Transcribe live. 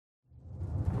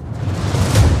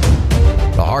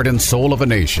heart and soul of a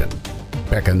nation,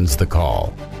 beckons the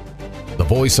call. The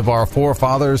voice of our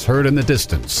forefathers heard in the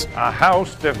distance. A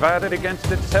house divided against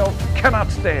itself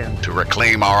cannot stand. To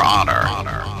reclaim our honor,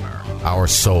 our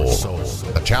soul.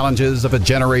 The challenges of a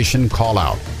generation call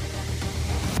out.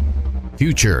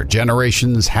 Future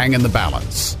generations hang in the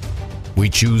balance. We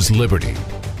choose liberty.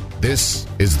 This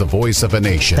is the voice of a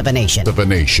nation. Of a nation. Of a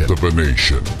nation. Of a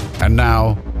nation. And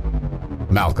now,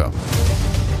 Malcolm.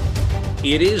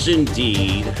 It is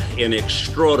indeed an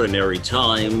extraordinary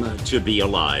time to be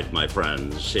alive, my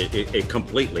friends. It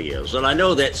completely is. And I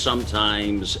know that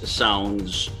sometimes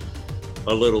sounds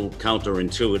a little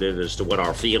counterintuitive as to what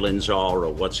our feelings are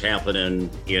or what's happening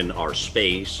in our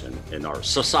space and in our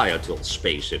societal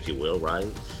space, if you will, right?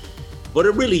 But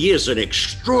it really is an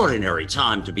extraordinary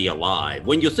time to be alive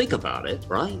when you think about it,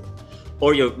 right?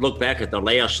 Or you look back at the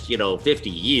last, 50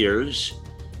 years,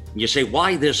 and you say,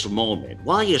 why this moment?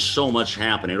 Why is so much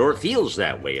happening? Or it feels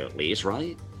that way, at least,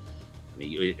 right? I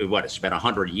mean, it's been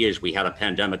 100 years. We had a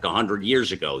pandemic 100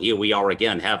 years ago. Here we are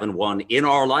again, having one in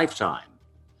our lifetime.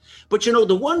 But,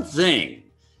 the one thing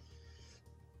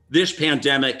this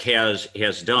pandemic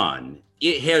has done,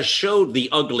 it has showed the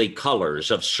ugly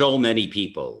colors of so many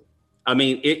people. I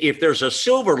mean, if there's a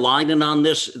silver lining on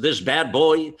this bad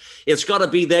boy, it's got to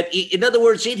be that, in other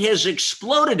words, it has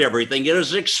exploded everything. It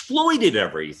has exploited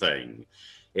everything.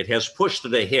 It has pushed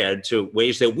it ahead to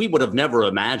ways that we would have never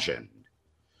imagined.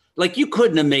 Like, you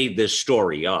couldn't have made this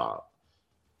story up.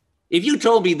 If you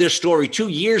told me this story 2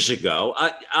 years ago,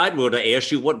 I would have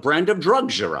asked you what brand of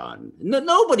drugs you're on.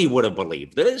 Nobody would have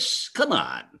believed this. Come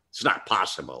on. It's not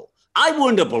possible. I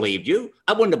wouldn't have believed you.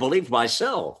 I wouldn't have believed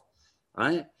myself,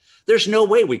 right? There's no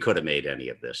way we could have made any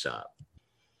of this up.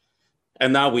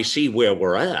 And now we see where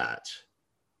we're at.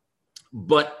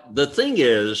 But the thing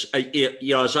is,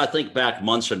 as I think back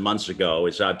months and months ago,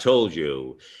 as I've told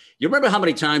you, you remember how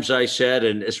many times I said,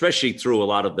 and especially through a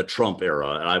lot of the Trump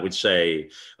era, and I would say,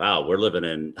 wow,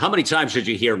 how many times did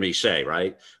you hear me say,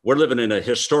 right? We're living in a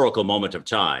historical moment of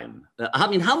time. I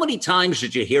mean, how many times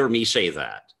did you hear me say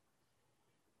that?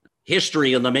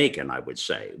 History in the making, I would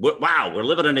say. Wow, we're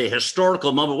living in a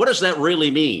historical moment. What does that really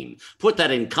mean? Put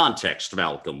that in context,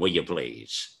 Malcolm, will you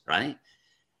please, right?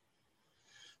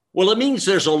 Well, it means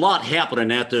there's a lot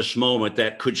happening at this moment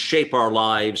that could shape our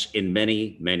lives in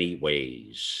many, many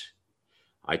ways.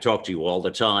 I talk to you all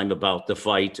the time about the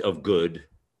fight of good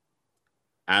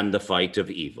and the fight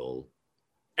of evil,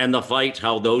 and the fight,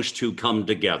 how those two come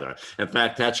together. In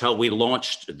fact, that's how we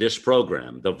launched this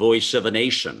program, The Voice of a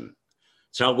Nation.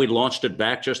 It's how we launched it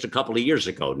back just a couple of years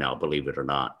ago now, believe it or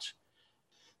not.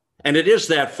 And it is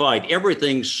that fight.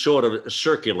 Everything sort of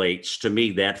circulates to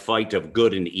me, that fight of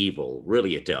good and evil.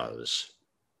 Really, it does.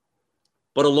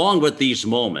 But along with these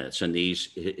moments and these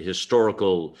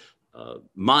historical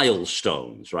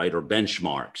milestones, right, or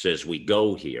benchmarks as we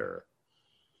go here,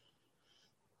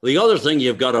 the other thing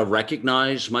you've got to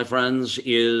recognize, my friends,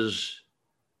 is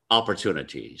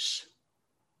opportunities.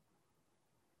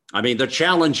 I mean, the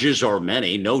challenges are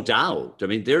many, no doubt. I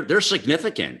mean, they're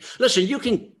significant. Listen, you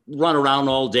can run around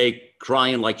all day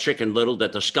crying like Chicken Little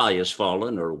that the sky is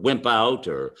falling, or wimp out,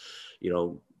 or,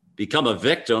 become a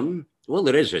victim. Well,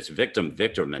 it's victim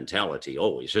mentality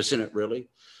always, isn't it really?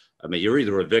 I mean, you're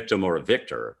either a victim or a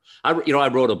victor. I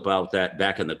wrote about that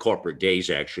back in the corporate days,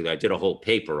 actually. I did a whole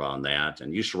paper on that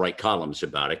and used to write columns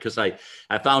about it because I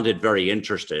found it very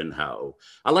interesting how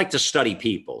I like to study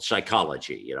people,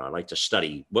 psychology. I like to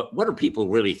study what are people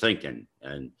really thinking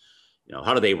and,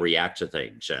 how do they react to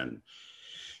things? And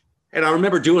I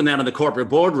remember doing that in the corporate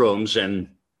boardrooms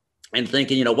and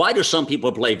thinking, why do some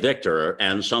people play victor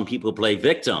and some people play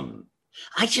victim?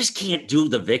 I just can't do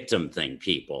the victim thing,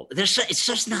 people. It's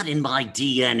just not in my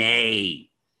DNA.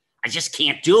 I just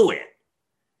can't do it.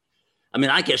 I mean,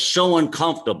 I get so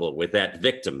uncomfortable with that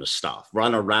victim stuff,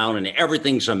 run around and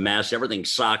everything's a mess. Everything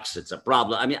sucks. It's a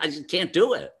problem. I mean, I just can't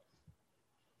do it.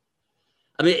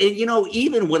 I mean,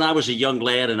 even when I was a young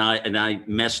lad and I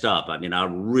messed up, I mean, I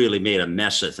really made a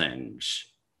mess of things.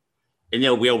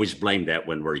 And, we always blame that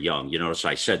when we're young. So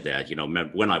I said that,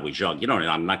 when I was young, and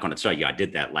I'm not going to tell you I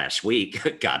did that last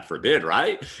week. God forbid,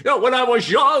 right? When I was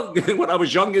young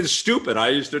and stupid, I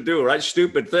used to do, right?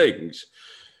 Stupid things.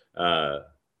 I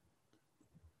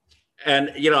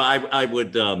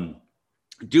would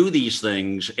do these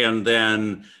things and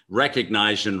then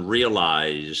recognize and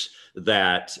realize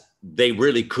that they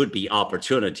really could be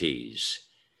opportunities.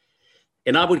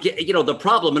 And I would get, the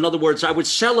problem, in other words, I would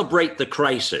celebrate the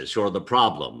crisis or the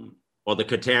problem or the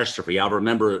catastrophe. I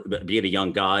remember being a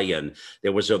young guy, and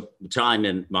there was a time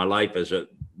in my life as a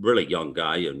really young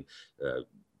guy and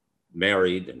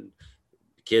married and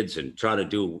kids and try to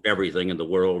do everything in the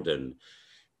world. And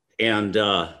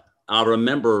I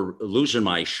remember losing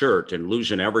my shirt and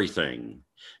losing everything.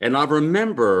 And I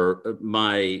remember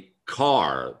my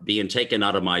car being taken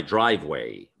out of my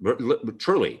driveway,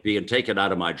 truly being taken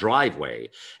out of my driveway.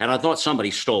 And I thought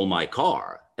somebody stole my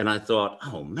car. And I thought,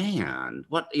 oh man,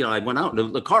 what, I went out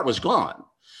and the car was gone.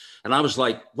 And I was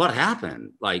like, what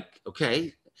happened? Like,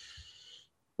 okay.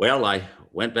 Well, I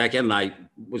went back in and I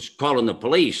was calling the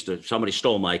police that somebody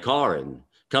stole my car, and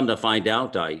come to find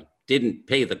out I didn't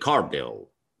pay the car bill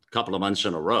a couple of months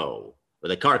in a row. But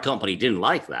the car company didn't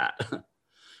like that.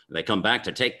 They come back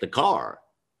to take the car.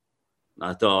 And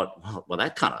I thought, well,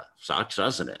 that kind of sucks,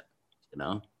 doesn't it?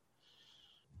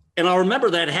 And I remember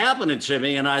that happening to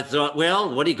me, and I thought,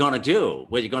 well, what are you going to do?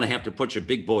 Well, you're going to have to put your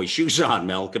big boy shoes on,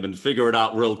 Malcolm, and figure it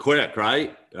out real quick,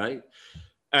 right?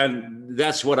 And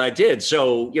that's what I did.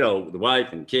 So, the wife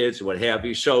and kids and what have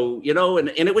you. So, and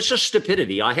it was just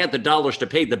stupidity. I had the dollars to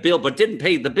pay the bill, but didn't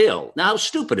pay the bill. Now, how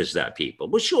stupid is that, people?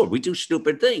 Well, sure, we do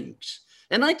stupid things.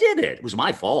 And I did it. It was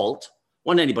my fault. It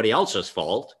wasn't anybody else's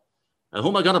fault. Who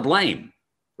am I going to blame,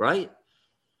 right?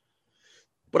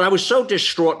 But I was so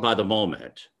distraught by the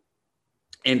moment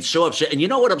and so upset. And you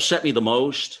know what upset me the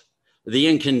most? The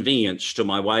inconvenience to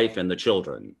my wife and the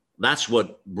children. That's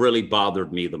what really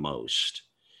bothered me the most.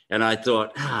 And I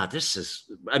thought,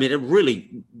 it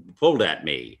really pulled at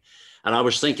me. And I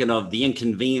was thinking of the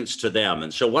inconvenience to them.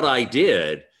 And so what I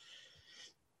did,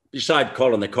 besides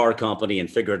calling the car company and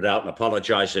figured it out and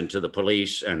apologizing to the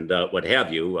police and what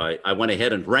have you, I went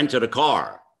ahead and rented a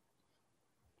car.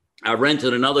 I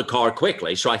rented another car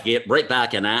quickly so I could get right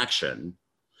back in action.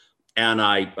 And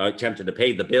I attempted to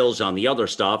pay the bills on the other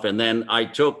stuff. And then I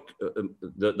took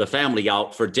the family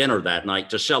out for dinner that night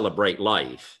to celebrate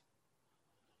life.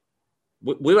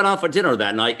 We went out for dinner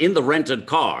that night in the rented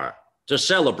car to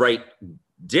celebrate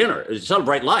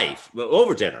life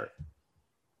over dinner.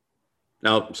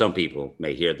 Now, some people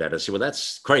may hear that and say, well,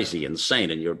 that's crazy,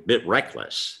 insane, and you're a bit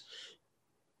reckless.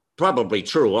 Probably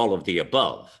true, all of the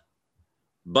above.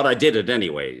 But I did it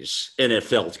anyways, and it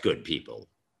felt good, people.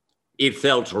 It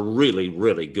felt really,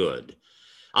 really good.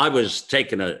 I was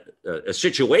taking a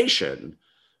situation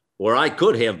where I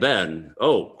could have been,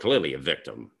 clearly a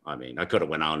victim. I could have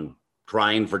went on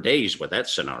crying for days with that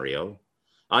scenario.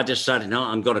 I decided, no,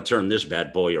 I'm going to turn this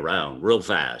bad boy around real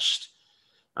fast.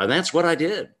 And that's what I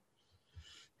did.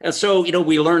 And so,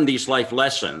 we learn these life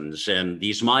lessons and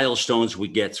these milestones we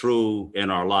get through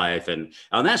in our life. And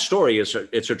that story it's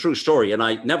a true story. And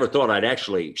I never thought I'd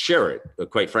actually share it,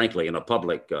 quite frankly, in a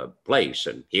public place.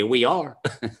 And here we are.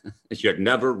 You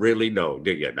never really know,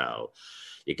 do you now?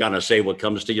 You got to say what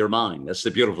comes to your mind. That's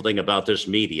the beautiful thing about this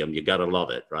medium. You got to love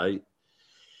it, right?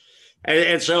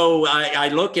 And so I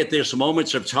look at this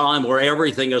moments of time where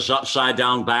everything is upside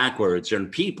down backwards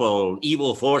and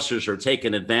evil forces are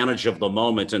taking advantage of the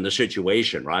moment and the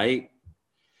situation, right?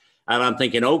 And I'm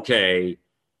thinking, okay,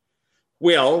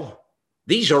 well,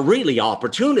 these are really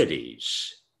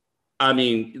opportunities.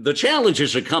 The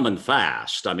challenges are coming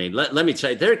fast. Let me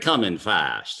tell you, they're coming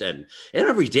fast. And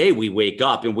every day we wake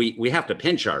up and we have to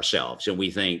pinch ourselves and we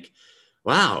think,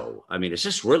 wow, is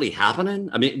this really happening?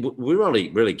 We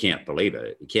really can't believe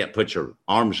it. You can't put your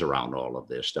arms around all of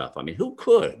this stuff. Who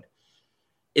could?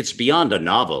 It's beyond a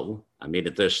novel.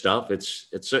 At this stuff,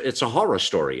 it's a horror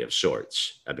story of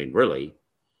sorts. Really.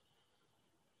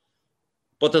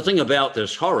 But the thing about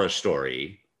this horror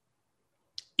story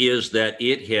is that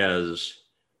it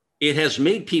has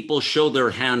made people show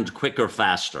their hand quicker,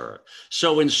 faster.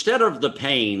 So instead of the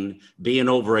pain being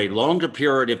over a longer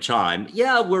period of time,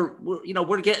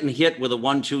 we're getting hit with a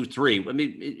 1, 2,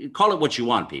 3. Call it what you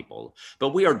want, people, but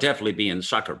we are definitely being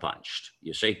sucker punched,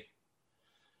 you see?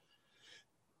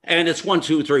 And it's 1,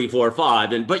 2, 3, 4,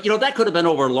 5. But that could have been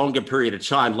over a longer period of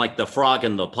time, like the frog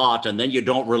in the pot, and then you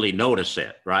don't really notice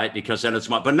it, right? Because then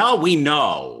but now we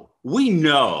know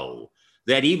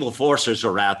that evil forces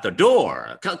are at the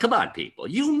door. Come on, people.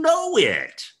 You know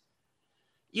it.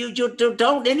 You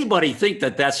don't anybody think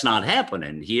that that's not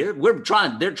happening here. They're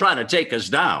trying to take us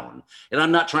down. And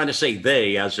I'm not trying to say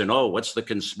they as in, what's the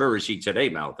conspiracy today,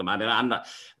 Malcolm? I'm not,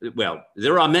 well,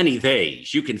 there are many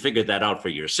theys. You can figure that out for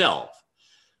yourself.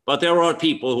 But there are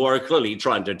people who are clearly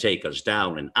trying to take us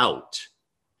down and out.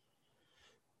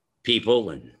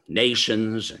 People and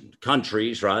nations and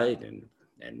countries, right? And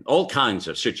all kinds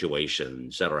of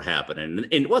situations that are happening.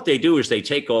 And what they do is they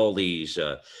take all these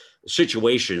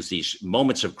situations, these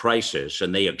moments of crisis,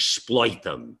 and they exploit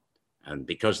them. And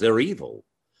because they're evil.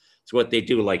 It's what they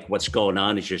do. Like what's going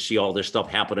on is you see all this stuff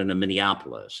happening in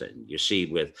Minneapolis, and you see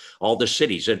with all the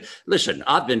cities. And listen,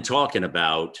 I've been talking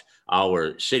about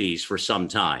our cities for some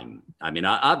time. I mean,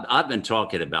 I've been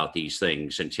talking about these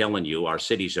things and telling you our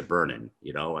cities are burning.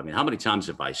 You know, I mean, how many times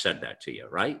have I said that to you,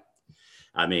 right?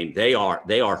 I mean, they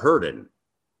are hurting.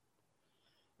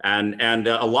 And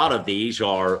a lot of these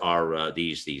are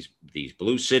these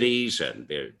blue cities, and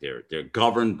they're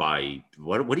governed by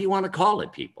what do you want to call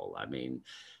it, people? I mean,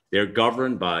 they're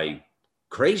governed by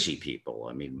crazy people.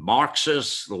 I mean,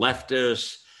 Marxists,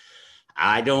 leftists.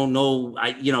 I don't know.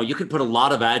 You could put a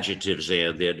lot of adjectives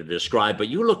there to describe, but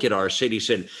you look at our cities,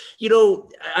 and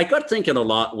I got thinking a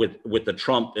lot with the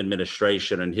Trump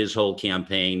administration and his whole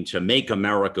campaign to make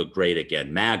America great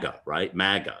again. MAGA, right?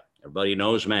 MAGA. Everybody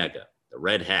knows MAGA. The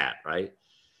red hat, right?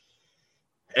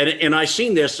 And I've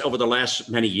seen this over the last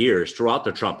many years throughout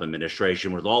the Trump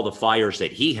administration with all the fires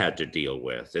that he had to deal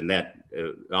with, and that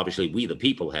obviously we the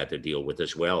people had to deal with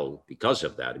as well because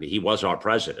of that. I mean, he was our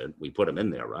president. We put him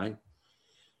in there, right?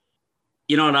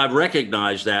 And I've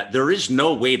recognized that there is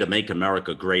no way to make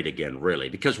America great again, really,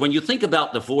 because when you think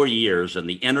about the 4 years and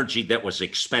the energy that was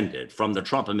expended from the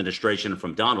Trump administration,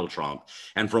 from Donald Trump,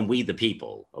 and from we the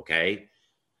people, okay?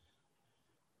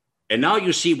 And now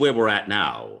you see where we're at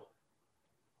now.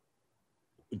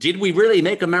 Did we really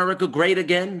make America great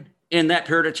again in that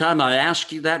period of time? I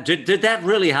ask you that. Did that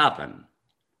really happen?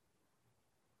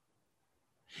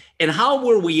 And how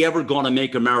were we ever going to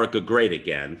make America great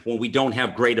again when we don't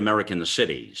have great American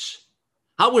cities?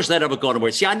 How was that ever going to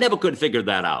work? See, I never could figure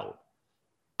that out.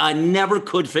 I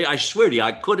swear to you,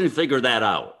 I couldn't figure that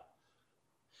out.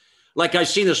 Like I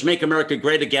seen us make America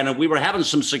great again, and we were having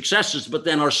some successes, but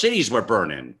then our cities were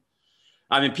burning.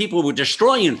 I mean, people were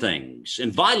destroying things,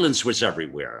 and violence was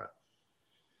everywhere.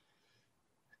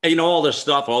 And all this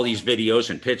stuff, all these videos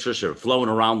and pictures are flowing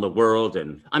around the world.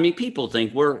 And I mean, people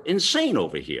think we're insane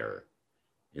over here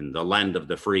in the land of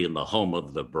the free and the home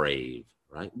of the brave,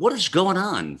 right? What is going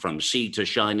on from sea to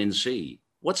shining sea?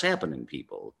 What's happening,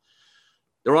 people?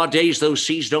 There are days those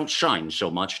seas don't shine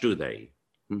so much, do they?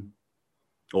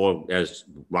 Or as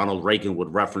Ronald Reagan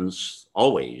would reference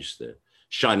always, the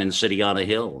shining city on a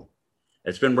hill.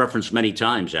 It's been referenced many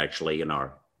times, actually, in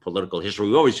our political history.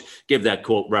 We always give that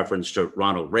quote reference to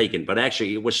Ronald Reagan, but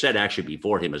actually it was said actually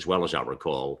before him, as well as I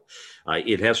recall.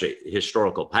 It has a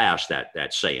historical past,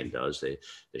 that saying does, the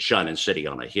shining city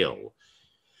on a hill.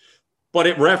 But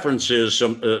it references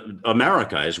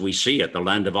America as we see it, the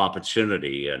land of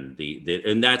opportunity.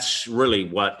 And that's really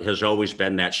what has always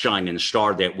been that shining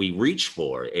star that we reach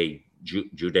for, a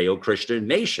Judeo-Christian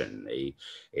nation,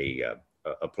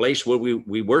 a place where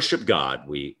we worship God.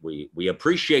 We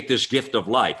appreciate this gift of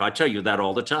life. I tell you that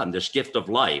all the time, this gift of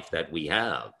life that we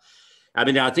have. I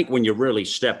mean, I think when you really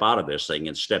step out of this thing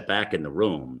and step back in the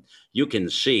room, you can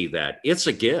see that it's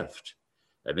a gift.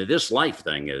 I mean, this life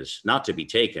thing is not to be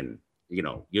taken, you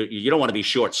don't want to be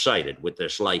short-sighted with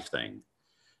this life thing.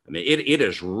 I mean, it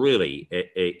is really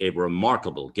a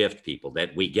remarkable gift, people,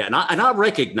 that we get. And I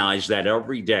recognize that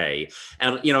every day.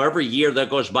 And, every year that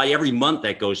goes by, every month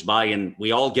that goes by, and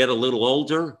we all get a little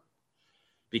older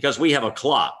because we have a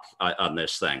clock on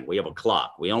this thing. We have a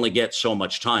clock. We only get so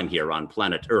much time here on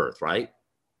planet Earth, right?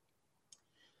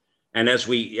 And as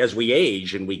we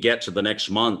age and we get to the next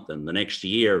month and the next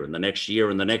year and the next year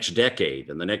and the next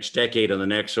decade and the next decade and the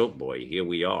next, oh boy, here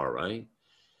we are, right?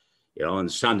 And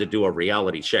it's time to do a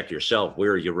reality check yourself.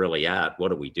 Where are you really at?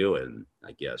 What are we doing?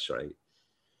 I guess, right?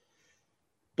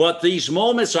 But these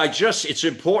moments, it's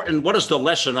important. What is the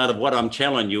lesson out of what I'm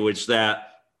telling you? It's that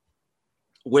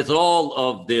with all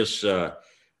of this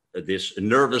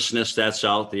nervousness that's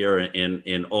out there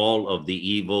in all of the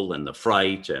evil and the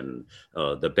fright and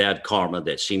the bad karma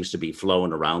that seems to be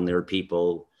flowing around there,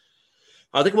 people,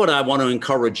 I think what I want to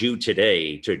encourage you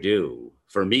today to do,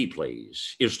 for me,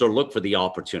 please, is to look for the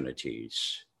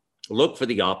opportunities. Look for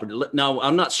the opportunity. Now,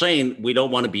 I'm not saying we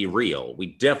don't want to be real. We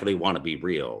definitely want to be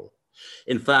real.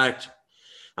 In fact,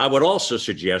 I would also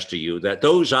suggest to you that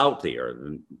those out there,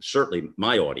 and certainly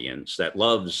my audience, that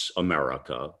loves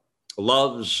America,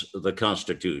 loves the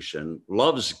Constitution,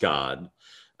 loves God,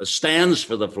 stands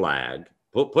for the flag,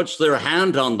 puts their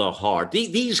hand on the heart.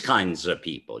 These kinds of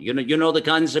people, you know the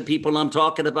kinds of people I'm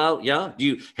talking about, yeah? Do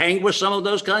you hang with some of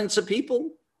those kinds of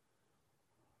people?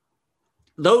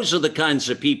 Those are the kinds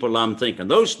of people I'm thinking.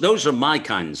 Those are my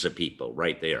kinds of people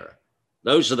right there.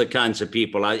 Those are the kinds of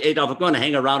people. If I'm going to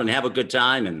hang around and have a good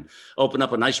time and open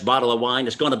up a nice bottle of wine,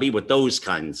 it's going to be with those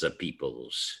kinds of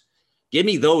peoples. Give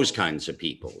me those kinds of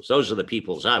peoples. Those are the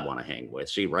peoples I want to hang with.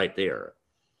 See, right there.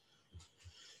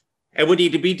 And we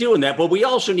need to be doing that. But we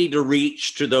also need to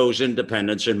reach to those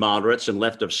independents and moderates and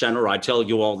left of center. I tell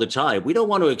you all the time, we don't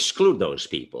want to exclude those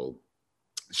people.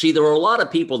 See, there are a lot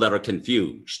of people that are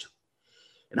confused.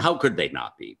 And how could they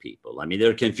not be, people? I mean,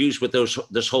 they're confused with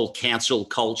this whole cancel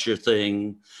culture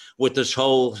thing, with this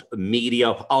whole media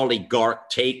oligarch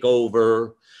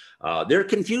takeover. They're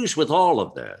confused with all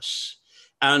of this.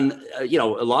 And, a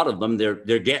lot of them,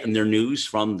 they're getting their news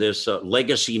from this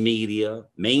legacy media,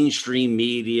 mainstream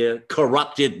media,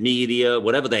 corrupted media,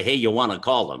 whatever the hell you want to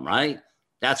call them, right?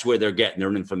 That's where they're getting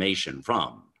their information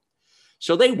from.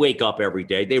 So they wake up every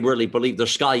day. They really believe the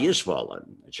sky is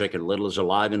falling. Chicken Little is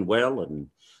alive and well, and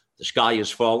the sky is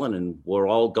falling, and we're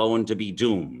all going to be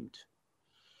doomed.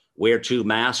 Wear 2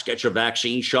 masks, get your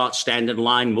vaccine shot, stand in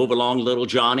line, move along, little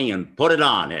Johnny, and put it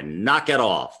on and knock it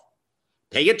off.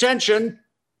 Pay attention,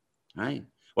 right?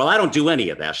 Well, I don't do any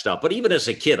of that stuff, but even as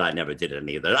a kid, I never did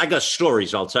any of that. I got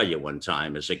stories I'll tell you one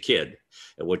time as a kid.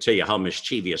 It will tell you how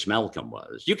mischievous Malcolm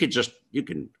was. You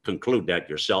can conclude that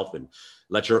yourself and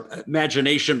let your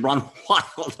imagination run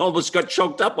wild. Almost got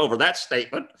choked up over that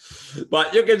statement.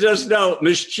 But you can just know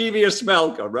mischievous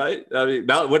Malcolm, right? I mean,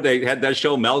 when they had that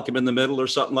show Malcolm in the Middle or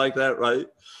something like that, right?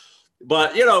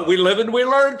 But, we live and we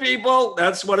learn, people.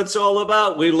 That's what it's all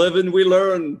about. We live and we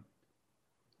learn.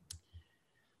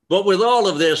 But with all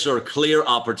of this are clear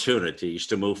opportunities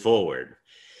to move forward.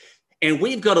 And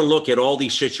we've got to look at all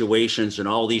these situations and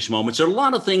all these moments. There are a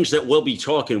lot of things that we'll be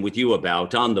talking with you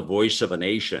about on The Voice of a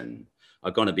Nation are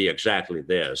going to be exactly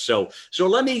this. So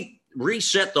let me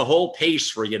reset the whole pace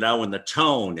for you now and the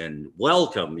tone and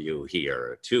welcome you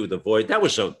here to The Voice. That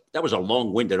was a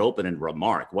long-winded opening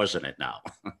remark, wasn't it now?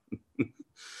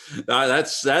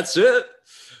 That's it.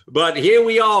 But here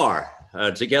we are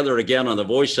together again on The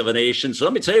Voice of a Nation. So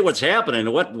let me tell you what's happening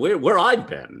and where I've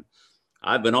been.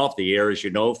 I've been off the air, as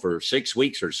you know, for 6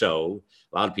 weeks or so.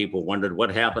 A lot of people wondered what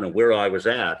happened and where I was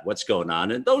at, what's going on.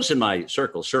 And those in my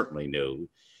circle certainly knew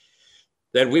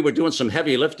that we were doing some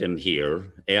heavy lifting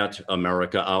here at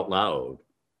America Out Loud.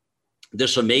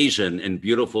 This amazing and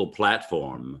beautiful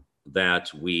platform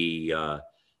that we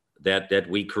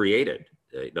created,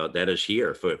 that is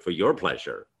here for your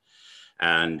pleasure.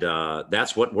 And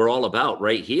that's what we're all about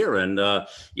right here. And,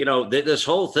 this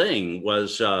whole thing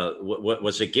was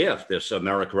a gift, this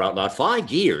America Out Loud.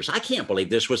 5 years. I can't believe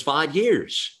this was 5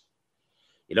 years.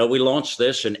 We launched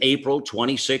this in April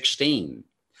 2016.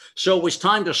 So it was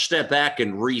time to step back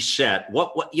and reset.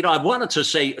 I wanted to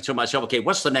say to myself, okay,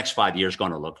 what's the next 5 years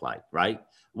going to look like, right?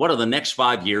 What are the next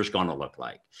 5 years going to look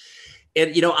like?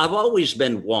 And, I've always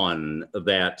been one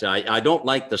that I don't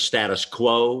like the status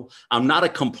quo. I'm not a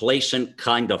complacent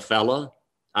kind of fella.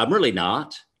 I'm really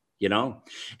not,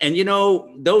 And,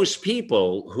 those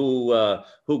people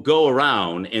who go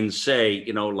around and say,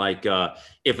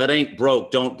 if it ain't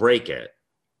broke, don't break it.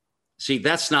 See,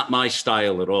 that's not my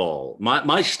style at all.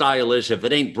 My style is if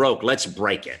it ain't broke, let's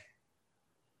break it.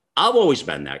 I've always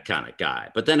been that kind of guy.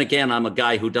 But then again, I'm a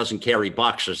guy who doesn't carry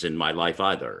boxes in my life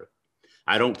either.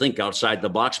 I don't think outside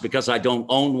the box because I don't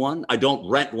own one. I don't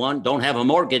rent one, don't have a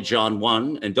mortgage on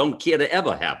one, and don't care to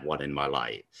ever have one in my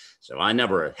life. So I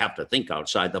never have to think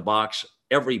outside the box.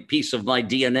 Every piece of my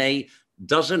DNA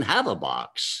doesn't have a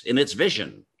box in its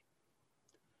vision.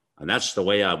 And that's the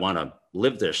way I want to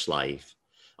live this life.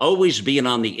 Always being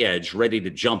on the edge, ready to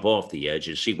jump off the edge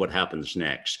and see what happens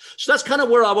next. So that's kind of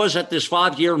where I was at this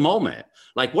 5-year moment.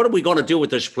 Like, what are we going to do with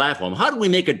this platform? How do we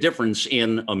make a difference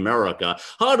in America?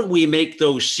 How do we make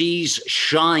those seas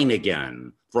shine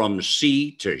again? From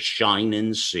sea to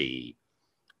shining sea.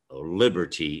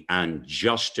 Liberty and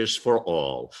justice for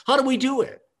all. How do we do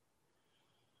it?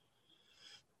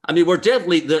 I mean, we're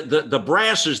definitely, the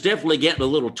brass is definitely getting a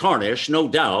little tarnished, no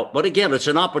doubt. But again, it's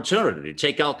an opportunity to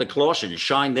take out the cloth and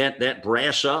shine that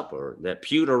brass up or that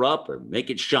pewter up and make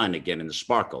it shine again and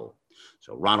sparkle.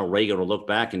 So Ronald Reagan will look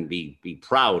back and be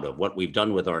proud of what we've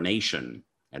done with our nation.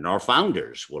 And our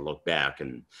founders will look back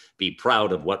and be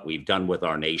proud of what we've done with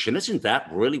our nation. Isn't that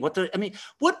really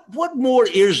what more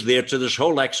is there to this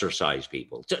whole exercise,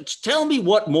 people? Tell me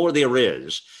what more there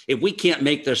is if we can't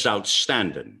make this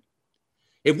outstanding.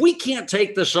 If we can't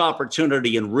take this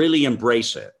opportunity and really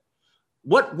embrace it,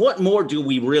 what more do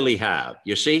we really have?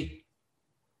 You see?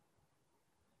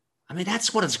 I mean,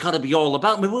 that's what it's got to be all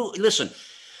about. I mean, listen,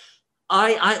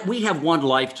 we have one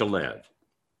life to live.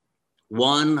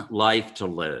 One life to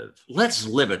live. Let's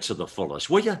live it to the fullest,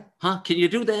 will you? Huh? Can you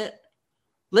do that?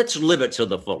 Let's live it to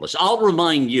the fullest. I'll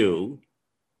remind you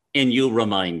and you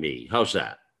remind me. How's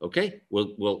that? Okay,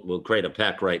 we'll create a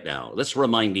pact right now. Let's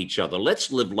remind each other.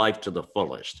 Let's live life to the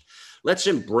fullest. Let's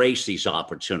embrace these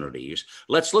opportunities.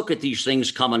 Let's look at these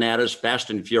things coming at us fast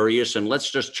and furious, and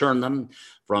let's just turn them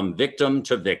from victim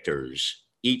to victors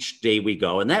each day we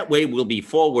go. And that way we'll be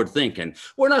forward thinking.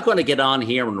 We're not going to get on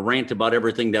here and rant about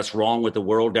everything that's wrong with the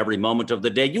world every moment of the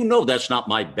day. You know that's not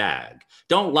my bag.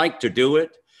 Don't like to do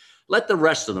it. Let the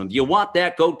rest of them. If you want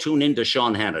that, go tune into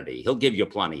Sean Hannity. He'll give you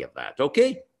plenty of that,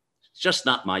 okay? It's just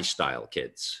not my style,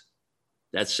 kids.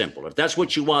 That's simple. If that's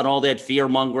what you want, all that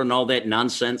fear-mongering, all that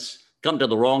nonsense, come to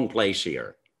the wrong place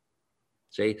here.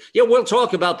 See? Yeah, we'll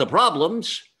talk about the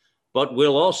problems, but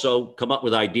we'll also come up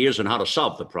with ideas on how to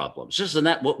solve the problems. Isn't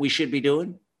that what we should be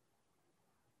doing?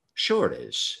 Sure it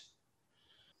is.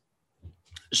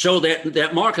 So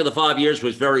that mark of the 5 years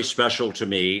was very special to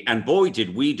me. And boy,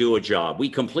 did we do a job. We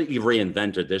completely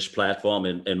reinvented this platform.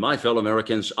 And my fellow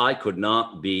Americans, I could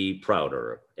not be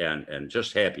prouder and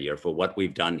just happier for what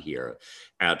we've done here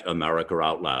at America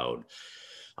Out Loud.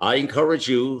 I encourage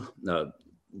you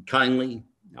kindly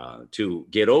to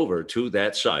get over to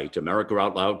that site,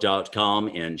 AmericaOutloud.com,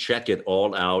 and check it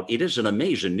all out. It is an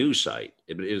amazing news site.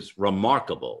 It is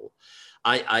remarkable.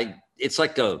 It's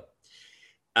like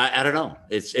I don't know.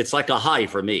 It's like a high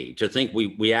for me to think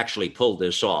we actually pulled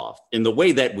this off in the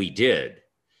way that we did.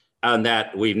 And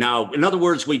that we've now, in other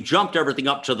words, we've jumped everything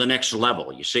up to the next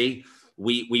level. You see,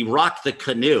 we rocked the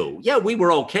canoe. Yeah, we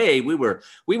were okay. We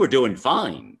were doing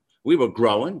fine. We were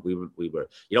growing. We were,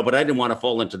 but I didn't want to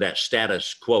fall into that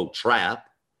status quo trap.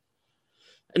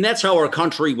 And that's how our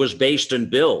country was based and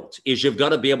built, is you've got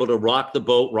to be able to rock the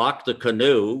boat, rock the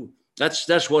canoe.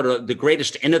 That's what the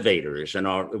greatest innovators and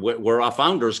where our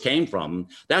founders came from.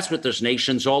 That's what this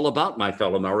nation's all about, my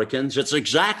fellow Americans. It's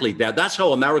exactly that. That's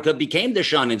how America became the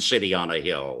shining city on a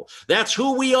hill. That's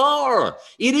who we are.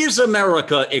 It is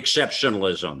America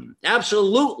exceptionalism.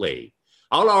 Absolutely.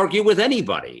 I'll argue with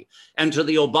anybody. And to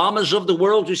the Obamas of the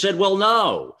world who said, well,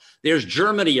 no, there's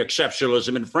Germany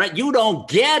exceptionalism in France. You don't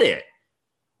get it.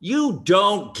 You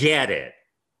don't get it.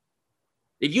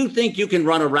 If you think you can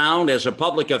run around as a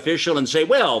public official and say,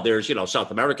 well, there's,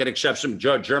 South American exception,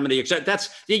 Germany exception,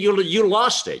 you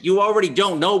lost it. You already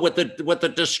don't know what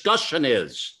the discussion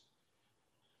is.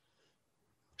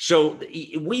 So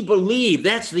we believe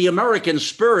that's the American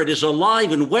spirit is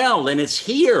alive and well, and it's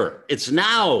here. It's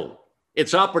now.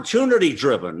 It's opportunity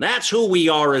driven. That's who we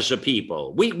are as a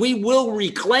people. We will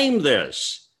reclaim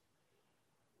this.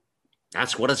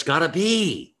 That's what it's got to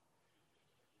be.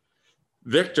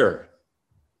 Victor.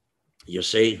 You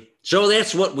see, so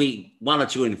that's what we wanted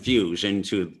to infuse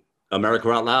into America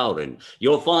Out Loud. And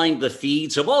you'll find the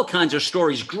feeds of all kinds of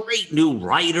stories, great new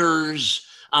writers.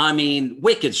 I mean,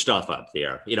 wicked stuff up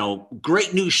there,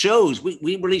 great new shows.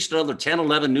 We released another 10,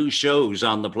 11 new shows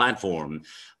on the platform.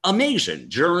 Amazing.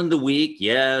 During the week,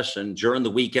 yes, and during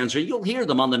the weekends, or you'll hear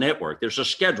them on the network. There's a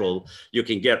schedule you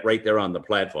can get right there on the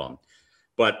platform.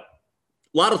 But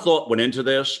a lot of thought went into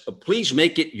this. Please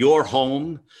make it your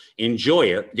home. Enjoy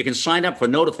it. You can sign up for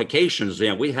notifications.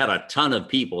 We had a ton of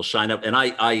people sign up, and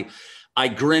I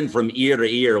grin from ear to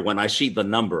ear when I see the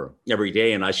number every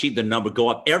day, and I see the number go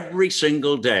up every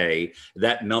single day.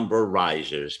 That number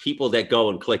rises. People that go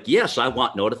and click, yes, I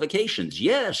want notifications.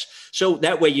 Yes. So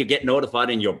that way you get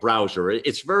notified in your browser.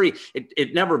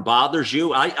 It never bothers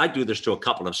you. I do this to a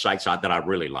couple of sites that I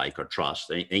really like or trust.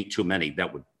 There ain't too many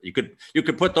that would, you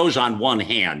could put those on one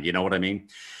hand. You know what I mean?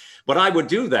 But I would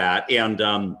do that.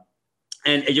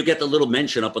 And you get the little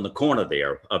mention up in the corner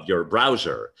there of your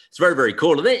browser. It's very, very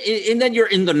cool. And then you're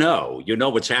in the know. You know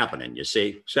what's happening, you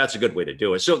see? So that's a good way to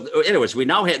do it. So anyways,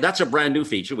 that's a brand new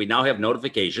feature. We now have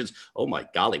notifications. Oh, my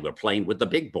golly, we're playing with the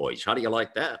big boys. How do you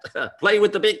like that? Play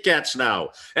with the big cats now.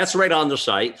 That's right on the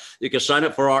site. You can sign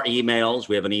up for our emails.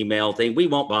 We have an email thing. We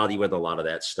won't bother you with a lot of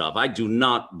that stuff. I do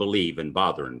not believe in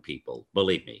bothering people.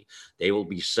 Believe me. They will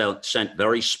be sent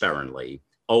very sparingly,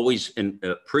 always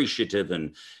appreciative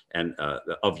and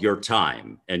of your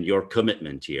time and your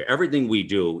commitment here. Everything we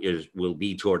do will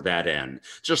be toward that end.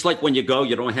 Just like when you go,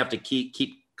 you don't have to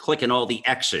keep clicking all the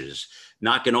X's,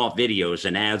 knocking off videos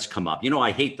and ads come up.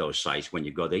 I hate those sites when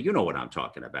you go there. You know what I'm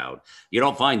talking about. You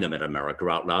don't find them at America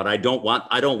Out Loud. I don't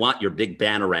want your big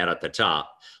banner ad at the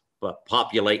top, but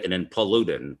populating and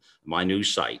polluting my new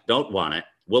site. Don't want it.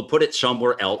 We'll put it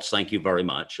somewhere else. Thank you very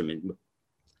much.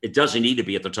 It doesn't need to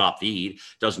be at the top feed.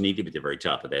 It doesn't need to be at the very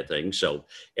top of that thing. So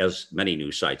as many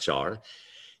news sites are.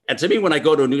 And to me, when I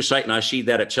go to a news site and I see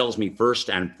that, it tells me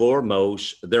first and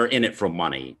foremost, they're in it for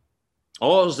money.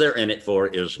 All they're in it for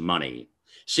is money.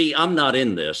 See, I'm not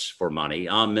in this for money.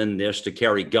 I'm in this to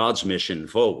carry God's mission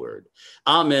forward.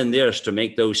 I'm in this to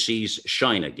make those seas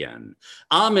shine again.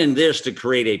 I'm in this to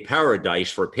create a paradise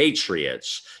for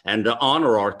patriots and to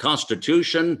honor our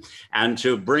Constitution and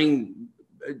to bring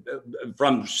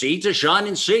from sea to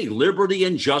shining sea, liberty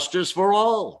and justice for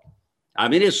all. I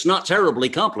mean, it's not terribly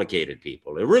complicated,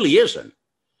 people. It really isn't.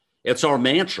 It's our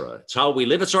mantra. It's how we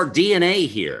live. It's our DNA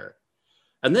here.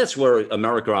 And that's where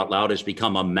America Out Loud has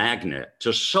become a magnet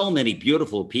to so many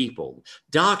beautiful people,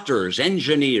 doctors,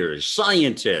 engineers,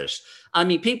 scientists. I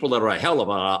mean, people that are a hell of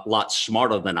a lot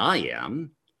smarter than I am.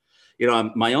 You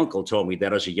know, my uncle told me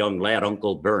that as a young lad,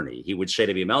 Uncle Bernie, he would say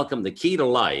to me, Malcolm, the key to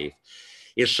life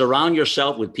is surround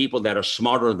yourself with people that are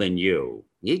smarter than you.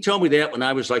 He told me that when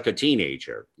I was like a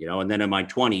teenager, you know, and then in my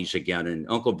 20s again. And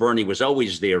Uncle Bernie was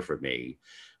always there for me.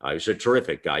 He was a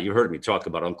terrific guy. You heard me talk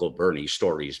about Uncle Bernie's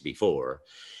stories before.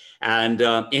 And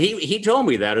he told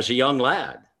me that as a young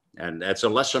lad. And that's a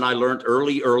lesson I learned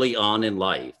early on in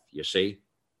life, you see.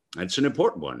 It's an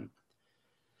important one.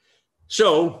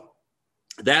 So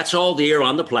that's all there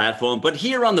on the platform. But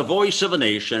here on The Voice of a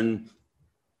Nation,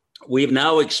 we've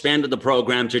now expanded the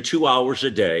program to 2 hours a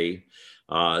day.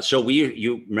 So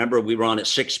you remember we were on at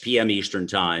 6 p.m. Eastern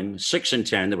time, 6 and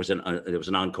 10. There was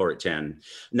an encore at 10.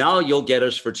 Now you'll get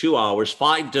us for 2 hours,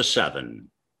 5 to 7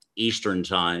 Eastern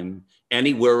time,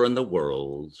 anywhere in the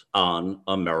world on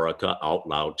America Out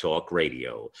Loud Talk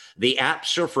Radio. The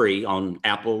apps are free on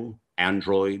Apple,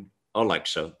 Android,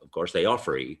 Alexa. Of course, they are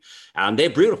free, and they're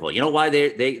beautiful. You know why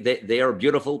they are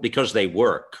beautiful? Because they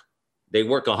work. They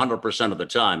work 100% of the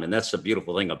time, and that's the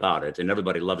beautiful thing about it. And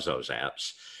everybody loves those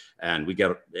apps. And we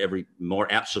get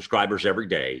more app subscribers every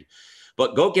day.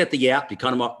 But go get the app,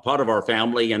 become part of our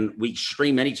family, and we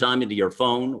stream anytime into your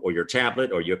phone or your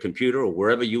tablet or your computer or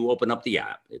wherever you open up the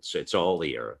app. It's all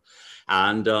there.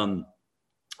 And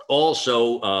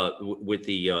also with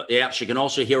the apps, you can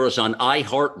also hear us on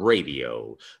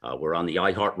iHeartRadio. We're on the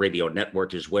iHeartRadio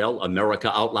network as well,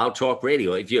 America Out Loud Talk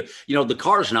Radio. If you know, the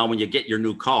cars now, when you get your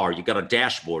new car, you got a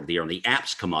dashboard there and the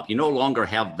apps come up. You no longer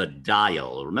have the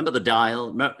dial. Remember the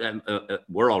dial?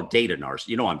 We're all dating ours.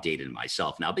 You know, I'm dating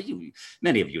myself now, but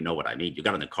many of you know what I mean. You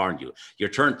got in the car and you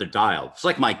turned the dial. It's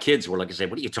like my kids were like, I say,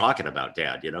 what are you talking about,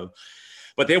 Dad? You know?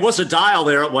 But there was a dial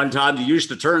there at one time. You used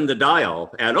to turn the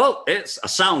dial and, a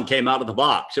sound came out of the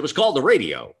box. It was called the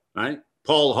radio, right?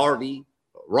 Paul Harvey,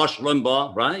 Rush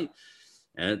Limbaugh, right?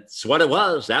 And it's what it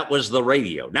was. That was the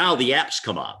radio. Now the apps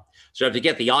come up. So if you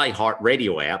get the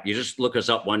iHeartRadio app, you just look us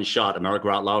up one shot, America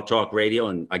Out Loud Talk Radio,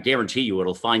 and I guarantee you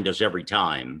it'll find us every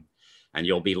time, and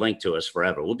you'll be linked to us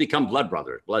forever. We'll become blood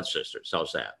brothers, blood sisters.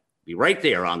 How's that? Be right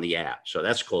there on the app. So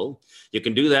that's cool. You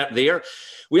can do that there.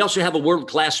 We also have a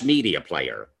world-class media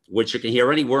player, which you can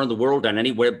hear anywhere in the world on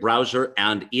any web browser.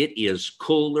 And it is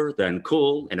cooler than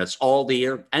cool. And it's all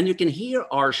there. And you can hear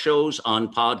our shows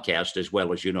on podcast as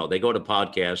well. As you know, they go to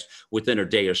podcast within a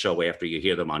day or so after you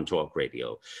hear them on Talk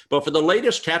Radio. But for the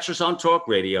latest, catch us on Talk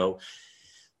Radio.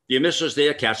 You miss us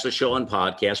there, catch the show on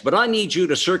podcast. But I need you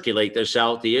to circulate this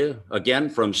out there, again,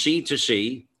 from sea to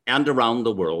sea. And around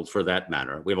the world, for that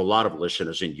matter. We have a lot of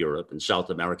listeners in Europe and South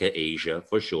America, Asia,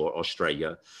 for sure,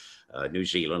 Australia, New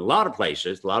Zealand, a lot of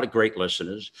places, a lot of great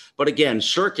listeners. But again,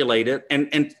 circulate it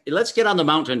and let's get on the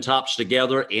mountaintops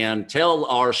together and tell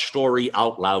our story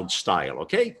out loud style,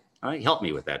 okay? All right, help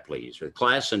me with that, please. With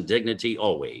class and dignity,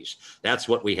 always. That's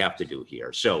what we have to do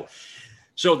here. So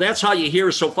that's how you hear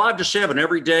us. So 5 to 7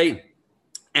 every day.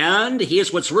 And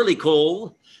here's what's really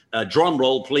cool. Drum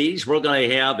roll, please. We're going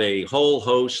to have a whole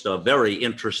host of very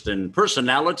interesting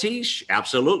personalities.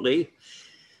 Absolutely.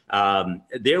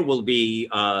 There will be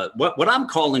what I'm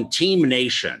calling Team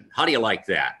Nation. How do you like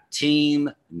that? Team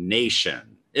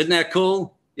Nation. Isn't that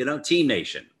cool? You know, Team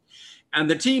Nation. And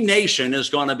the Team Nation is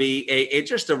going to be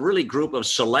just a really group of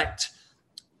select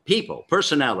people,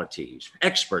 personalities,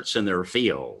 experts in their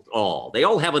field. They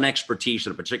all have an expertise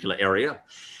in a particular area.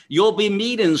 You'll be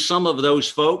meeting some of those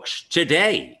folks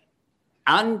today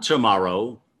and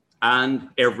tomorrow and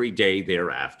every day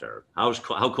thereafter. How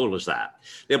cool is that?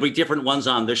 There'll be different ones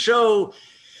on the show.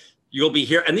 You'll be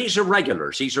here. And these are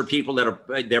regulars. These are people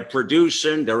they're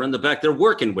producing. They're in the back. They're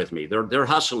working with me. They're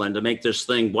hustling to make this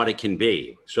thing what it can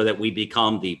be so that we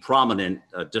become the prominent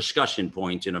discussion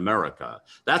point in America.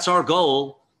 That's our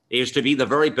goal, is to be the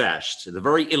very best, the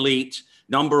very elite,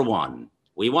 number one.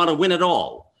 We want to win it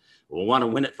all. We want to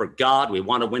win it for God. We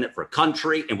want to win it for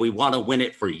country. And we want to win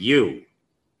it for you.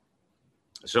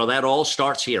 So that all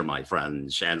starts here, my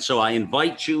friends. And so I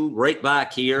invite you right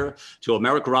back here to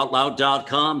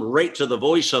AmericaOutloud.com, right to the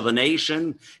Voice of a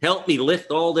Nation. Help me lift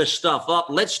all this stuff up.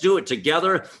 Let's do it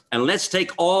together. And let's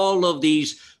take all of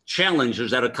these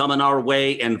challenges that are coming our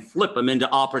way and flip them into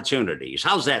opportunities.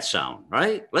 How's that sound,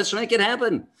 right? Let's make it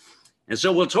happen. And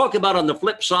so we'll talk about on the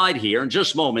flip side here in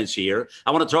just moments here.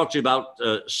 I want to talk to you about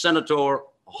Senator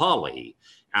Hawley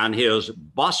and his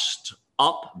Bust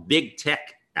Up Big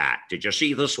Tech Act. Did you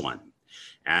see this one?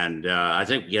 And I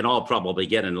think we can all probably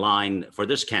get in line for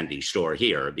this candy store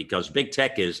here because big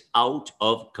tech is out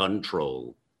of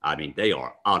control. I mean, they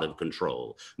are out of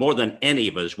control, more than any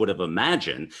of us would have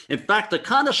imagined. In fact, the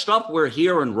kind of stuff we're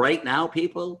hearing right now,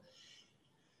 people,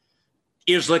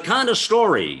 is the kind of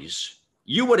stories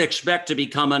you would expect to be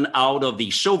coming out of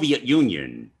the Soviet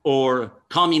Union or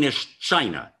communist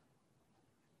China.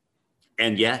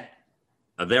 And yet,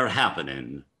 they're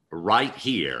happening right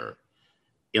here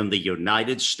in the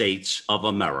United States of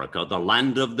America, the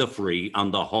land of the free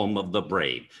and the home of the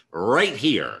brave. Right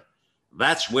here,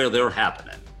 that's where they're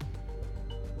happening.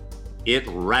 It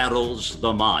rattles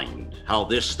the mind how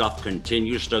this stuff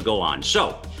continues to go on.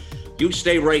 So you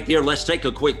stay right there. Let's take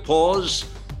a quick pause,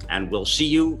 and we'll see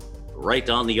you right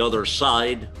on the other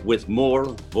side with more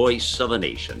Voice of a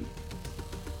Nation.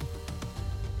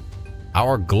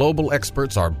 Our global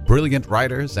experts are brilliant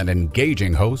writers and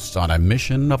engaging hosts on a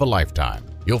mission of a lifetime.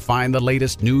 You'll find the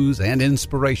latest news and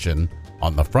inspiration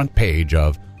on the front page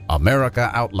of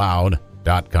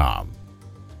AmericaOutloud.com.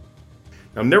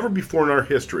 Now, never before in our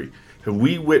history have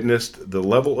we witnessed the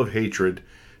level of hatred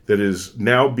that is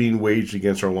now being waged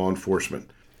against our law enforcement.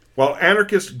 While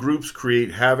anarchist groups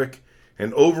create havoc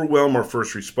and overwhelm our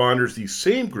first responders, these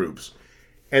same groups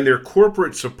and their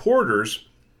corporate supporters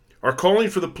are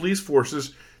calling for the police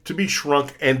forces to be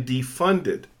shrunk and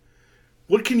defunded.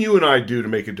 What can you and I do to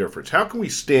make a difference? How can we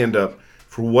stand up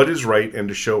for what is right and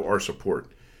to show our support?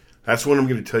 That's what I'm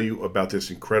going to tell you about this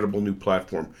incredible new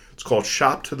platform. It's called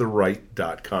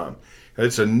shoptotheright.com. And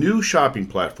it's a new shopping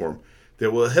platform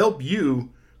that will help you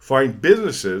find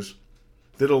businesses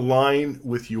that align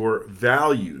with your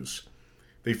values.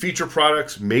 They feature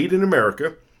products made in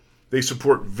America. They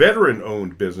support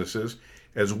veteran-owned businesses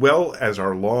as well as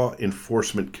our law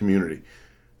enforcement community.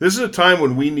 This is a time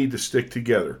when we need to stick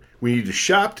together. We need to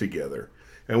shop together,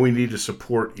 and we need to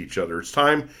support each other. It's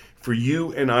time for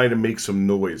you and I to make some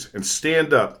noise and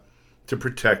stand up to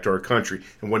protect our country.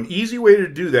 And one easy way to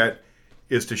do that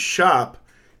is to shop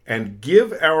and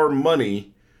give our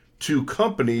money to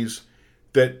companies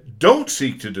that don't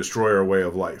seek to destroy our way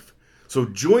of life. So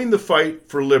join the fight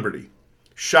for liberty.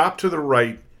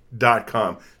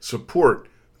 ShopToTheRight.com. Support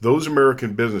those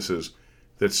American businesses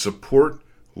that support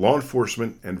law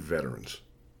enforcement and veterans.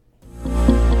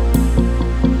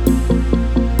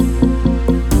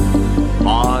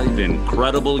 5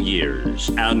 incredible years,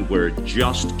 and we're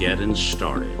just getting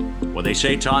started. Well, they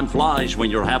say time flies when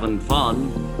you're having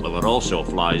fun. Well, it also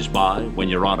flies by when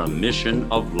you're on a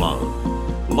mission of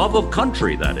love. Love of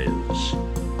country, that is.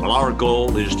 Well, our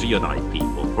goal is to unite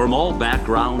people from all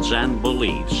backgrounds and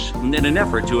beliefs in an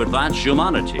effort to advance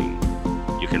humanity.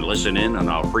 You can listen in on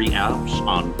our free apps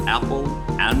on Apple,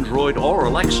 Android, or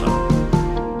Alexa.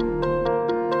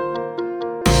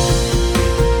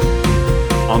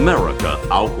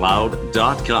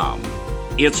 AmericaOutloud.com.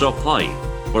 It's a fight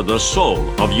for the soul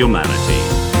of humanity.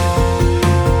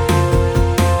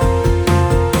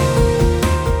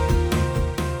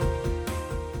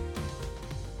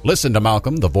 Listen to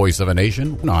Malcolm, the Voice of a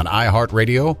Nation, on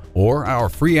iHeartRadio or our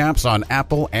free apps on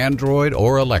Apple, Android,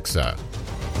 or Alexa.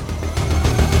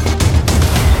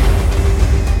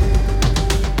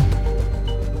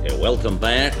 Welcome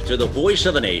back to the Voice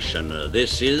of a Nation.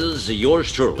 This is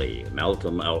yours truly.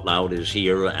 Malcolm Out Loud is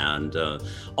here, and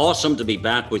awesome to be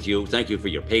back with you. Thank you for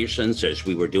your patience as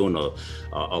we were doing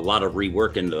a lot of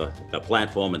rework in the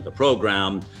platform and the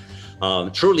program.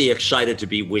 Truly excited to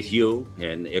be with you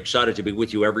and excited to be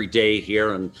with you every day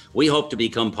here. And we hope to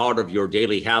become part of your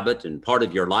daily habit and part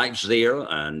of your lives there.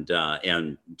 And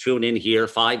tune in here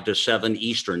 5 to 7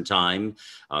 Eastern time.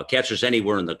 Catch us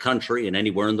anywhere in the country and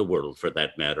anywhere in the world, for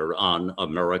that matter, on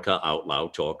America Out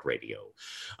Loud Talk Radio.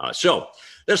 So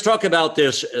let's talk about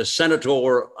this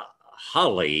Senator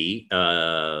Hawley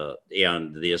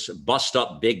and this Bust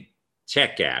Up Big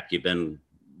Tech Act. You've been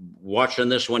watching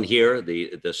this one here,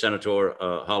 the Senator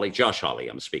Hawley, Josh Hawley,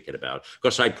 I'm speaking about. Of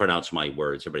course, I pronounce my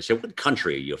words. Everybody say, what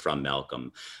country are you from,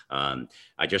 Malcolm? I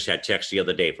just had text the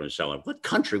other day from someone, what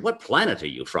country, what planet are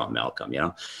you from, Malcolm? You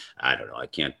know, I don't know. I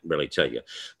can't really tell you.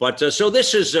 But so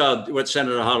this is what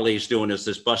Senator Hawley is doing, is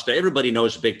this bust. Everybody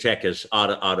knows big tech is out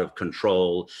of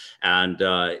control. And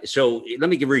so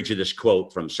let me read you this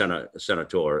quote from Senator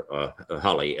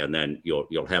Hawley, and then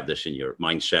you'll have this in your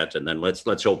mindset. And then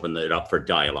let's open it up for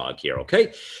dialogue dialogue here,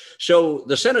 okay? So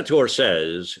the senator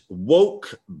says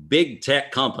woke big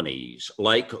tech companies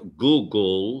like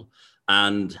Google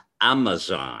and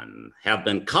Amazon have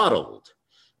been coddled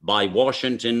by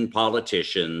Washington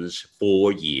politicians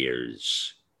for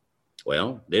years.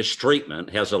 Well, this treatment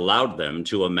has allowed them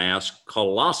to amass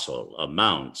colossal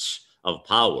amounts of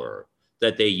power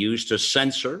that they use to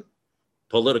censor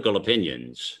political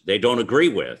opinions they don't agree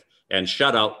with and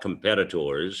shut out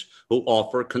competitors who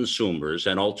offer consumers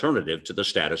an alternative to the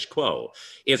status quo.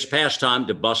 It's past time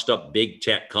to bust up big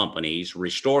tech companies,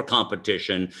 restore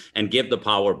competition, and give the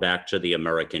power back to the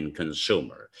American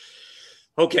consumer.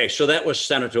 Okay, so that was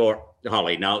Senator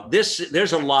Hawley. Now,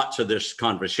 there's a lot to this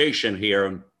conversation here,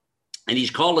 and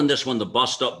he's calling this one the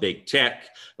bust up big tech.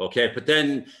 Okay, but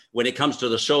then when it comes to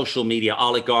the social media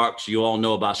oligarchs, you all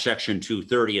know about Section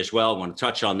 230 as well. I want to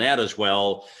touch on that as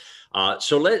well.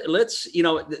 So let's,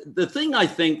 the thing I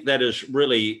think that is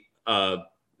really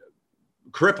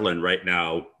crippling right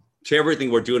now to everything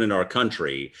we're doing in our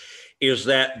country is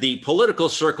that the political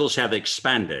circles have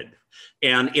expanded.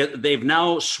 And they've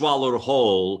now swallowed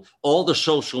whole all the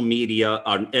social media.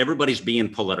 Everybody's being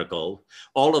political.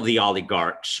 All of the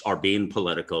oligarchs are being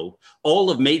political.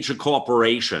 All of major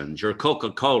corporations, your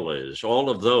Coca-Colas, all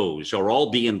of those are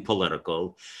all being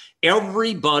political.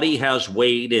 Everybody has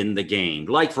weighed in the game.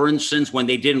 Like, for instance, when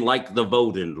they didn't like the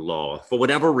voting law for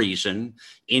whatever reason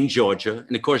in Georgia.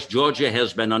 And of course, Georgia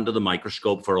has been under the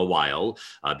microscope for a while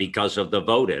because of the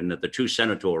voting at the 2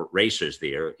 senator races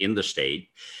there in the state.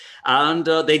 And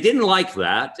they didn't like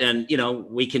that. And,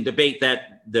 we can debate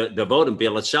that the voting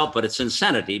bill itself, but it's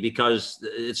insanity because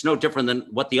it's no different than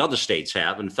what the other states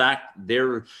have. In fact,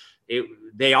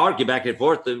 they argue back and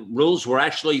forth. The rules were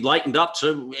actually lightened up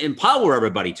to empower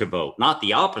everybody to vote, not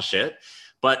the opposite.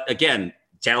 But again,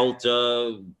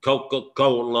 Delta,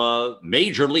 Coca-Cola,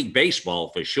 Major League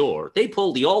Baseball for sure. They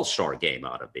pulled the All-Star game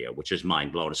out of there, which is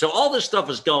mind-blowing. So all this stuff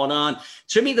is going on.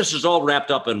 To me, this is all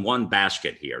wrapped up in one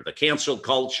basket here. The cancel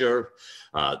culture,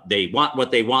 they want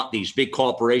what they want, these big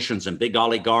corporations and big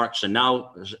oligarchs. And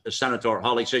now Senator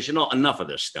Hawley says, enough of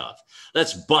this stuff.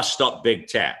 Let's bust up big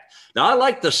tech. Now, I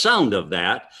like the sound of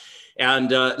that.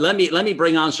 And let me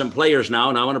bring on some players now,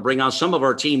 and I want to bring on some of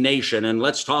our Team Nation, and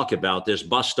let's talk about this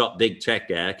bust up big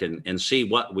tech act and see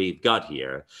what we've got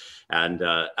here. And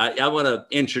I want to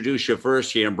introduce you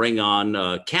first here and bring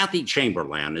on Kathy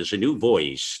Chamberlain as a new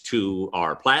voice to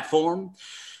our platform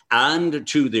and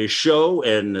to the show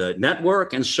and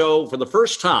network. And so for the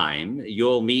first time,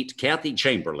 you'll meet Kathy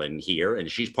Chamberlain here, and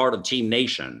she's part of Team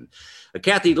Nation.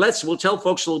 Kathy, we'll tell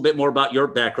folks a little bit more about your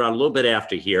background a little bit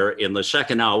after here. In the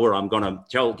second hour, I'm going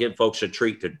to give folks a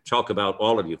treat to talk about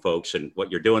all of you folks and what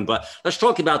you're doing. But let's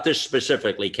talk about this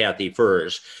specifically, Kathy,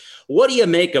 first. What do you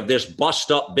make of this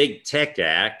bust up big tech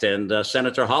act and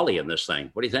Senator Hawley in this thing?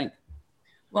 What do you think?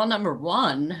 Well, number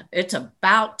one, it's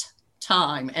about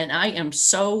time. And I am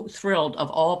so thrilled of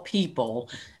all people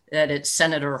that it's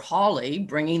Senator Hawley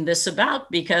bringing this about,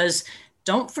 because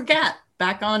don't forget,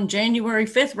 back on January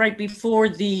 5th, right before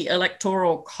the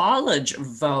Electoral College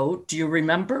vote, do you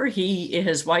remember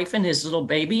his wife and his little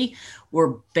baby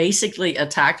were basically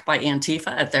attacked by Antifa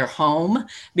at their home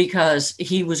because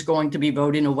he was going to be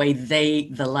voting a way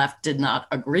the left, did not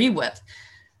agree with.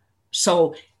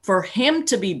 So for him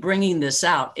to be bringing this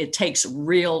out, it takes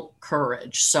real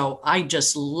courage. So I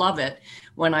just love it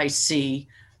when I see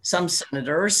some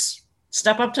senators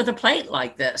step up to the plate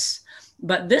like this.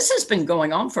 But this has been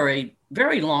going on for a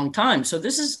very long time. So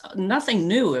this is nothing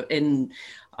new. And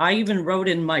I even wrote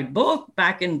in my book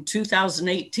back in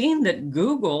 2018 that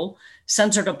Google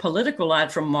censored a political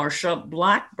ad from Marsha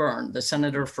Blackburn, the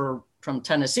senator from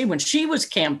Tennessee, when she was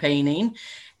campaigning.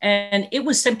 And it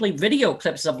was simply video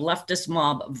clips of leftist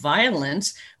mob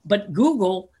violence. But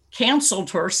Google canceled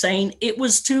her, saying it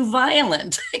was too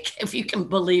violent, if you can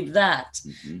believe that.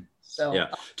 Mm-hmm. So, yeah.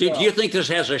 Do you think this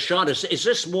has a shot? Is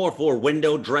this more for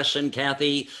window dressing,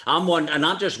 Kathy?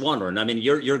 I'm just wondering. I mean,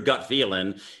 your gut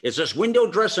feeling, is this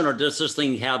window dressing, or does this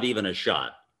thing have even a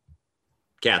shot?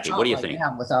 Kathy, what do you think?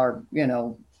 Yeah, with our,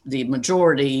 the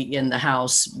majority in the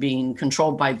House being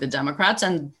controlled by the Democrats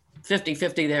and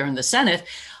 50-50 there in the Senate.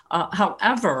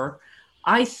 However,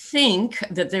 I think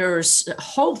that there's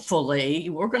hopefully,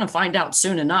 we're going to find out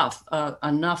soon enough,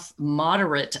 enough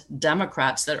moderate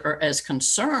Democrats that are as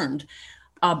concerned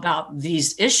about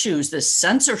these issues, this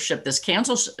censorship, this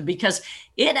cancel, because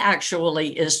it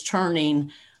actually is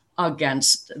turning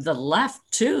against the left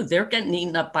too. They're getting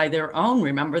eaten up by their own.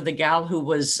 Remember the gal who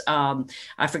was,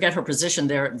 I forget her position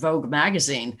there at Vogue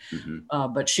magazine,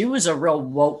 but she was a real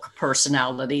woke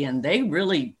personality, and they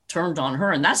really turned on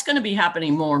her. And that's going to be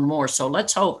happening more and more. So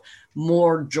let's hope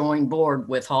more join board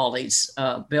with Hawley's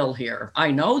bill here.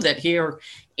 I know that here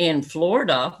in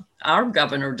Florida, our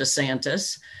Governor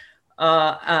DeSantis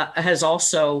has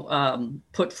also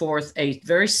put forth a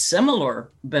very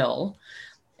similar bill.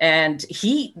 And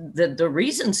the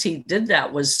reasons he did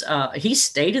that was he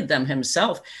stated them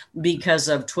himself because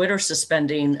of Twitter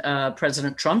suspending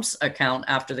President Trump's account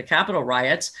after the Capitol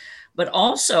riots, but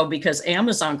also because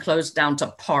Amazon closed down to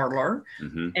Parler,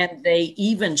 and they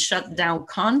even shut down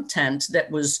content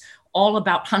that was all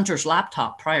about Hunter's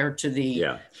laptop prior to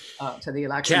the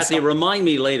election. Kathy, remind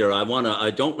me later.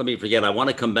 Don't let me forget. I want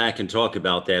to come back and talk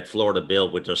about that Florida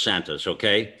bill with DeSantis.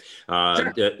 Okay.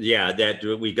 Sure.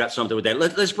 That we got something with that.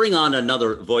 Let's bring on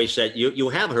another voice that you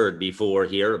have heard before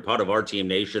here, part of our Team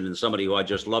Nation, and somebody who I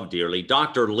just love dearly,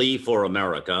 Dr. Lee for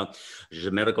America. She's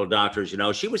a medical doctor. You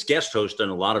know, she was guest hosting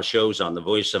a lot of shows on The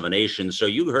Voice of a Nation. So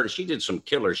you heard she did some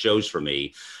killer shows for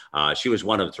me. She was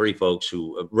one of 3 folks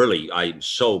who really I'm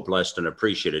so blessed and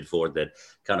appreciated for that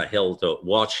kind of held the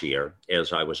watch here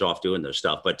as I was off doing this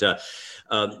stuff. But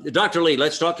Dr. Lee,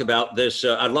 let's talk about this.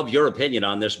 I'd love your opinion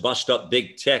on this Bust Up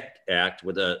Big Tech Act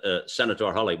with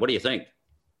Senator Hawley. What do you think?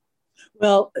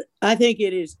 Well, I think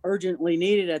it is urgently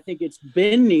needed. I think it's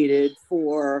been needed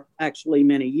for actually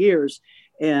many years.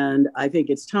 And I think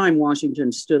it's time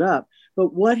Washington stood up.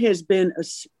 But what has been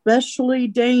especially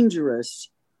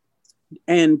dangerous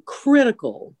and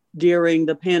critical during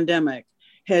the pandemic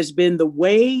has been the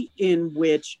way in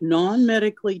which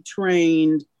non-medically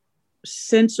trained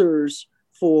censors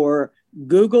for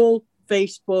Google,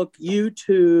 Facebook,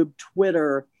 YouTube,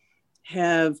 Twitter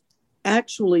have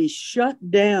actually shut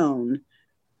down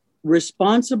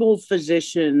responsible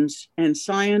physicians and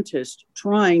scientists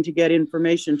trying to get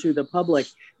information to the public.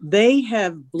 They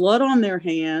have blood on their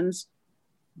hands.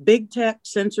 Big tech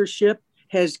censorship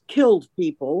has killed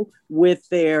people with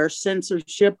their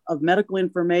censorship of medical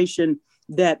information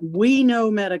that we know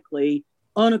medically,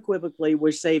 unequivocally,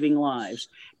 was saving lives.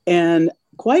 And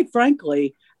quite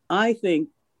frankly, I think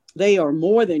they are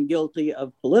more than guilty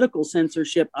of political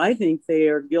censorship. I think they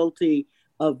are guilty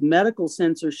of medical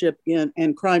censorship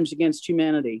and crimes against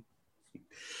humanity.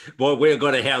 Boy, we're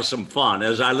going to have some fun.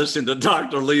 As I listen to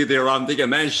Dr. Lee there, I'm thinking,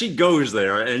 man, she goes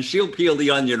there and she'll peel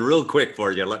the onion real quick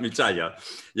for you. Let me tell you,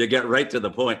 you get right to the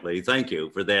point, Lee. Thank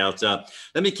you for that.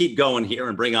 Let me keep going here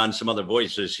and bring on some other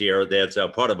voices here that's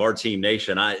part of our Team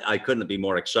Nation. I couldn't be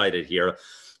more excited here.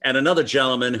 And another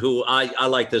gentleman who I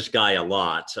like this guy a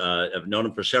lot. I've known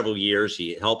him for several years.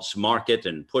 He helps market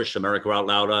and push America Out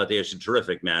Loud. He's a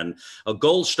terrific man. A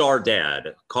Gold Star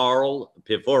dad, Carl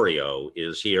Piforio,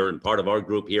 is here and part of our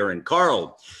group here. And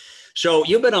Carl, so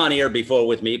you've been on air before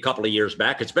with me a couple of years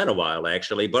back. It's been a while,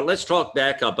 actually. But let's talk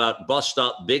back about Bust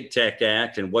Up Big Tech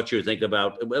Act and what you think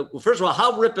about. Well, first of all,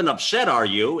 how ripping upset are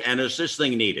you? And is this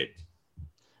thing needed?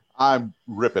 I'm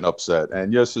ripping upset.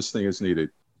 And yes, this thing is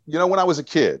needed. You know, when I was a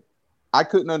kid, I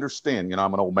couldn't understand, you know,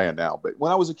 I'm an old man now, but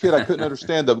when I was a kid, I couldn't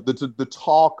understand the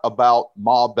talk about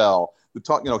Ma Bell, the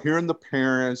talk, you know, hearing the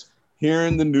parents,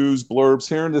 hearing the news blurbs,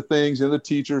 hearing the things and the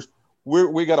teachers,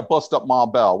 we got to bust up Ma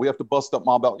Bell. We have to bust up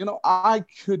Ma Bell. You know, I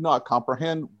could not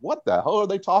comprehend what the hell are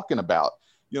they talking about?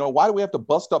 You know, why do we have to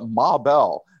bust up Ma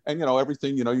Bell? And, you know,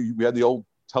 everything, you know, we had the old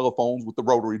telephones with the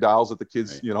rotary dials that the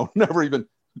kids, you know, never even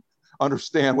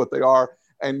understand what they are.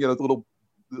 And, you know, the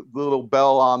little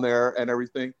bell on there and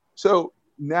everything. So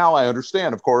now I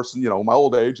understand, of course, you know, my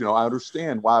old age, you know, I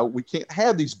understand why we can't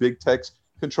have these big techs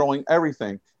controlling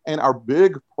everything. And our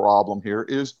big problem here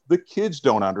is the kids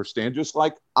don't understand, just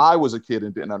like I was a kid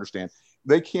and didn't understand.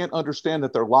 They can't understand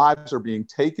that their lives are being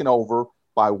taken over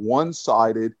by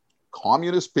one-sided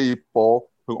communist people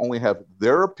who only have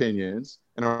their opinions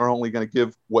and are only going to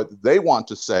give what they want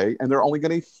to say. And they're only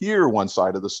going to hear one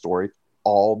side of the story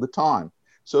all the time.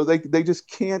 So they just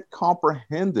can't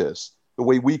comprehend this the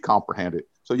way we comprehend it.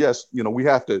 So yes, you know, we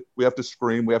have to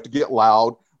scream, we have to get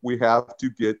loud, we have to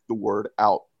get the word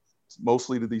out,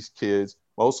 mostly to these kids,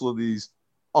 mostly to these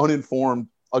uninformed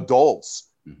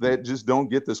adults that just don't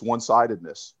get this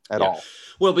one-sidedness at all.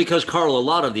 Well, because Carl, a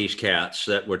lot of these cats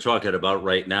that we're talking about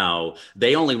right now,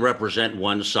 they only represent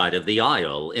one side of the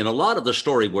aisle. In a lot of the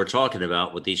story we're talking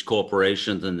about with these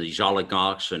corporations and these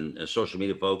oligarchs and social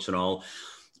media folks and all,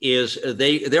 is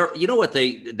they're you know what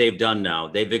they've done now?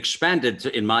 They've expanded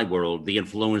in my world the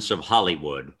influence of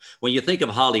Hollywood. When you think of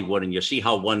Hollywood and you see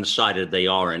how one-sided they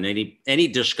are in any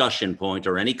discussion point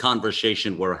or any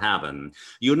conversation we're having,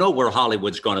 you know where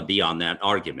Hollywood's going to be on that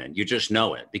argument. You just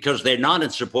know it because they're not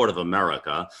in support of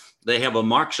America. They have a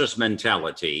Marxist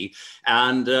mentality,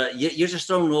 and you just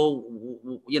don't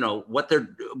know,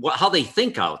 how they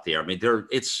think out there. I mean,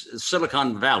 it's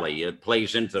Silicon Valley. It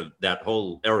plays into that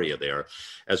whole area there,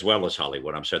 as well as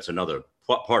Hollywood. I'm sure it's another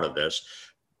part of this.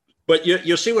 But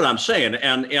you see what I'm saying,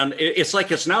 and it's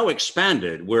like it's now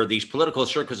expanded, where these political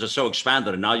circles are so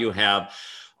expanded, and now you have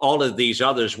all of these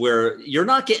others where you're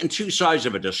not getting two sides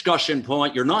of a discussion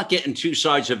point. You're not getting two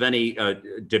sides of any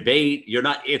debate.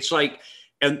 It's like.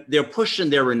 And they're pushing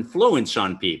their influence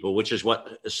on people, which is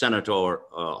what Senator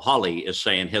Hawley is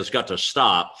saying has got to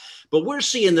stop. But we're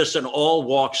seeing this in all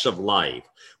walks of life.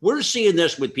 We're seeing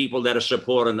this with people that are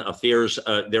supporting affairs.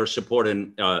 They're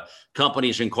supporting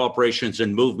companies and corporations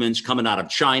and movements coming out of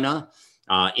China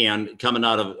and coming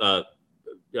out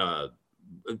of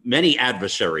many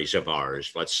adversaries of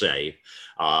ours, let's say.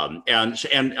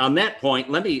 And on that point,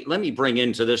 let me bring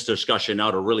into this discussion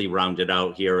now to really round it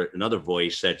out here another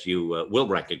voice that you will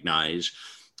recognize.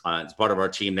 It's part of our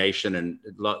Team Nation, and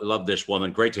love this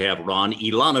woman. Great to have her on,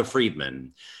 Ilana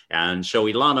Friedman. And so,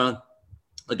 Ilana,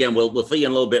 again, we'll see you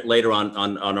in a little bit later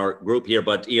on our group here.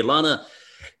 But Ilana,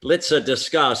 let's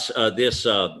discuss this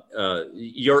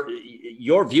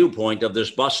your viewpoint of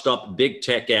this Bust Up Big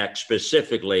Tech Act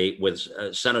specifically with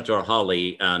Senator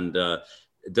Hawley, and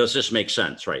does this make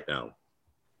sense right now?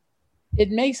 It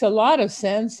makes a lot of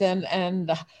sense,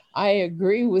 and I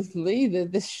agree with Lee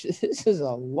that this is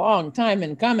a long time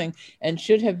in coming and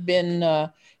should have been.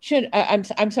 I'm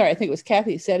sorry, I think it was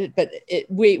Kathy said it, but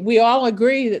we all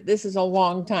agree that this is a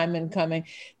long time in coming.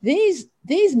 These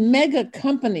mega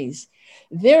companies,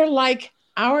 they're like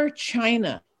our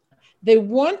China. They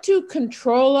want to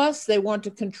control us. They want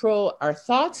to control our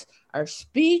thoughts, our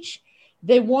speech.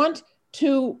 They want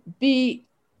to be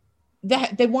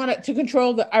that they want to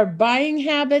control our buying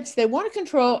habits. They want to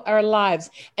control our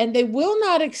lives, and they will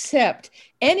not accept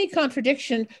any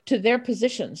contradiction to their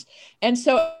positions. And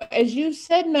so, as you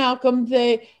said, Malcolm,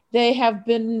 they have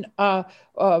been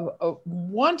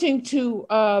wanting to.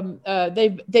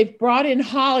 They've brought in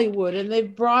Hollywood, and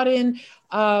they've brought in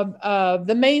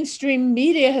the mainstream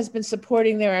media has been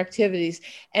supporting their activities,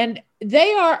 and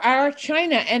they are our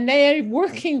China, and they are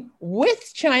working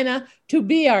with China to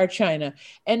be our China,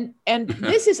 and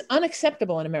this is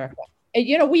unacceptable in America.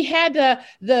 We had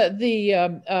the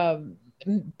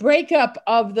breakup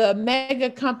of the mega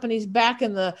companies back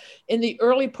in the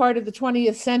early part of the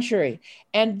 20th century,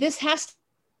 and this has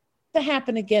to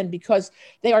happen again because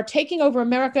they are taking over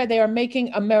America. They are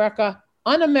making America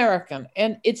un-American,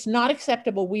 and it's not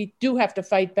acceptable. We do have to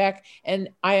fight back, and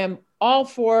I am all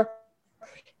for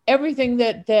everything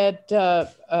that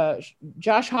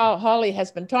Josh Hawley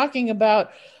has been talking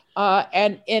about,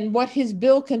 and what his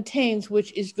bill contains,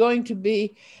 which is going to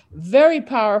be very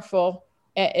powerful.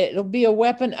 It'll be a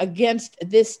weapon against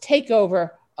this takeover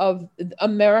of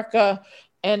America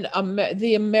and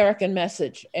the American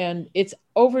message. And it's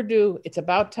overdue. It's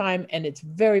about time. And it's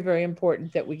very, very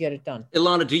important that we get it done.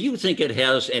 Ilana, do you think it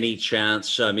has any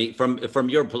chance? I mean, from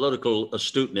your political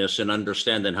astuteness and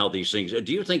understanding how these things,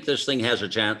 do you think this thing has a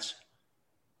chance?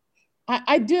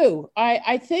 I do.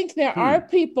 I think there are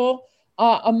people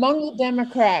among the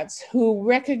Democrats who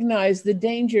recognize the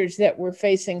dangers that we're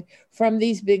facing from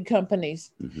these big companies.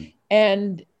 Mm-hmm.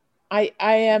 And I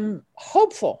am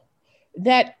hopeful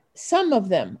that some of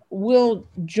them will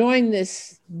join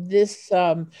this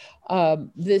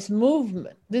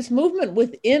movement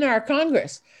within our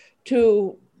Congress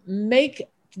to make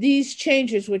these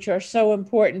changes, which are so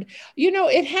important.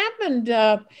 It happened,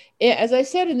 as I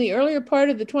said, in the earlier part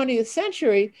of the 20th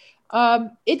century.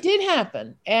 It did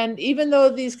happen, and even though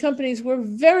these companies were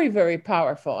very, very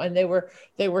powerful and they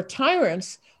were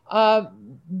tyrants,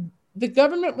 the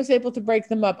government was able to break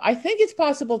them up. I think it's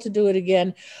possible to do it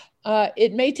again.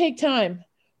 It may take time,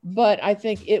 but I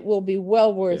think it will be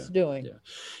well worth doing.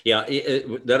 Yeah,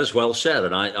 that is well said.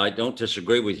 And I don't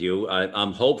disagree with you.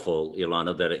 I'm hopeful,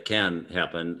 Ilana, that it can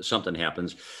happen. Something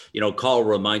happens. Carl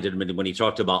reminded me when he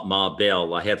talked about Ma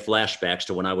Bell, I had flashbacks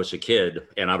to when I was a kid,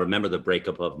 and I remember the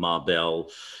breakup of Ma Bell.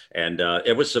 And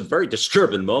it was a very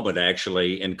disturbing moment,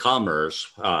 actually, in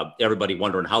commerce. Everybody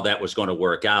wondering how that was going to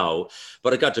work out.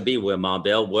 But it got to be where Ma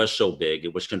Bell was so big.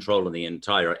 It was controlling the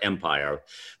entire empire.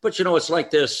 But, it's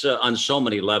like this on so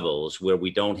many levels where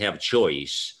we don't have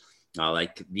choice.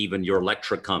 Like even your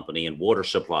electric company and water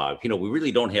supply, we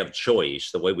really don't have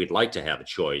choice the way we'd like to have a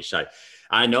choice.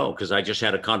 I know, because I just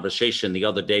had a conversation the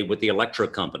other day with the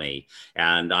electric company,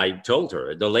 and I told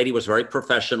her, the lady was very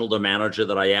professional, the manager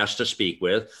that I asked to speak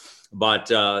with.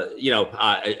 But,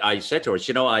 I said to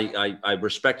her, I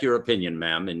respect your opinion,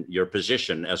 ma'am, and your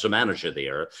position as a manager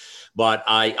there. But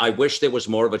I wish there was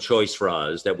more of a choice for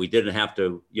us, that we didn't have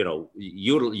to,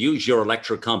 use your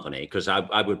electric company, because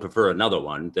I would prefer another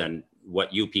one than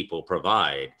what you people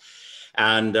provide.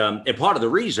 And part of the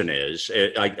reason is,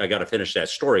 I got to finish that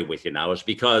story with you now, is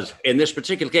because in this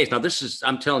particular case, now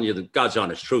I'm telling you the God's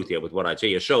honest truth here with what I tell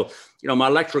you. So, my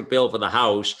electric bill for the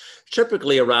house,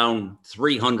 typically around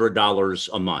 $300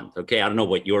 a month. Okay. I don't know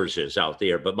what yours is out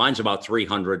there, but mine's about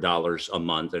 $300 a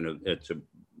month and to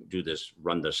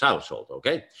run this household.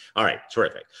 Okay. All right.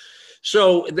 Terrific.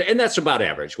 So, and that's about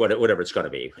average, whatever it's going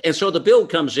to be. And so the bill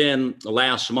comes in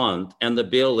last month, and the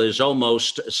bill is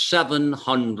almost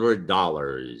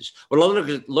 $700. Well,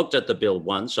 I looked at the bill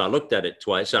once. I looked at it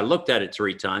twice. I looked at it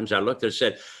 3 times. I looked and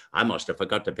said, I must have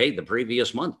forgot to pay the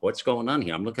previous month. What's going on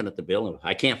here? I'm looking at the bill and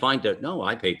I can't find it. No,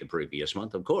 I paid the previous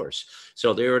month, of course.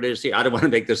 So there it is. I don't want to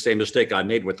make the same mistake I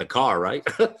made with the car, right?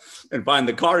 And find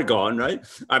the car gone, right?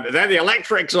 Then the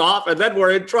electric's off, and then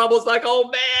we're in trouble. It's like, oh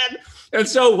man. And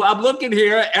so I'm looking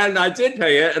here, and I did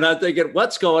pay it, and I'm thinking,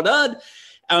 what's going on?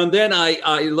 And then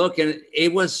I look, and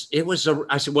I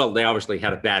said, well, they obviously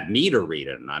had a bad meter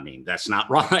reading. I mean, that's not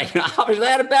right. Obviously,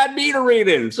 they had a bad meter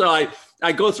reading. So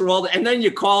I go through all that, and then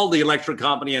you call the electric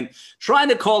company, and trying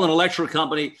to call an electric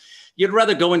company, you'd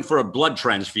rather go in for a blood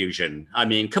transfusion. I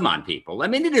mean, come on, people. I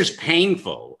mean, it is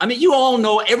painful. I mean, you all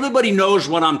know, everybody knows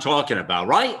what I'm talking about,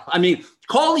 right? I mean,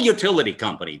 call the utility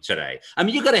company today. I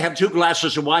mean, you got to have 2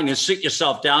 glasses of wine and sit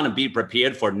yourself down and be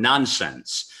prepared for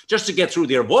nonsense just to get through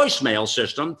their voicemail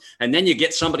system. And then you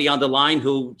get somebody on the line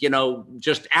who,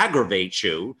 just aggravates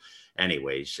you.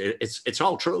 Anyways, it's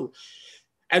all true.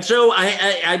 And so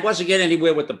I wasn't getting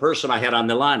anywhere with the person I had on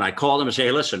the line. I called them and say,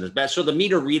 hey, listen, it's bad. So the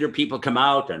meter reader people come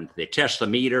out and they test the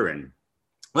meter, and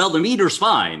well, the meter's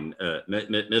fine,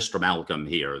 Mr. Malcolm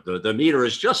here. The meter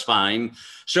is just fine.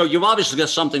 So you've obviously got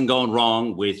something going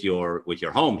wrong with your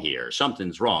home here.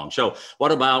 Something's wrong. So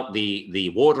what about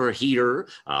the water heater,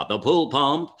 the pool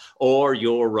pump, or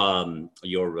your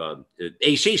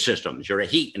AC systems, your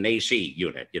heat and AC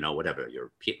unit, whatever,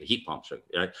 your heat pumps.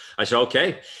 I said,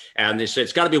 okay. And they said,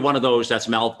 it's got to be one of those that's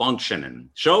malfunctioning.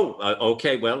 So,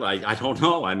 okay, well, I don't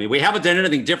know. I mean, we haven't done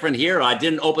anything different here. I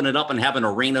didn't open it up and have an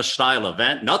arena style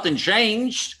event. Nothing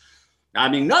changed. I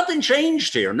mean, nothing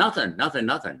changed here. Nothing. I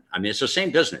mean, it's the same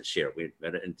business here. We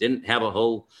didn't have a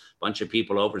whole bunch of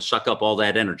people over and suck up all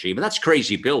that energy. But that's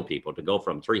crazy bill, people, to go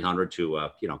from 300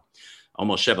 to,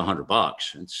 almost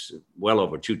 $700. It's well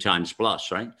over 2 times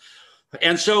plus, right?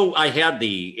 And so I had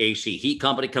the AC heat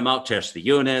company come out, test the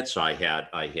units. I had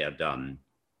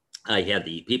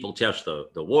the people test the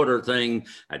water thing.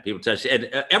 I had people test, and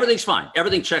everything's fine.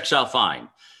 Everything checks out fine.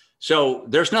 So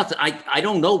there's nothing, I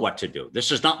don't know what to do.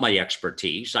 This is not my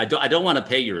expertise. I don't want to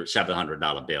pay your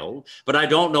 $700 bill, but I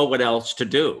don't know what else to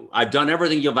do. I've done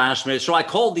everything you've asked me. So I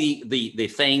called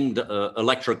the famed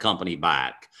electric company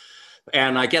back,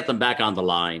 and I get them back on the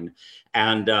line.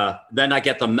 And then I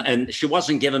get them, and she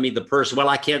wasn't giving me the person. Well,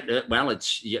 I can't.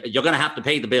 You're going to have to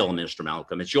pay the bill, Mr.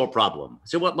 Malcolm. It's your problem. I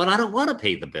said, well, but I don't want to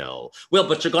pay the bill. Well,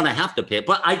 but you're going to have to pay it.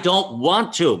 But I don't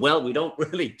want to. Well, we don't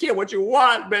really care what you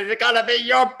want, but it's got to be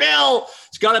your bill.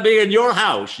 It's got to be in your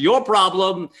house. Your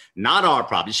problem, not our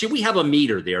problem. See, we have a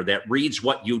meter there that reads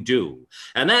what you do.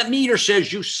 And that meter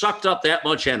says you sucked up that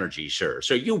much energy, sir.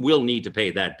 So you will need to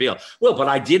pay that bill. Well, but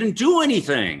I didn't do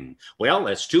anything. Well,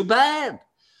 that's too bad.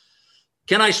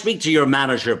 Can I speak to your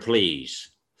manager, please?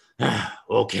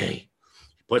 Okay.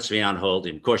 Puts me on hold.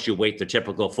 And of course, you wait the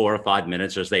typical 4 or 5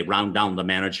 minutes as they round down the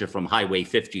manager from Highway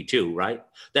 52, right?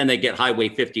 Then they get Highway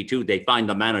 52. They find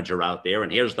the manager out there,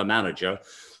 and here's the manager.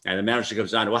 And the manager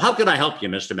comes on. Well, how can I help you,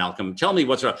 Mr. Malcolm? Tell me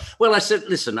what's wrong. Well, I said,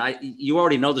 listen, you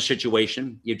already know the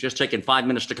situation. You've just taken 5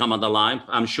 minutes to come on the line.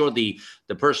 I'm sure the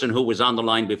person who was on the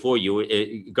line before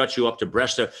you got you up to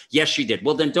breast. Yes, she did.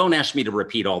 Well, then don't ask me to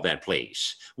repeat all that,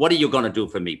 please. What are you going to do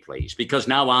for me, please? Because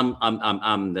now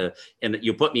and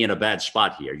you put me in a bad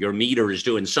spot here. Your meter is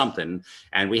doing something,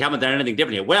 and we haven't done anything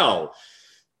different here. Well,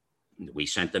 we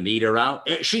sent the meter out.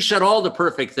 She said all the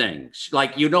perfect things.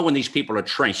 Like, when these people are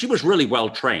trained. She was really well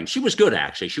trained. She was good,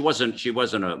 actually. She wasn't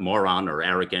a moron or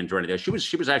arrogant or anything.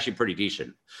 She was actually pretty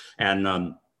decent.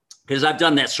 And because I've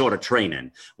done that sort of training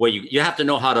where you have to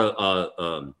know how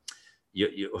to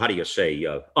how do you say,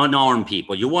 unarm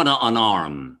people. You want to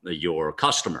unarm your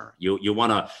customer. You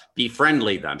want to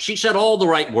befriendly them. She said all the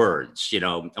right words,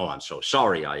 oh, I'm so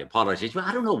sorry. I apologize. Well,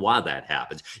 I don't know why that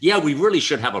happens. Yeah, we really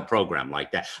should have a program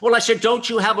like that. Well, I said, don't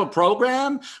you have a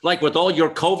program like with all your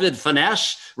COVID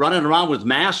finesse running around with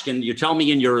masks? And you tell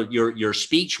me in your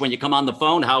speech when you come on the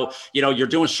phone how, you're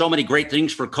doing so many great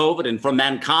things for COVID and for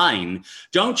mankind.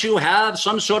 Don't you have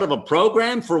some sort of a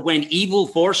program for when evil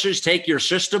forces take your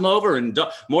system over and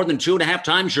more than 2.5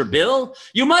 times your bill?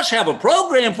 You must have a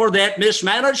program for that, Miss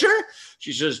Manager.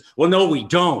 She says, well, no, we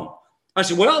don't. I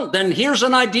said, well, then here's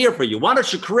an idea for you. Why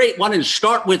don't you create one and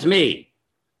start with me?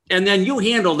 And then you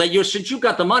handle that. Since you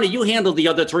got the money, you handle the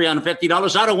other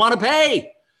 $350 I don't want to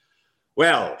pay.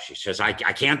 Well, she says, I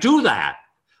can't do that.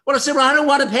 Well, I said, well, I don't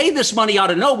want to pay this money out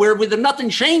of nowhere with nothing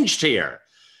changed here.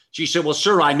 She said, well,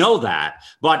 sir, I know that,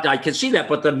 but I can see that.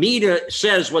 But the meter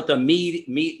says what the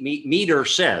meter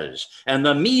says. And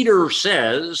the meter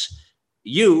says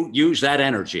you use that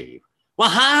energy. Well,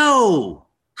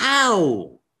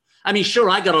 how? I mean, sure,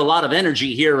 I got a lot of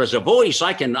energy here as a voice.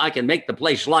 I can make the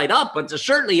place light up, but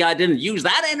certainly I didn't use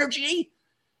that energy.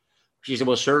 She said,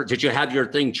 well, sir, did you have your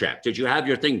thing checked? Did you have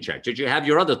your thing checked? Did you have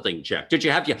your other thing checked? Did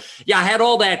you have your... Yeah, I had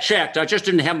all that checked. I just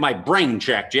didn't have my brain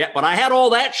checked yet, but I had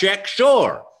all that checked,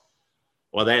 sure.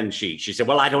 Well, then she said,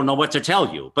 well, I don't know what to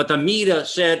tell you. But the meter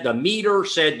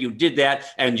said you did that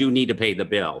and you need to pay the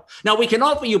bill. Now, we can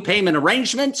offer you payment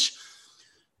arrangements.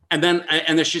 And then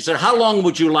she said, how long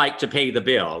would you like to pay the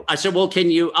bill? I said, well,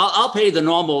 I'll pay the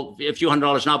normal a few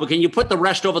 $100s now, but can you put the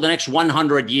rest over the next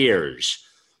 100 years?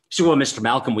 She said, well, Mr.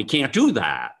 Malcolm, we can't do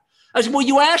that. I said, well,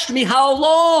 you asked me how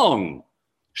long.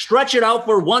 Stretch it out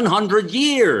for 100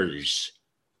 years.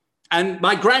 And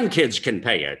my grandkids can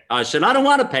pay it. I said, I don't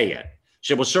want to pay it.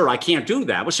 She said, well, sir, I can't do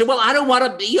that. I said, well, I don't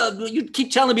want to, you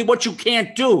keep telling me what you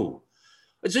can't do.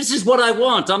 This is what I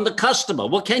want. I'm the customer.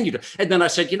 What can you do? And then I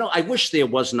said, I wish there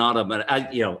was not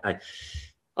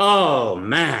oh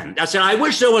man. I said, I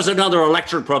wish there was another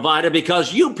electric provider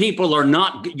because you people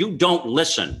you don't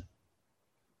listen.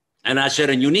 And I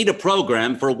said, and you need a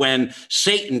program for when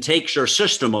Satan takes your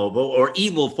system over or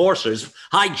evil forces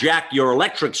hijack your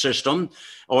electric system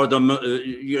or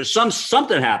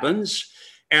something happens.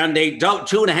 And they don't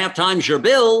 2.5 times your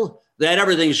bill, that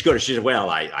everything's good. She said, well,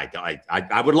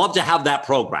 I would love to have that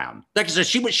program. Like I said,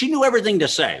 she knew everything to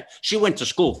say. She went to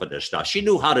school for this stuff. She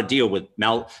knew how to deal with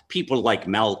people like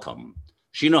Malcolm.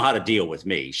 She knew how to deal with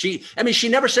me. She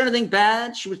never said anything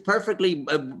bad. She was perfectly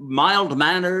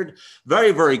mild-mannered,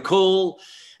 very, very cool.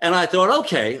 And I thought,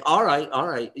 okay, all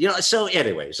right. So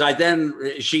anyways,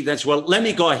 she said, well, let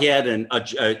me go ahead and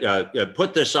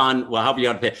put this on, well, however you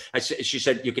want to pay. She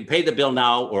said, you can pay the bill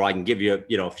now, or I can give you,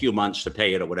 a few months to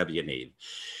pay it or whatever you need.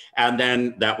 And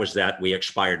then that was that. We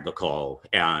expired the call.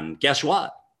 And guess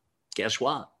what?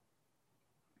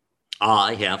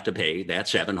 I have to pay that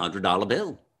 $700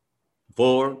 bill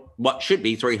for what should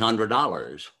be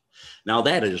 $300. Now,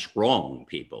 that is wrong,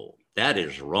 people. That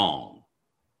is wrong.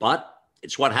 But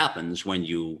it's what happens when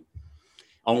you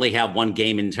only have one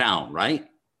game in town, right?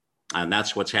 And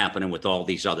that's what's happening with all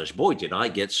these others. Boy, did I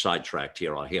get sidetracked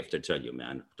here. I have to tell you,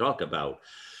 man, talk about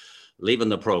leaving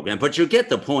the program. But you get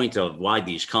the point of why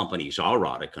these companies are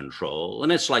out of control.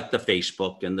 And it's like the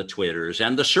Facebook and the Twitters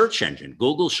and the search engine,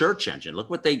 Google search engine. Look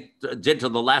what they did to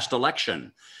the last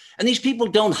election. And these people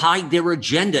don't hide their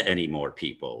agenda anymore,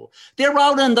 people. They're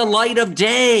out in the light of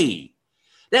day.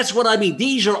 That's what I mean.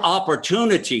 These are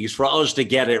opportunities for us to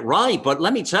get it right. But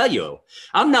let me tell you,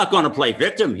 I'm not going to play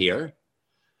victim here.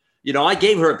 I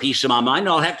gave her a piece of my mind.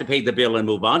 I'll have to pay the bill and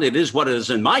move on. It is what it is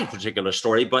in my particular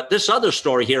story. But this other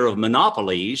story here of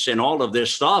monopolies and all of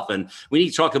this stuff, and we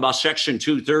need to talk about Section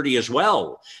 230 as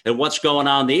well and what's going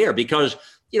on there because,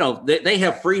 they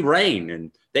have free reign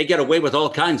and they get away with all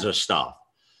kinds of stuff.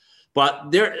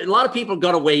 But a lot of people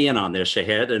got to weigh in on this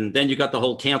ahead. And then you got the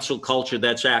whole cancel culture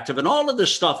that's active. And all of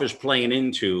this stuff is playing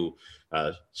into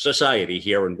society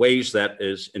here in ways that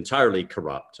is entirely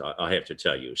corrupt, I have to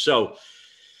tell you. So,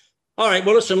 all right,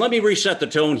 well, listen, let me reset the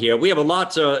tone here. We have a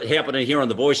lot happening here on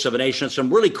The Voice of a Nation. Some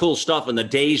really cool stuff in the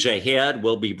days ahead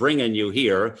we'll be bringing you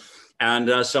here.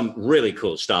 And some really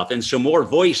cool stuff and some more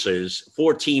voices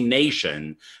for Team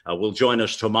Nation will join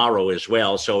us tomorrow as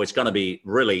well. So it's going to be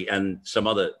really, and some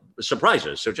other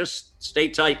surprises. So just stay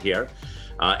tight here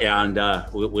and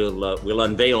we'll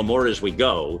unveil more as we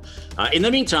go. In the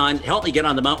meantime, help me get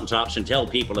on the mountaintops and tell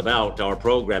people about our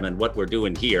program and what we're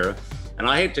doing here. And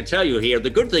I hate to tell you here, the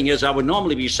good thing is I would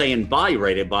normally be saying bye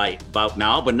right about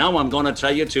now, but now I'm going to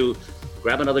tell you to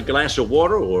grab another glass of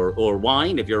water or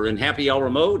wine if you're in happy hour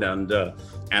mode, and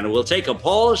we'll take a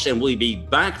pause and we'll be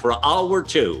back for hour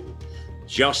 2.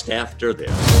 just after this.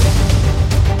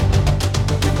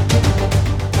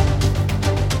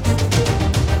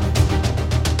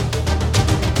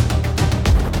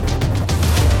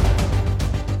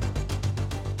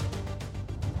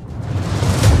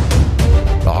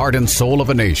 The heart and soul of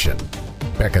a nation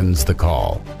beckons the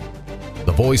call.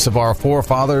 The voice of our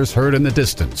forefathers heard in the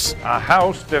distance. A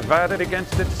house divided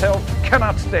against itself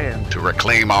cannot stand. To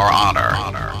reclaim our honor,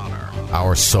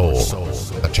 our soul.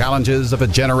 The challenges of a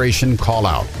generation call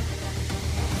out.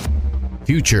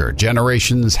 Future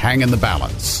generations hang in the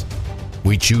balance.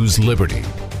 We choose liberty.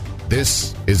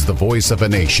 This is the voice of a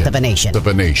nation. Of a nation. Of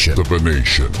a nation. Of a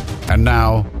nation. And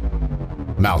now,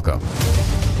 Malcolm.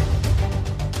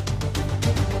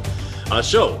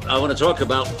 So, I want to talk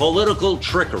about political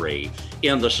trickery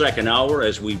in the second hour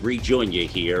as we rejoin you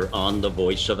here on The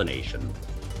Voice of a Nation.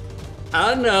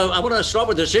 And I want to start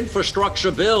with this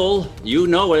infrastructure bill. You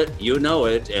know it.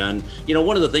 And,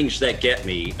 one of the things that get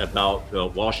me about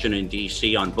Washington,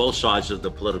 D.C. on both sides of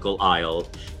the political aisle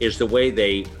is the way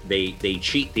they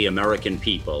cheat the American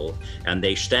people. And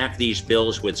they stack these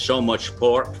bills with so much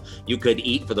pork you could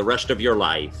eat for the rest of your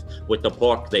life with the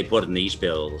pork they put in these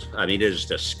bills. I mean, it is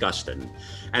disgusting.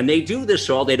 And they do this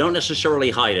all. They don't necessarily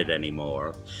hide it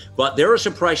anymore. But there is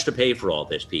a price to pay for all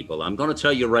this, people. I'm going to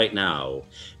tell you right now.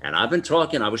 And I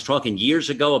was talking years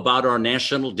ago about our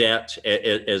national debt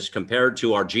as compared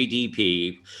to our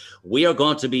GDP. We are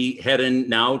going to be heading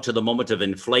now to the moment of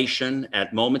inflation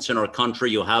at moments in our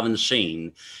country you haven't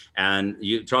seen. And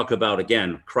you talk about,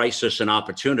 again, crisis and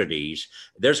opportunities.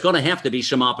 There's going to have to be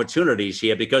some opportunities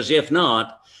here, because if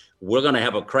not, we're going to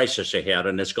have a crisis ahead,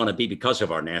 and it's going to be because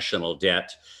of our national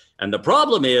debt. And the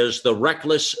problem is the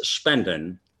reckless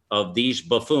spending of these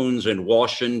buffoons in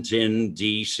Washington,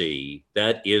 D.C.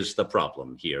 That is the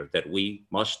problem here that we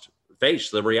must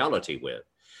face the reality with.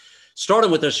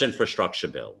 Starting with this infrastructure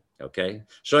bill, okay?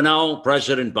 So now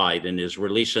President Biden is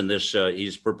releasing this,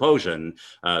 he's proposing,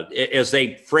 as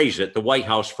they phrase it, the White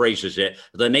House phrases it,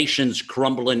 the nation's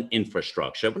crumbling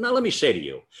infrastructure. But now let me say to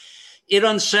you, it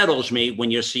unsettles me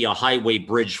when you see a highway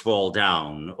bridge fall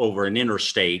down over an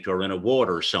interstate or in a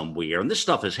water somewhere. And this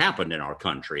stuff has happened in our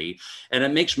country, and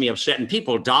it makes me upset. And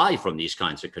people die from these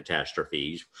kinds of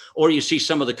catastrophes. Or you see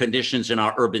some of the conditions in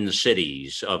our urban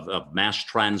cities of mass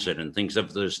transit and things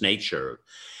of this nature.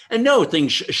 And no,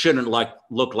 things shouldn't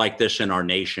look like this in our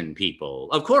nation,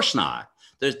 people. Of course not.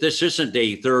 This isn't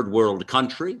a third world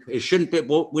country. It shouldn't be.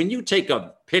 Well, when you take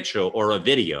a picture or a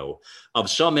video of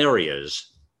some areas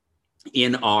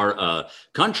in our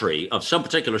country, of some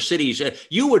particular cities,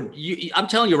 I'm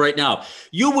telling you right now,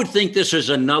 you would think this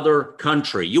is another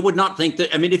country. You would not think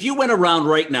that. I mean, if you went around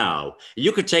right now,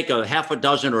 you could take a half a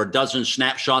dozen or a dozen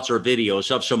snapshots or videos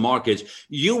of some markets,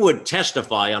 you would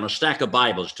testify on a stack of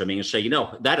Bibles to me and say,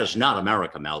 that is not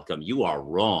America, Malcolm. You are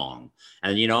wrong.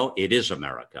 And, it is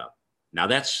America. Now,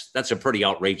 that's a pretty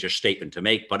outrageous statement to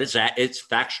make, but it's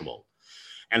factual.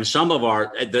 And some of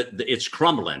it's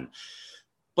crumbling.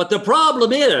 But the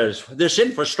problem is this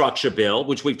infrastructure bill,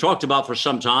 which we've talked about for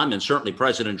some time, and certainly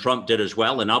President Trump did as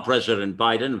well, and now President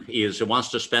Biden wants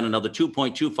to spend another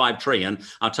 $2.25 trillion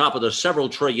on top of the several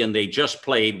trillion they just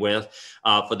played with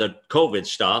for the COVID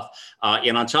stuff,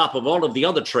 and on top of all of the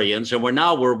other trillions, and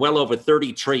we're well over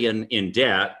 30 trillion in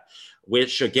debt,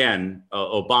 which again,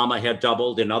 Obama had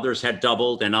doubled and others had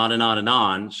doubled, and on and on and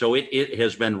on. So it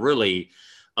has been really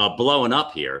blowing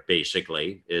up here,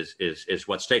 basically, is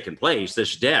what's taken place,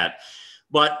 this debt.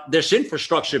 But this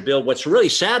infrastructure bill, what's really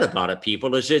sad about it,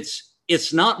 people, is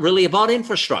it's not really about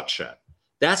infrastructure.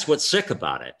 That's what's sick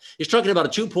about it. He's talking about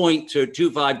a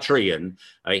 $2.25 trillion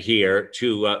here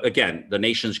to, again, the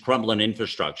nation's crumbling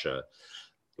infrastructure.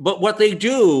 But what they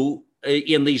do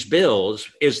in these bills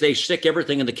is they stick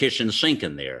everything in the kitchen sink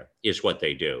in there, is what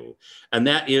they do. And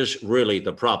that is really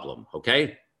the problem,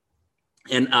 okay?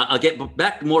 And I'll get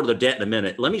back more to the debt in a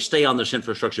minute. Let me stay on this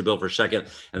infrastructure bill for a second,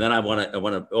 and then I want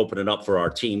to open it up for our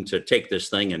team to take this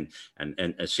thing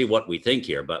and see what we think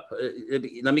here. But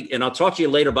I'll talk to you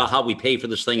later about how we pay for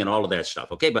this thing and all of that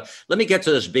stuff. Okay, but let me get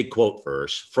to this big quote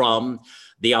first from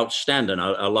the outstanding.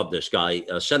 I love this guy,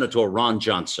 Senator Ron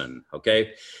Johnson.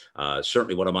 Okay.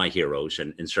 Certainly one of my heroes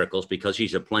in circles, because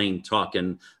he's a plain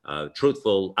talking,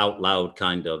 truthful, out loud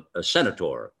kind of a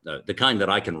senator, the kind that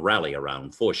I can rally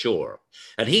around for sure.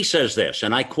 And he says this,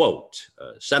 and I quote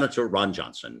Senator Ron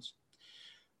Johnson: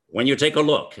 "When you take a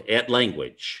look at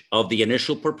language of the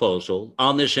initial proposal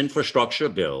on this infrastructure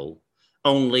bill,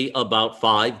 only about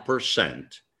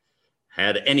 5%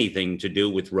 had anything to do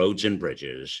with roads and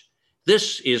bridges.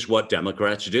 This is what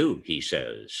Democrats do," he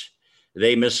says.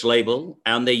 "They mislabel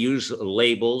and they use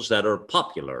labels that are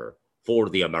popular for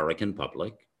the American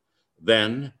public.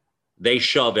 then they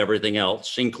shove everything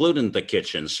else, including the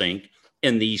kitchen sink,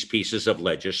 in these pieces of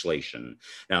legislation.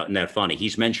 Now, isn't that funny?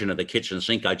 He's mentioned the kitchen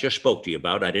sink I just spoke to you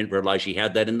about. I didn't realize he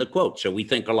had that in the quote. So we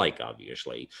think alike,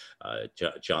 obviously,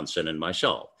 Johnson and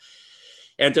myself.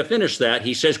 And to finish that,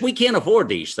 he says, we can't afford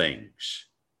these things.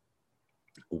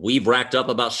 We've racked up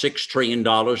about $6 trillion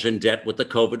in debt with the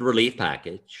COVID relief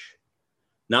package.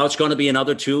 Now it's going to be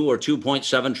another $2 or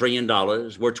 $2.7 trillion.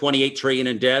 We're $28 trillion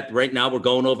in debt. Right now we're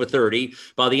going over 30.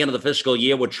 By the end of the fiscal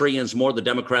year, we're trillions more the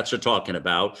Democrats are talking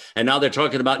about. And now they're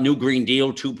talking about New Green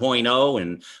Deal 2.0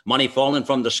 and money falling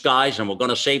from the skies, and we're going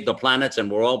to save the planet,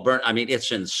 and we're all burnt. I mean,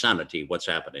 it's insanity what's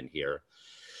happening here.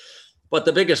 But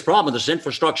the biggest problem with this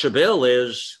infrastructure bill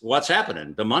is what's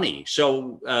happening, the money.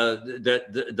 So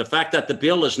the fact that the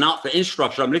bill is not for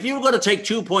infrastructure. I mean, if you were going to take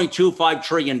 $2.25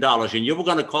 trillion and you were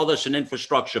going to call this an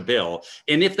infrastructure bill,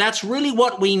 and if that's really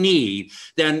what we need,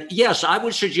 then yes, I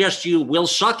would suggest we'll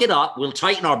suck it up. We'll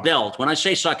tighten our belt. When I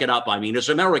say suck it up, I mean, as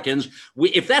Americans,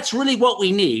 if that's really what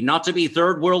we need, not to be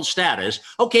third world status,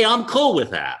 okay, I'm cool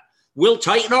with that. We'll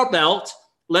tighten our belt.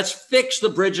 Let's fix the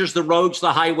bridges, the roads,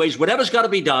 the highways, whatever's got to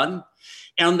be done.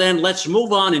 And then let's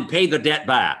move on and pay the debt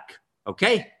back,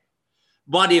 okay?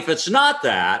 But if it's not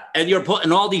that, and you're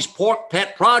putting all these pork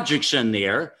pet projects in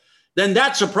there, then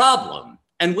that's a problem.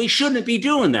 And we shouldn't be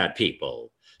doing that,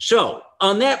 people. So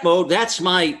on that mode, that's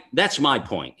my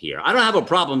point here. I don't have a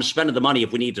problem spending the money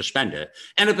if we need to spend it,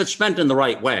 and if it's spent in the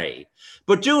right way.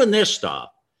 But doing this stuff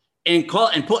and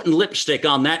putting lipstick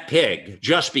on that pig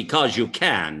just because you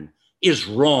can is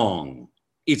wrong.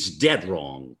 It's dead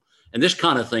wrong. And this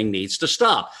kind of thing needs to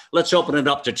stop. Let's open it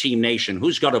up to Team Nation.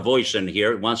 Who's got a voice in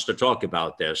here, wants to talk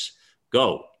about this?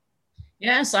 Go.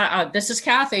 Yes, this is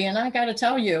Kathy, and I got to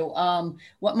tell you,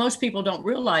 what most people don't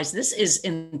realize, this is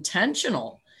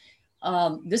intentional.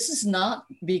 This is not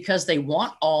because they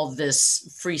want all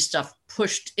this free stuff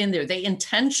pushed in there. They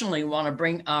intentionally want to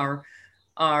bring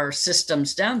our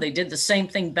systems down. They did the same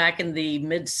thing back in the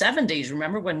mid-'70s.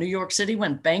 Remember when New York City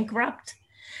went bankrupt?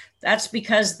 That's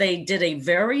because they did a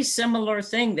very similar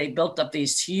thing. They built up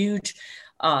these huge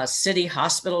city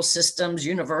hospital systems,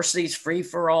 universities, free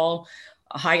for all,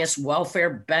 highest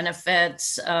welfare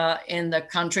benefits in the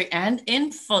country, and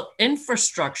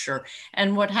infrastructure.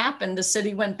 And what happened? The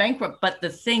city went bankrupt. But the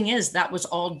thing is, that was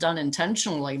all done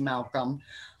intentionally, Malcolm.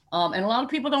 And a lot of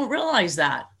people don't realize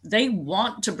that. They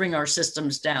want to bring our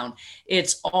systems down.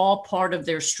 It's all part of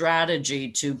their strategy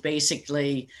to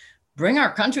basically bring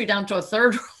our country down to a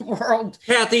third world.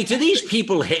 Kathy, do these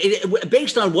people hate,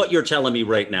 based on what you're telling me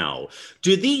right now,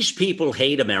 do these people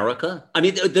hate America? I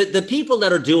mean, the people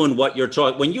that are doing what you're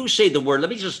talking, when you say the word,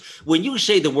 when you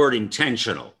say the word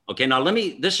intentional, okay, now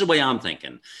this is the way I'm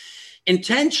thinking.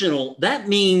 Intentional, that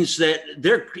means that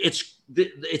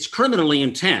it's criminally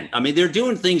intent. I mean, they're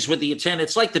doing things with the intent.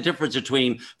 It's like the difference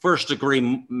between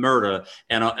first-degree murder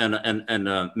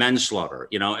and manslaughter.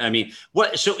 You know, I mean,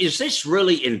 so is this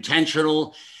really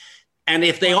intentional? And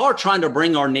if they are trying to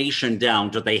bring our nation down,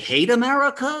 do they hate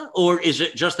America, or is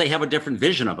it just they have a different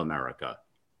vision of America?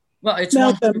 Well, it's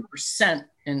 100%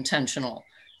 intentional.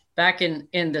 Back in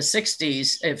the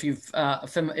 60s,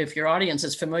 if your audience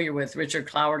is familiar with Richard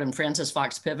Cloward and Francis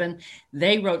Fox Piven,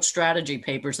 they wrote strategy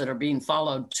papers that are being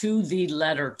followed to the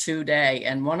letter today.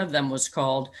 And one of them was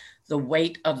called The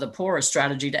Weight of the Poor, a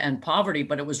strategy to end poverty.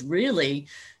 But it was really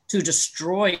to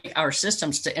destroy our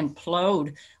systems, to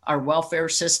implode our welfare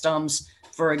systems,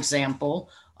 for example.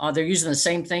 They're using the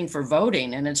same thing for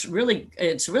voting, and it's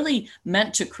really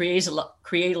meant to create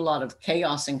a lot of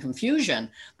chaos and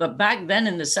confusion. But back then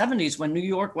in the 70s, when New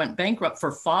York went bankrupt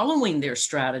for following their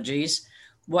strategies,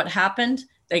 what happened?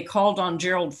 They called on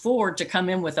Gerald Ford to come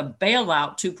in with a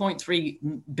bailout,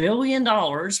 $2.3 billion,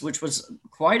 which was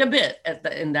quite a bit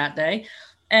in that day.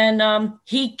 And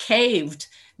he caved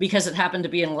because it happened to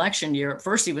be an election year. At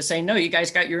first, he was saying, no, you guys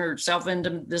got yourself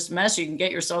into this mess. You can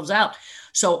get yourselves out.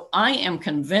 So I am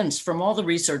convinced from all the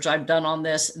research I've done on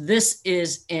this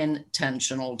is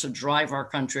intentional to drive our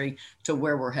country to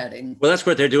where we're heading. Well, that's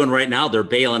what they're doing right now. They're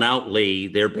bailing out, Lee.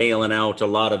 They're bailing out a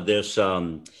lot of this,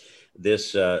 the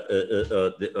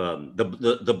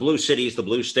blue cities, the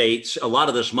blue states. A lot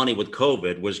of this money with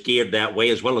COVID was geared that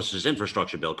way, as well as this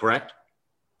infrastructure bill, correct?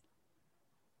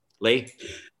 Lee?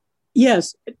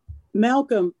 Yes.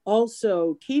 Malcolm,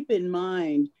 also keep in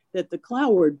mind that the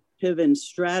Cloward-Piven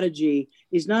strategy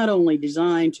is not only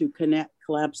designed to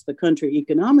collapse the country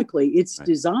economically, it's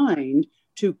designed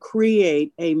to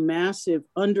create a massive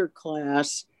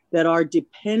underclass that are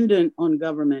dependent on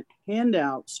government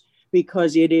handouts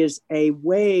because it is a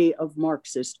way of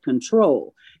Marxist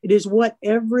control. It is what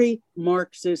every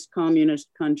Marxist communist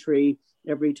country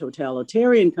every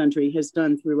totalitarian country has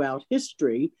done throughout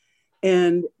history.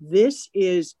 And this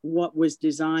is what was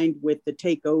designed with the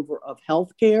takeover of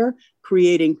healthcare,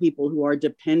 creating people who are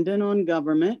dependent on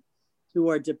government, who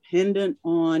are dependent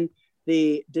on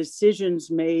the decisions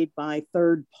made by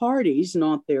third parties,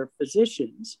 not their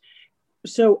physicians.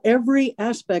 So every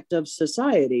aspect of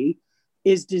society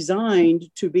is designed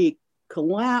to be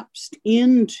collapsed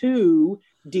into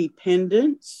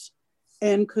dependence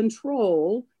and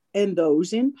control, and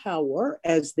those in power,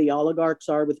 as the oligarchs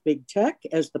are with big tech,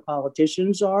 as the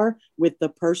politicians are with the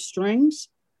purse strings.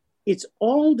 It's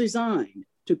all designed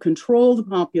to control the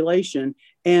population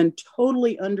and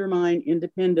totally undermine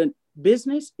independent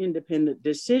business, independent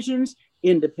decisions,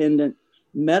 independent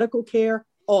medical care,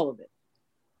 all of it.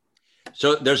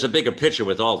 So there's a bigger picture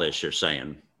with all this, you're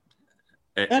saying?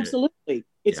 Absolutely.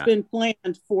 It's been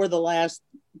planned for the last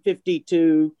 50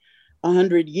 to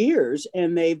 100 years,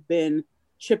 and they've been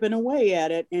chipping away at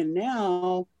it. And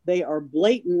now they are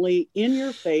blatantly in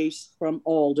your face from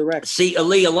all directions. See,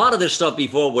 Ali, a lot of this stuff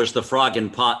before was the frog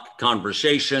and pot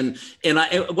conversation. And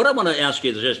what I want to ask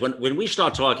you is this, when we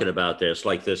start talking about this,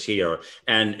 like this here,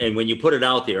 and when you put it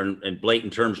out there in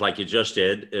blatant terms like you just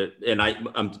did,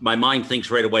 my mind thinks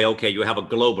right away, okay, you have a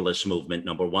globalist movement,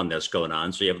 number one, that's going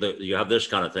on. So you have this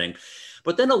kind of thing.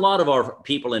 But then a lot of our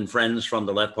people and friends from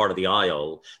the left part of the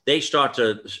aisle,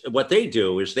 what they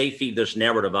do is they feed this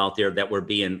narrative out there that we're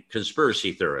being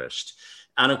conspiracy theorists.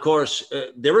 And of course,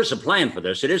 there is a plan for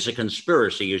this. It is a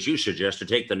conspiracy, as you suggest, to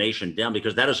take the nation down,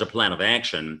 because that is a plan of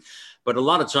action. But a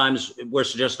lot of times we're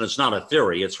suggesting it's not a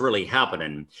theory, it's really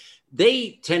happening.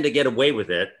 They tend to get away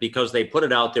with it because they put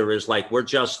it out there as like, we're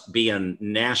just being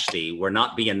nasty. We're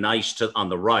not being nice on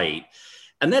the right.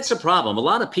 And that's a problem. A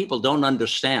lot of people don't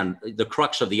understand the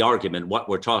crux of the argument, what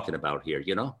we're talking about here,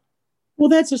 you know? Well,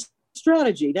 that's a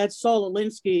strategy. That's Saul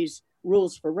Alinsky's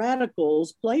Rules for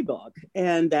Radicals playbook.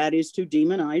 And that is to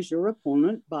demonize your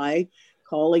opponent by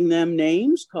calling them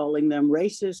names, calling them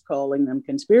racist, calling them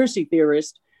conspiracy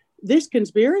theorists. This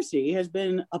conspiracy has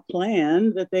been a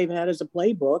plan that they've had as a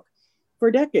playbook for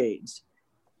decades.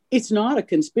 It's not a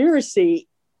conspiracy,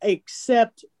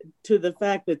 except to the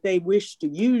fact that they wish to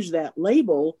use that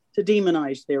label to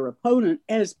demonize their opponent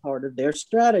as part of their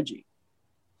strategy.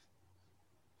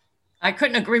 I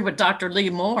couldn't agree with Dr.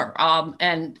 Lee more.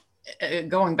 And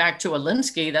going back to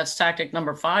Alinsky, that's tactic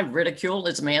number 5, ridicule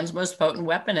is man's most potent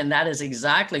weapon. And that is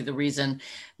exactly the reason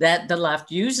that the left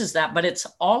uses that. But it's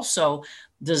also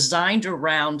designed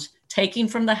around taking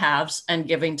from the haves and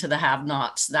giving to the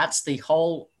have-nots. That's the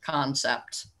whole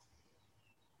concept.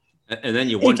 And then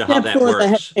you wonder how that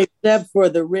works. Except for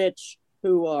the rich,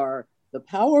 who are the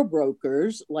power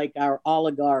brokers, like our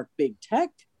oligarch big tech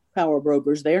power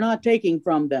brokers. They're not taking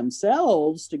from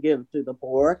themselves to give to the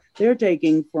poor. They're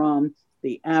taking from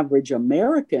the average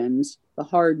Americans, the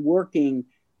hardworking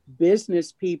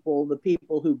business people, the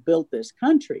people who built this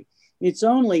country. It's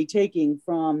only taking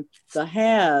from the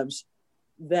haves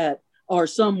that are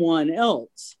someone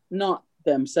else, not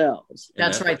themselves.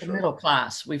 That's right. The middle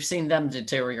class. We've seen them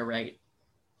deteriorate.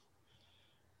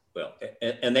 Well,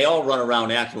 and they all run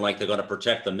around acting like they're going to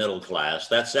protect the middle class.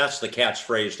 That's the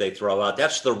catchphrase they throw out.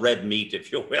 That's the red meat,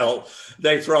 if you will,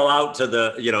 they throw out to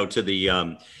the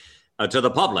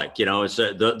public. It's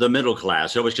the middle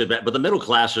class. But the middle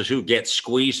class is who gets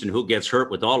squeezed and who gets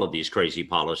hurt with all of these crazy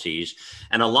policies.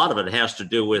 And a lot of it has to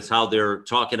do with how they're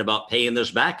talking about paying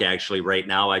this back. Actually, right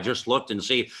now, I just looked and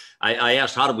see. I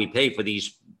asked, how do we pay for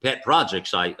these pet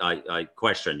projects? I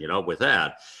question, with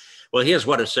that. Well, here's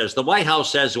what it says. The White House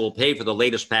says it will pay for the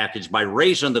latest package by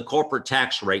raising the corporate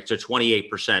tax rate to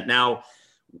 28%. Now,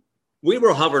 we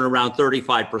were hovering around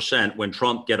 35% when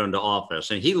Trump got into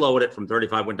office, and he lowered it from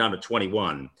 35, went down to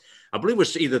 21. I believe it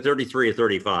was either 33 or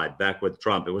 35 back with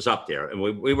Trump. It was up there, and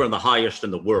we were the highest in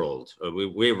the world.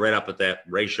 We were right up at that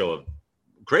ratio of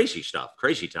crazy stuff,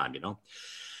 crazy time,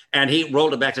 And he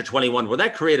rolled it back to 21. Well,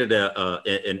 that created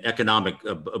an economic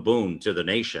boom to the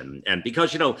nation. And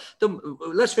because,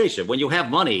 let's face it, when you have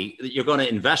money, you're going to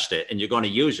invest it and you're going to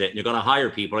use it and you're going to hire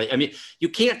people. I mean, you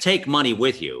can't take money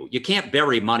with you. You can't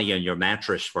bury money in your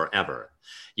mattress forever.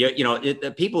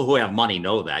 People who have money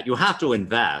know that. You have to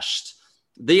invest.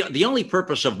 The only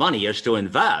purpose of money is to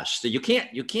invest. You can't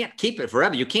keep it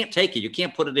forever. You can't take it. You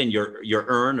can't put it in your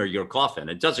urn or your coffin.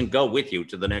 It doesn't go with you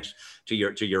to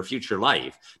your future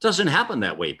life. It doesn't happen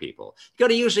that way, people. You got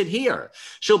to use it here.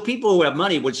 So people who have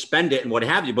money would spend it and what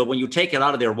have you. But when you take it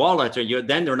out of their wallet,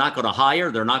 then they're not going to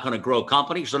hire. They're not going to grow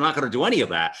companies. They're not going to do any of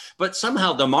that. But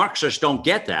somehow the Marxists don't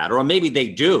get that, or maybe they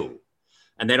do,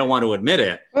 and they don't want to admit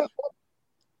it.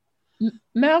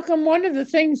 Malcolm, one of the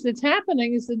things that's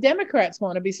happening is the Democrats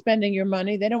want to be spending your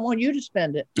money. They don't want you to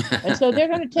spend it. And so they're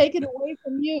going to take it away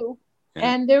from you.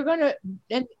 And they're going to,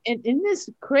 and in this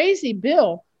crazy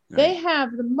bill, they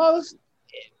have the most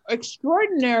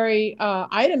extraordinary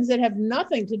items that have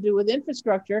nothing to do with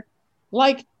infrastructure,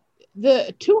 like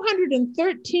the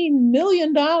 $213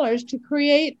 million to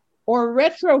create or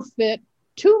retrofit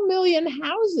 2 million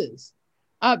houses.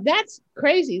 That's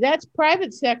crazy. That's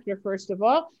private sector, first of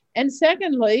all. And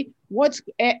secondly,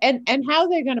 and how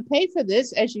they're going to pay for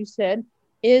this, as you said,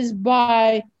 is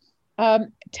by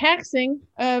taxing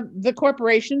the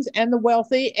corporations and the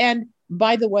wealthy, and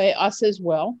by the way, us as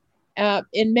well,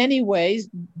 in many ways,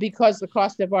 because the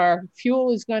cost of our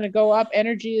fuel is going to go up,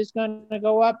 energy is going to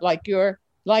go up, like your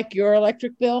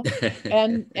electric bill,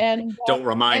 and don't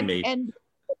remind me. And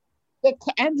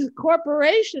the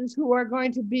corporations who are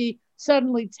going to be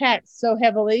suddenly taxed so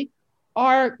heavily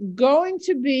are going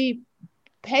to be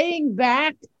paying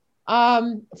back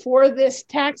for this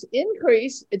tax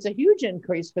increase. It's a huge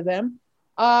increase for them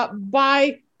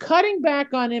by cutting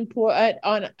back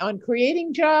on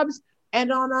creating jobs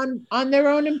and on their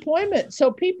own employment.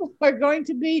 So people are going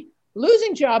to be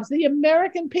losing jobs. The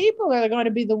American people are going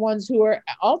to be the ones who are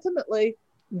ultimately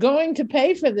going to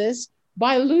pay for this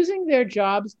by losing their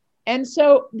jobs. And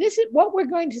so this is what we're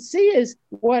going to see, is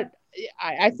what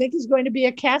I think is going to be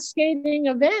a cascading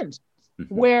event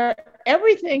where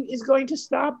everything is going to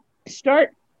start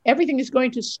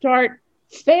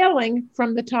failing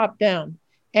from the top down,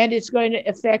 and it's going to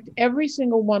affect every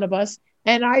single one of us.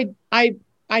 And I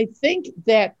think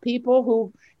that people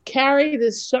who carry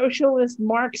this socialist,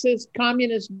 Marxist,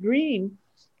 communist dream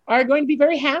are going to be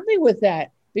very happy with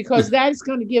that, because that is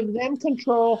going to give them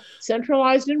control,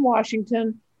 centralized in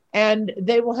Washington, and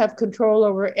they will have control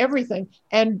over everything.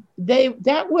 And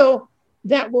that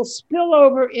will spill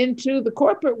over into the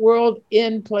corporate world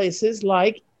in places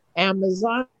like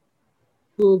Amazon,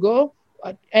 Google,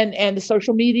 and the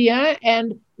social media,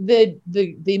 and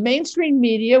the mainstream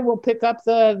media will pick up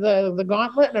the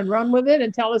gauntlet and run with it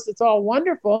and tell us it's all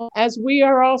wonderful, as we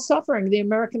are all suffering, the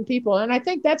American people. And I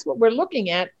think that's what we're looking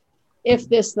at if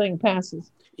this thing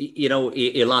passes. You know,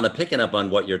 Ilana, picking up on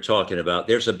what you're talking about,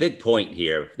 there's a big point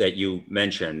here that you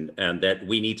mentioned and that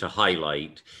we need to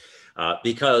highlight,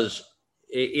 because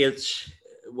it's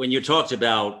when you talked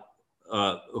about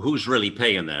who's really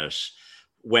paying this,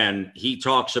 when he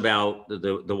talks about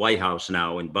the White House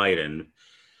now and Biden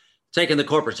taking the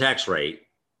corporate tax rate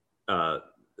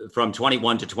from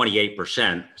 21 to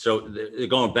 28%. So they're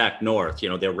going back north,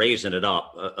 they're raising it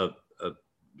up a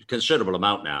considerable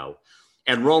amount now,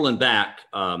 and rolling back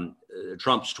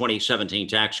Trump's 2017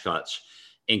 tax cuts,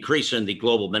 increasing the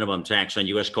global minimum tax on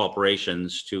U.S.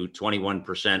 corporations to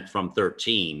 21% from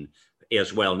 13%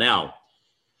 as well now,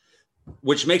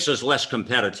 which makes us less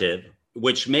competitive,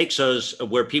 which makes us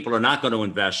where people are not going to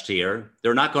invest here.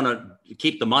 They're not going to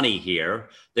keep the money here.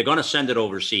 They're going to send it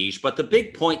overseas. But the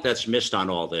big point that's missed on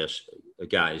all this,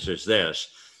 guys, is this,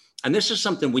 and this is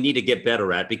something we need to get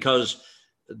better at, because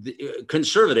the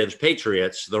conservatives,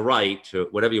 patriots, the right,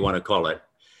 whatever you want to call it,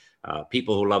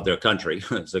 people who love their country,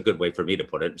 it's a good way for me to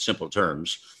put it in simple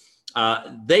terms,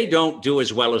 they don't do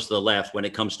as well as the left when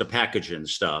it comes to packaging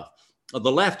stuff.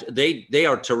 The left, they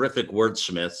are terrific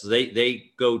wordsmiths.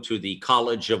 They go to the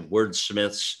College of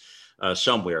Wordsmiths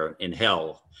somewhere in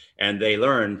hell, and they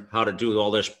learn how to do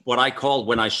all this, what I called,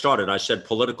 when I started, I said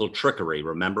political trickery.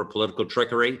 Remember political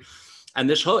trickery? And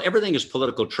everything is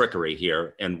political trickery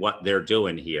here, and what they're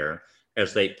doing here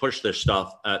as they push this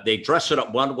stuff. They dress it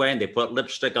up one way and they put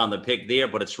lipstick on the pig there,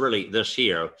 but it's really this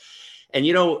here. And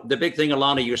the big thing,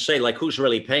 Ilana, you say, like, who's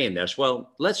really paying this?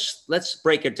 Well, let's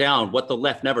break it down. What the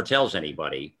left never tells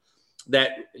anybody,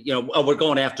 that, we're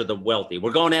going after the wealthy.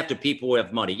 We're going after people who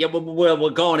have money. Yeah, we're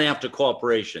going after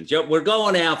corporations. Yeah, we're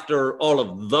going after all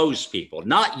of those people,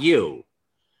 not you.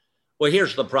 Well,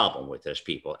 here's the problem with this,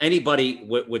 people. Anybody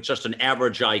with just an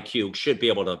average IQ should be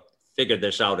able to figure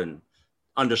this out and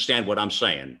understand what I'm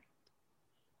saying.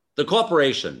 The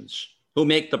corporations who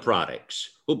make the products,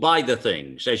 who buy the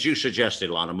things, as you suggested,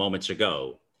 Lana, moments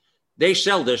ago, they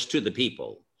sell this to the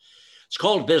people. It's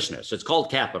called business. It's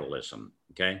called capitalism,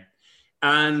 okay?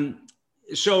 And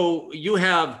so you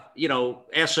have,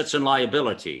 assets and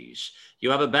liabilities. You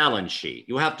have a balance sheet.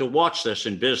 You have to watch this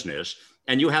in business,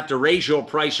 and you have to raise your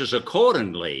prices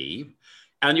accordingly,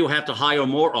 and you have to hire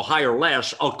more or hire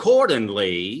less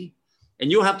accordingly,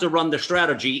 and you have to run the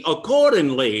strategy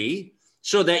accordingly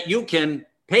so that you can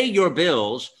pay your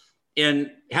bills and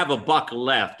have a buck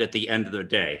left at the end of the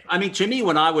day. I mean, to me,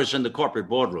 when I was in the corporate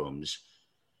boardrooms,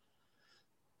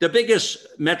 the biggest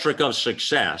metric of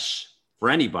success for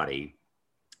anybody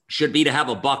should be to have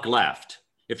a buck left.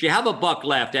 If you have a buck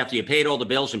left after you paid all the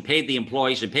bills and paid the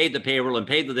employees and paid the payroll and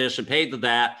paid the this and paid the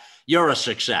that, you're a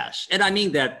success. And I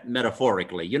mean that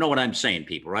metaphorically. You know what I'm saying,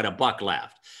 people, right? A buck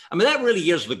left. I mean, that really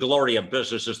is the glory of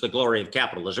business, is the glory of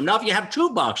capitalism. Now, if you have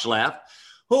 $2 left,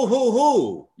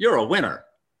 you're a winner.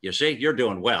 You see, you're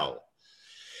doing well.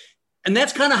 And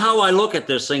that's kind of how I look at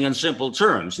this thing in simple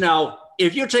terms. Now,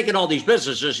 if you're taking all these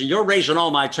businesses and you're raising all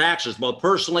my taxes, both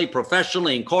personally,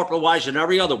 professionally, and corporate-wise, and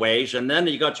every other ways, and then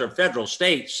you got your federal,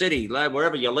 state, city,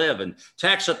 wherever you live, and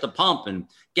tax at the pump, and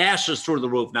gas is through the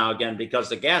roof now again because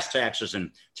the gas taxes,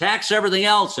 and tax everything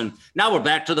else, and now we're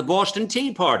back to the Boston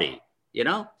Tea Party, you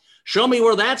know? Show me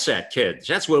where that's at, kids.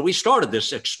 That's where we started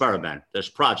this experiment, this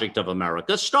project of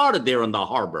America. Started there in the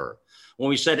harbor when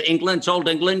we said England told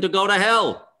England to go to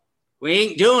hell. We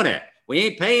ain't doing it. We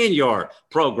ain't paying your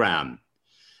program.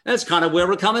 That's kind of where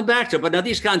we're coming back to. But now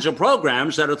these kinds of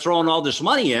programs that are throwing all this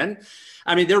money in,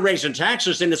 I mean, they're raising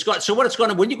taxes, and so what it's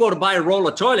going to, when you go to buy a roll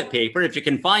of toilet paper, if you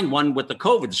can find one with the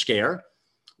COVID scare,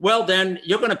 well, then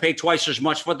you're going to pay twice as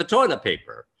much for the toilet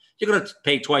paper. You're going to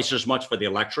pay twice as much for the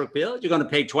electric bill. You're going to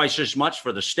pay twice as much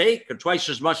for the steak, or twice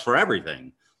as much for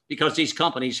everything, because these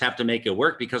companies have to make it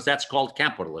work, because that's called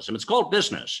capitalism. It's called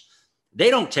business. They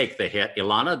don't take the hit,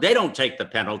 Ilana. They don't take the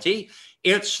penalty.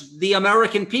 It's the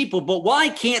American people. But why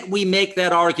can't we make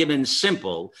that argument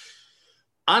simple?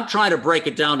 I'm trying to break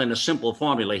it down in a simple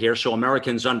formula here so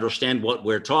Americans understand what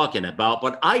we're talking about.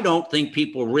 But I don't think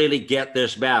people really get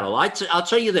this battle. I'll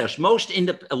tell you this.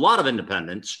 A lot of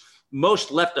independents,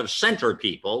 most left of center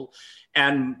people,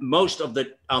 and most of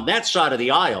on that side of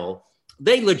the aisle,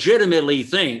 they legitimately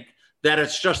think that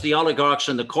it's just the oligarchs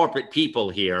and the corporate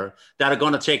people here that are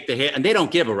going to take the hit, and they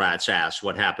don't give a rat's ass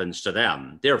what happens to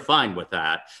them. They're fine with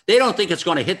that. They don't think it's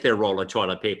going to hit their roll of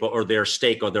toilet paper or their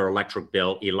steak or their electric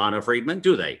bill, Ilana Friedman,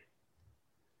 do they?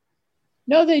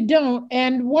 No, they don't.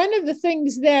 And one of the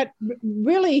things that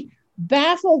really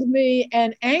baffled me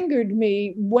and angered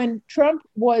me when Trump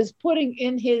was putting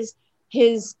in his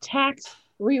tax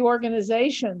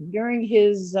reorganization during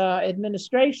his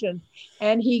administration,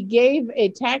 and he gave a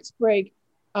tax break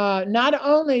not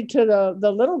only to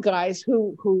the little guys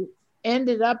who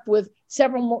ended up with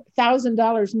several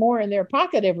 $1,000s more in their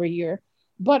pocket every year,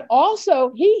 but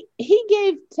also he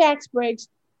gave tax breaks,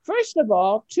 first of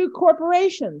all, to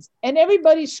corporations. And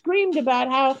everybody screamed about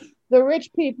how the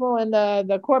rich people and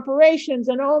the corporations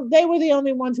and all, they were the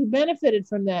only ones who benefited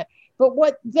from that. But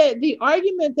what the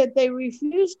argument that they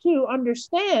refused to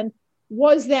understand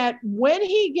was that when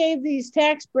he gave these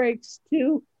tax breaks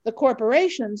to the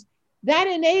corporations, that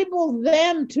enabled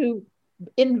them to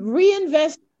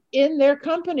reinvest in their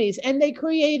companies. And they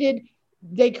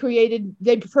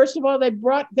first of all, they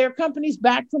brought their companies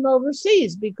back from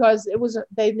overseas because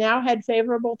they now had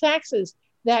favorable taxes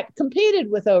that competed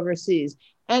with overseas.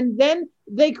 And then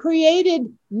they created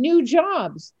new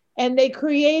jobs. And they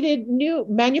created new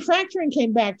manufacturing,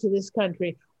 came back to this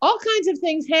country. All kinds of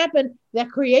things happened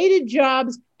that created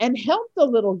jobs and helped the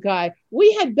little guy.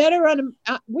 We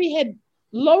had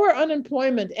lower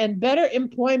unemployment and better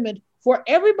employment for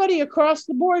everybody across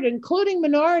the board, including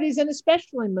minorities and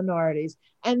especially minorities.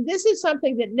 And this is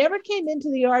something that never came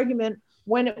into the argument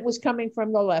when it was coming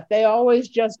from the left. They always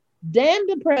just damned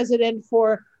the president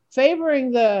for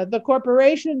favoring the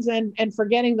corporations and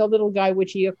forgetting the little guy,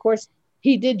 which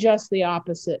he did just the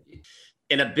opposite.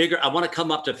 I want to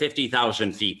come up to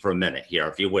 50,000 feet for a minute here,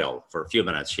 if you will, for a few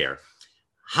minutes here.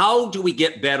 How do we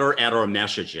get better at our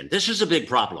messaging? This is a big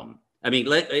problem. I mean,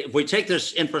 if we take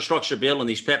this infrastructure bill and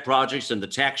these pet projects and the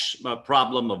tax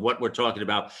problem of what we're talking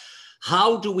about,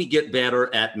 how do we get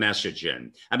better at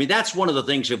messaging? I mean, that's one of the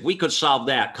things, if we could solve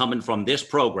that coming from this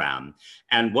program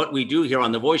and what we do here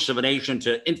on the Voice of a Nation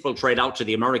to infiltrate out to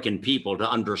the American people to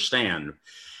understand.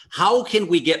 How can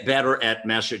we get better at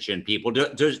messaging people?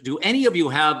 Do any of you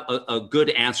have a good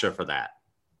answer for that?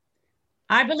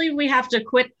 I believe we have to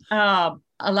quit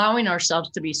allowing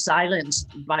ourselves to be silenced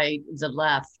by the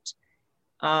left.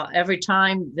 Every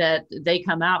time that they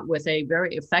come out with a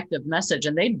very effective message,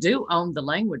 and they do own the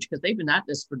language because they've been at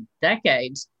this for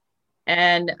decades,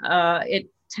 and it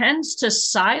tends to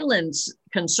silence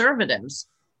conservatives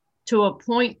to a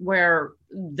point where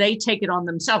they take it on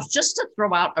themselves. Just to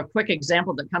throw out a quick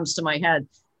example that comes to my head,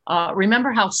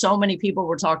 remember how so many people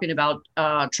were talking about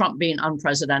Trump being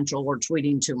unpresidential or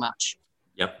tweeting too much?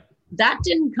 Yep. That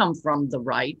didn't come from the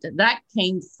right. That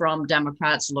came from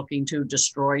Democrats looking to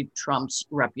destroy Trump's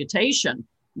reputation.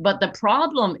 But the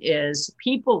problem is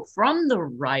people from the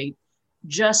right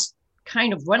just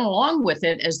kind of went along with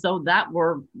it as though that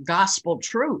were gospel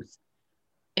truth,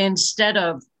 instead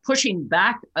of pushing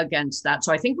back against that.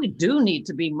 So I think we do need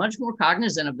to be much more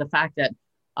cognizant of the fact that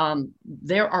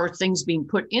there are things being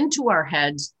put into our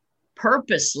heads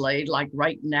purposely. Like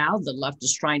right now, the left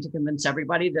is trying to convince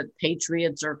everybody that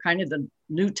patriots are kind of the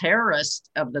new terrorists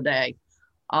of the day.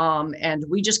 And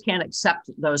we just can't accept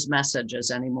those messages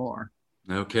anymore.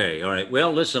 Okay. All right.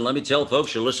 Well, listen, let me tell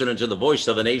folks, you're listening to the voice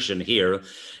of the nation here.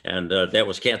 And that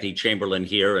was Kathy Chamberlain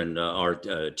here and our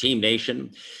Team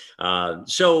Nation.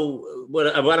 So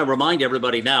what I want to remind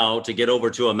everybody now to get over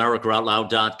to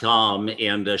AmericaOutloud.com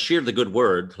and share the good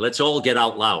word. Let's all get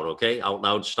out loud, okay? Out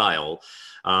loud style.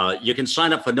 You can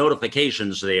sign up for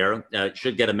notifications there.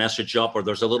 Should get a message up, or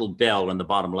there's a little bell in the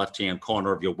bottom left-hand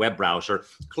corner of your web browser.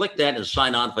 Click that and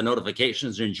sign on for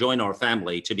notifications and join our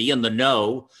family to be in the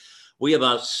know. We have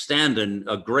a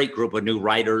great group of new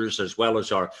writers, as well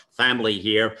as our family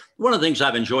here. One of the things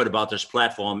I've enjoyed about this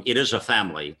platform, it is a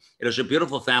family. It is a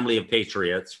beautiful family of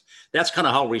patriots. That's kind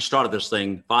of how we started this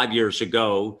thing 5 years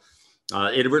ago.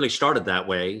 It really started that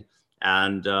way.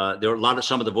 And there are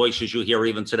some of the voices you hear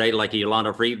even today, like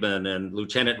Yolanda Friedman and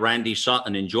Lieutenant Randy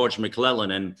Sutton and George McClellan.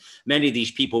 And many of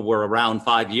these people were around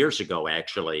 5 years ago,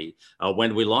 actually,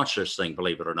 when we launched this thing,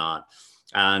 believe it or not.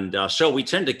 And so we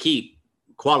tend to keep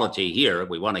quality here.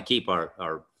 We want to keep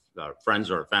our friends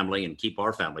or our family and keep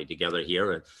our family together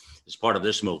here as part of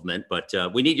this movement. But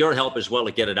we need your help as well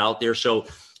to get it out there. So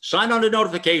sign on to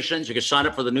notifications. You can sign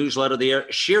up for the newsletter there.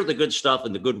 Share the good stuff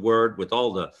and the good word with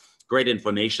all the great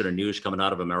information and news coming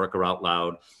out of America Out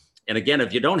Loud. And again,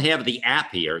 if you don't have the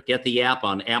app here, get the app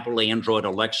on Apple, Android,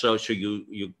 Alexa, so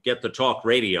you get the talk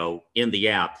radio in the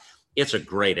app. It's a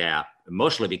great app,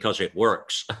 mostly because it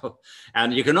works.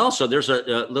 And you can also, there's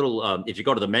a little, if you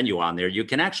go to the menu on there, you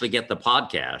can actually get the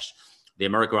podcast. The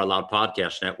America Out Loud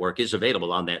Podcast Network is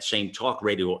available on that same talk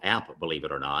radio app, believe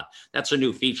it or not. That's a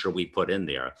new feature we put in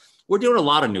there. We're doing a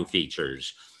lot of new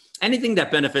features. Anything that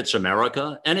benefits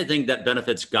America, anything that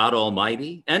benefits God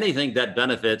Almighty, anything that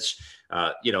benefits,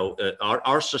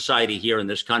 our society here in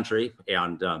this country,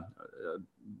 and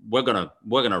we're gonna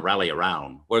rally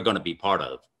around. We're gonna be part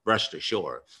of. Rest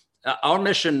assured. Our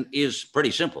mission is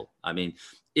pretty simple. I mean,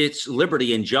 it's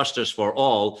liberty and justice for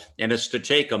all, and it's to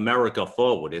take America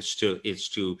forward. It's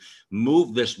to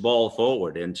move this ball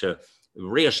forward and to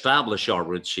reestablish our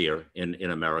roots here in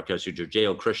America as a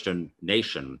Judeo-Christian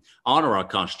nation, honor our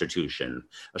Constitution,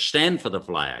 stand for the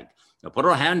flag, put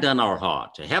our hand on our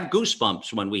heart, to have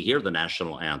goosebumps when we hear the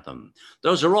national anthem.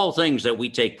 Those are all things that we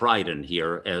take pride in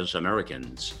here as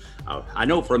Americans. I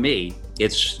know for me,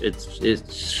 it's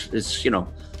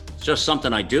just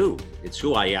something I do. It's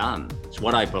who I am. It's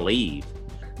what I believe.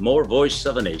 More Voice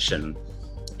of the Nation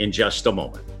in just a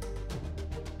moment.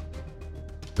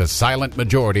 The silent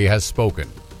majority has spoken.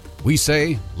 We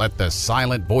say, let the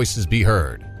silent voices be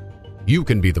heard. You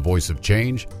can be the voice of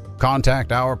change.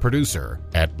 Contact our producer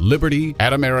at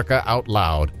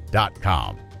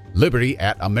liberty@americaoutloud.com.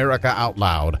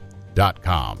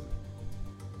 liberty@americaoutloud.com.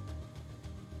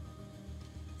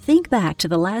 Think back to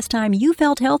the last time you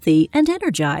felt healthy and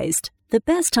energized. The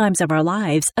best times of our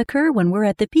lives occur when we're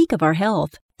at the peak of our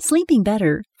health, sleeping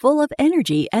better, full of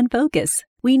energy and focus.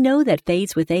 We know that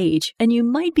fades with age, and you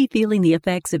might be feeling the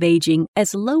effects of aging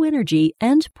as low energy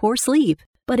and poor sleep.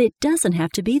 But it doesn't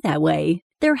have to be that way.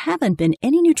 There haven't been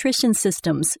any nutrition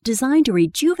systems designed to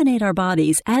rejuvenate our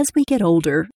bodies as we get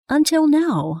older until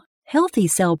now. Healthy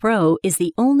Cell Pro is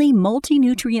the only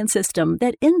multi-nutrient system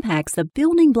that impacts the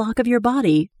building block of your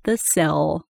body, the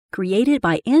cell. Created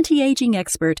by anti-aging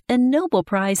expert and Nobel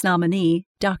Prize nominee,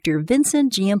 Dr.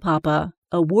 Vincent Giampapa,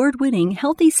 award-winning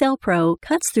Healthy Cell Pro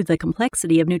cuts through the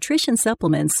complexity of nutrition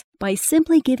supplements by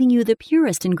simply giving you the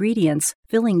purest ingredients,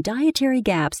 filling dietary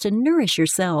gaps to nourish your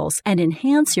cells and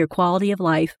enhance your quality of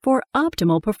life for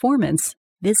optimal performance.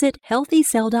 Visit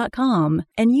healthycell.com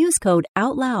and use code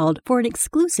OUTLOUD for an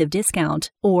exclusive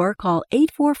discount, or call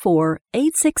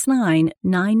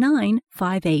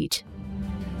 844-869-9958.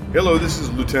 Hello, this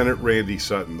is Lieutenant Randy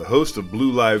Sutton, the host of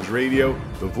Blue Lives Radio,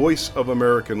 the voice of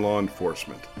American law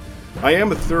enforcement. I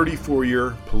am a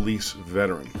 34-year police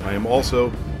veteran. I am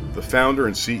also the founder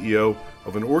and CEO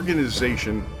of an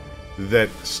organization that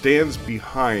stands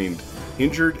behind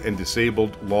injured and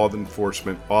disabled law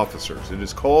enforcement officers. It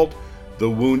is called The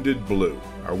Wounded Blue.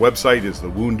 Our website is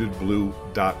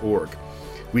thewoundedblue.org.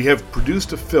 We have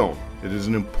produced a film. It is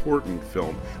an important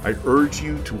film. I urge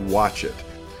you to watch it.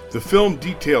 The film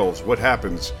details what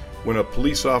happens when a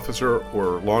police officer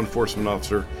or law enforcement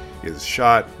officer is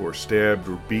shot or stabbed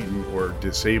or beaten or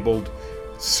disabled,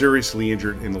 seriously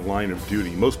injured in the line of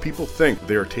duty. Most people think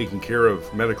they are taken care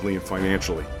of medically and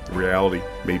financially. The reality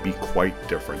may be quite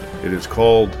different. It is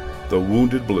called The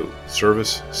Wounded Blue: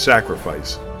 Service,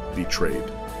 Sacrifice, betrayed.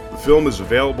 The film is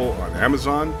available on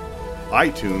Amazon,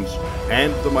 iTunes,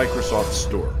 and the Microsoft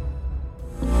Store.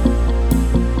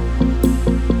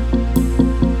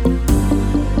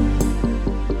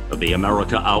 The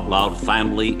America Out Loud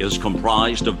family is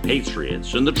comprised of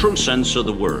patriots in the true sense of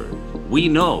the word. We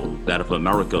know that if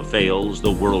America fails,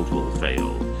 the world will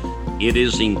fail. It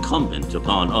is incumbent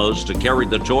upon us to carry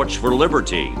the torch for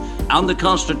liberty and the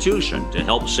Constitution to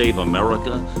help save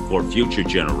America for future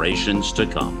generations to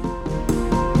come.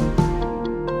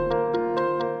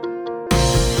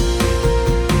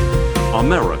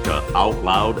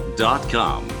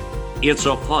 AmericaOutloud.com. It's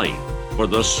a fight for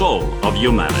the soul of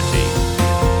humanity.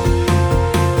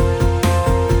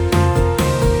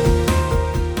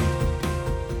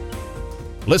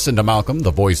 Listen to Malcolm,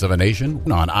 the Voice of a Nation,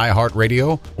 on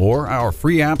iHeartRadio or our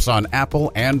free apps on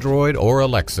Apple, Android, or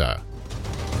Alexa.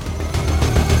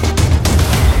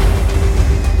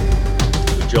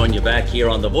 Join you back here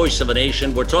on the Voice of a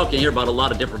Nation. We're talking here about a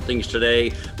lot of different things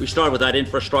today. We started with that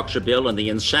infrastructure bill and the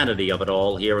insanity of it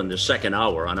all here in the second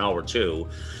hour, on hour two,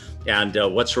 and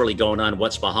what's really going on,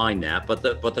 what's behind that. But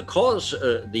the cost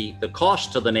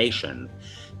to the nation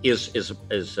is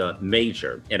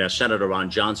major. And as Senator Ron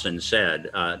Johnson said,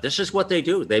 this is what they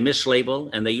do. They mislabel,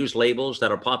 and they use labels that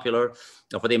are popular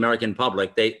for the American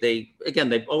public. They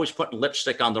always put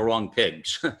lipstick on the wrong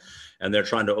pigs, and they're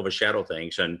trying to overshadow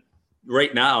things. And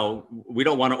right now, we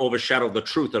don't want to overshadow the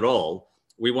truth at all.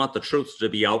 We want the truth to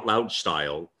be out loud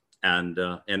style and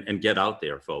get out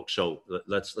there, folks. So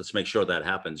let's make sure that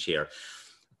happens here.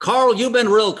 Carl, you've been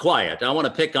real quiet. I want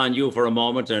to pick on you for a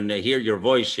moment and hear your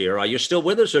voice here. Are you still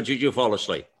with us, or did you fall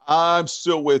asleep? I'm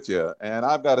still with you, and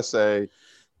I've got to say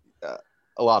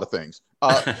a lot of things.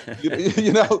 I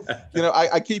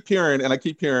keep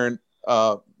hearing,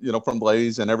 from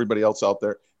Blaze and everybody else out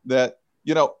there that,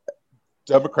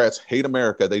 Democrats hate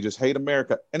America. They just hate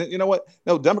America. And you know what?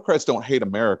 No, Democrats don't hate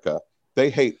America. They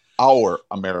hate our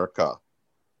America.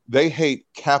 They hate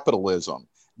capitalism.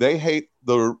 They hate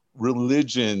the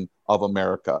religion of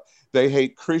America. They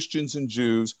hate Christians and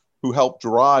Jews who help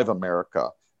drive America.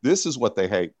 This is what they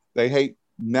hate. They hate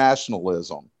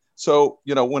nationalism. So,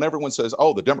 when everyone says,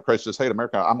 oh, the Democrats just hate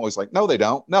America, I'm always like, no, they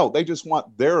don't. No, they just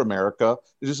want their America,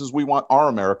 just as we want our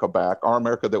America back, our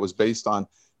America that was based on,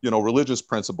 religious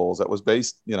principles, that was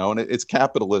based, and it's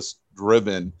capitalist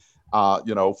driven,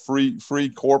 free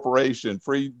corporation,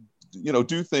 free,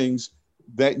 do things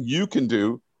that you can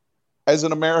do as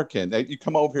an American. You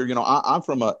come over here, I'm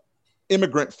from an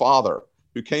immigrant father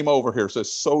who came over here,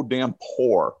 so damn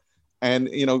poor, and,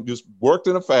 just worked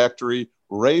in a factory,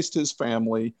 raised his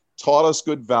family, taught us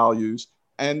good values.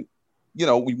 And,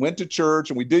 we went to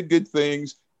church and we did good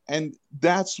things. And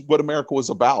that's what America was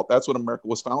about. That's what America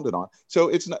was founded on. So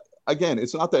it's not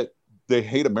that they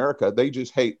hate America. They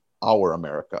just hate our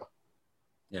America.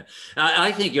 Yeah,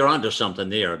 I think you're onto something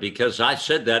there, because I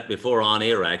said that before on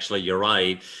air. Actually, you're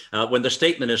right. When the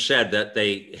statement is said that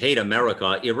they hate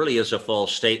America, it really is a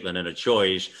false statement and a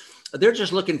choice. They're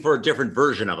just looking for a different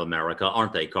version of America,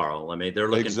 aren't they, Carl? I mean, they're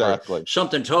looking for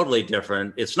something totally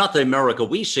different. It's not the America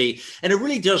we see. And it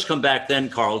really does come back then,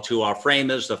 Carl, to our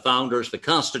framers, the founders, the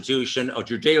Constitution, a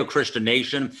Judeo-Christian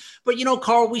nation. But,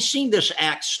 Carl, we've seen this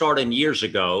act starting years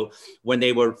ago when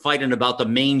they were fighting about the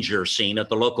manger scene at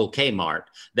the local Kmart.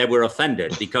 They were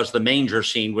offended because the manger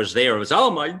scene was there. It was,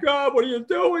 oh, my God, what are you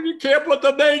doing? You can't put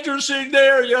the manger scene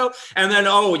there, And then,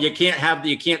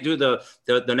 you can't do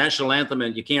the national anthem,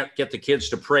 and you can't get the kids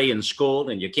to pray in school,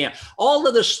 and you can't. All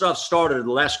of this stuff started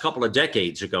the last couple of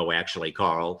decades ago, actually,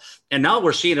 Carl. And now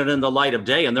we're seeing it in the light of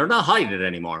day, and they're not hiding it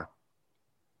anymore.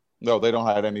 No, they don't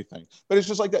hide anything. But it's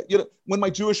just like that. When my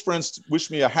Jewish friends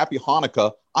wish me a happy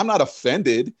Hanukkah, I'm not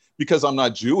offended because I'm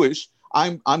not Jewish.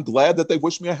 I'm glad that they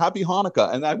wish me a happy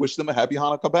Hanukkah, and I wish them a happy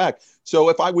Hanukkah back. So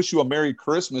if I wish you a Merry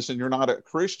Christmas and you're not a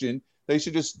Christian, they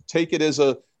should just take it as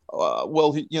a,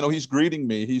 he's greeting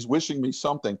me. He's wishing me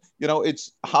something.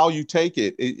 It's how you take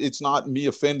it. It's not me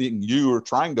offending you or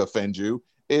trying to offend you.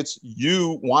 It's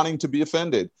you wanting to be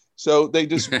offended. So they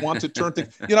just want to turn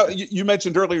things. You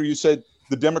mentioned earlier, you said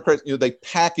the Democrats, they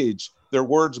package their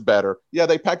words better. Yeah,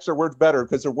 they package their words better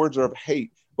because their words are of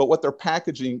hate. But what they're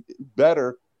packaging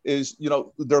better is,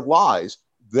 their lies.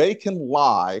 They can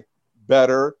lie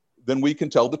better than we can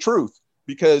tell the truth,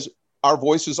 because our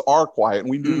voices are quiet and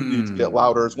we need to get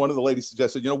louder. As one of the ladies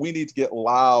suggested, we need to get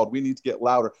loud. We need to get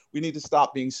louder. We need to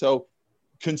stop being so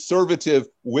conservative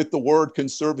with the word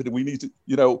conservative. We need to,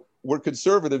 we're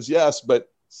conservatives, yes, but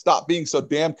stop being so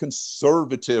damn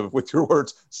conservative with your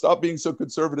words. Stop being so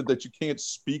conservative that you can't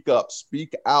speak up,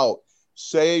 speak out,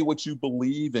 say what you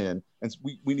believe in. And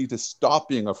we need to stop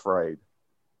being afraid.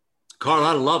 Carl,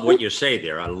 I love what you say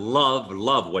there. I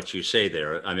love what you say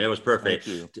there. I mean, it was perfect.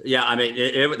 Yeah, I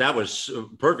mean, that was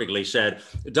perfectly said.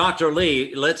 Dr.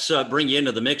 Lee, let's bring you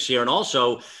into the mix here. And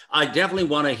also, I definitely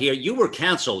want to hear, you were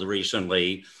canceled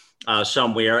recently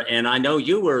somewhere, and I know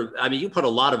you put a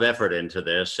lot of effort into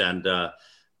this. And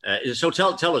so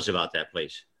tell us about that,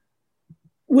 please.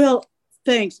 Well,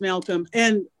 thanks, Malcolm.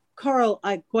 And Carl,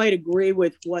 I quite agree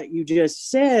with what you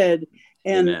just said.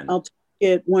 And Amen. I'll take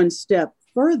it one step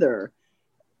further.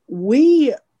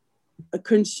 We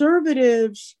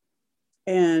conservatives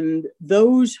and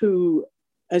those who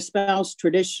espouse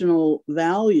traditional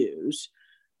values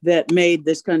that made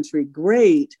this country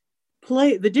great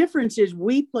the difference is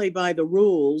we play by the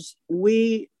rules.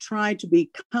 We try to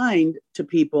be kind to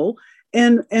people,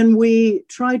 and we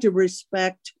try to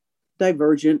respect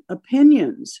divergent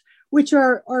opinions, which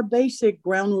are basic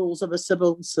ground rules of a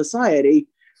civil society.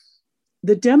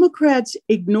 The Democrats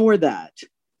ignore that,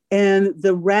 and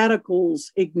the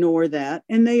radicals ignore that,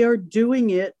 and they are doing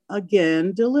it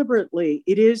again deliberately.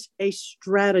 It is a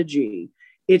strategy.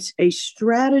 It's a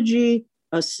strategy,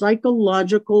 a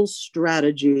psychological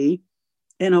strategy,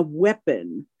 and a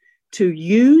weapon to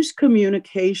use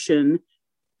communication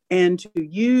and to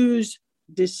use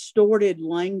distorted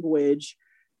language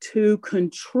to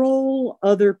control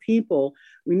other people.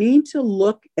 We need to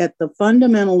look at the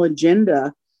fundamental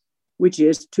agenda, which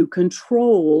is to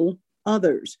control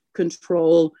others,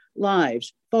 control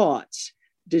lives, thoughts,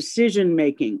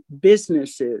 decision-making,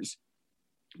 businesses,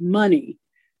 money.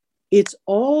 It's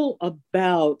all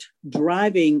about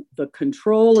driving the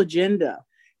control agenda.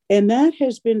 And that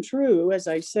has been true, as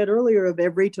I said earlier, of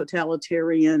every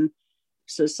totalitarian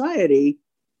society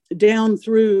down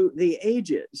through the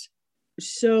ages.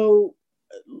 So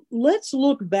let's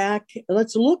look back,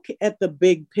 let's look at the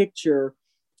big picture,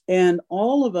 and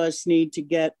all of us need to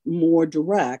get more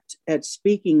direct at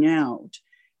speaking out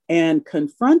and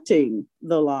confronting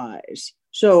the lies.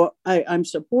 So I'm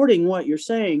supporting what you're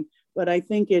saying, but I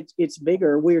think it's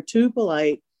bigger. We're too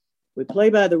polite. We play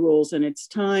by the rules, and it's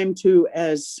time to,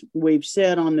 as we've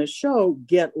said on the show,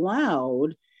 get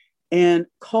loud and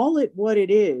call it what it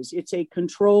is. It's a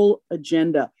control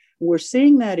agenda. We're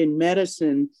seeing that in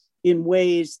medicine in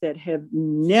ways that have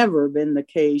never been the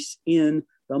case in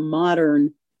the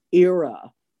modern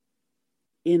era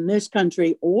in this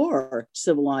country or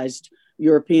civilized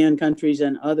European countries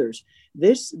and others.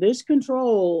 This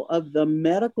control of the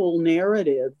medical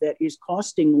narrative that is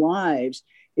costing lives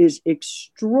is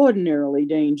extraordinarily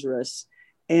dangerous.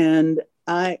 And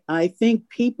I think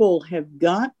people have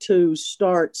got to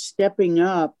start stepping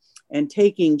up and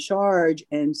taking charge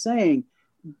and saying,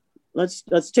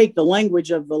 let's take the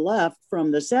language of the left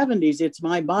from the 70s. It's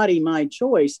my body, my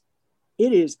choice.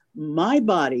 It is my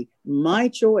body, my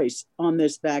choice on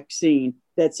this vaccine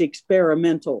that's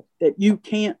experimental, that you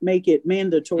can't make it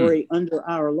mandatory under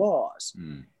our laws.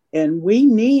 And we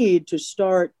need to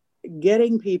start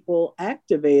getting people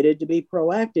activated to be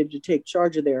proactive, to take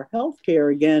charge of their health care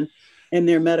again and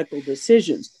their medical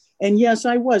decisions. And yes,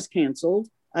 I was canceled.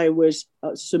 I was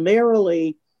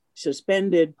summarily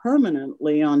suspended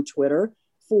permanently on Twitter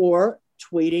for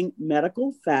tweeting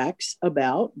medical facts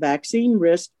about vaccine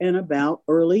risk and about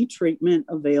early treatment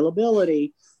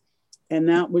availability. And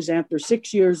that was after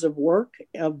 6 years of work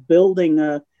of building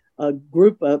a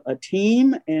group, a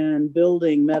team, and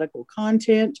building medical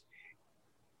content,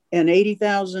 and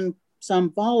 80,000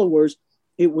 some followers.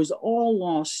 It was all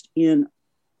lost in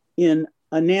a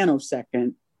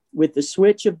nanosecond with the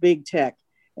switch of big tech.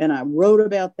 And I wrote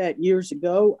about that years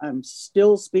ago. I'm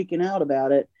still speaking out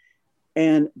about it.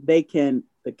 And the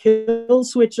kill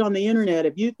switch on the internet,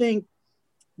 if you think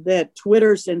that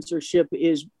Twitter censorship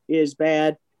is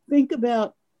bad, think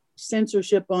about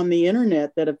censorship on the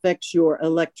internet that affects your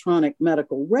electronic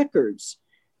medical records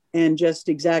and just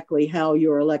exactly how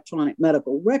your electronic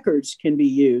medical records can be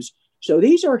used. So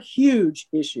these are huge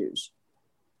issues.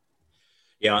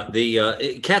 Yeah.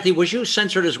 Kathy, was you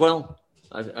censored as well?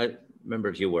 I remember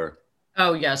if you were.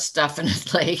 Oh, yes,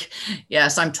 definitely.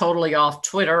 Yes, I'm totally off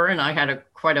Twitter, and I had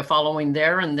quite a following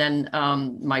there. And then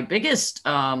my biggest,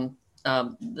 the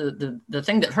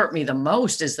thing that hurt me the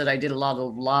most is that I did a lot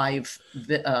of live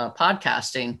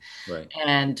podcasting, right,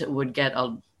 and would get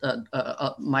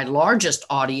my largest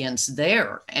audience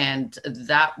there. And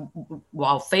that,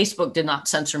 while Facebook did not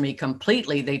censor me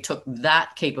completely, they took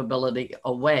that capability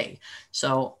away.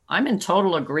 So I'm in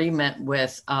total agreement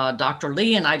with Dr.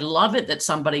 Lee, and I love it that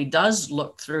somebody does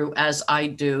look through, as I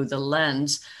do, the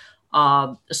lens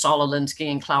Saul Alinsky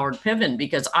and Cloward Piven,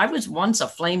 because I was once a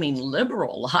flaming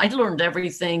liberal. I learned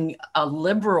everything a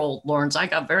liberal learns. I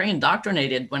got very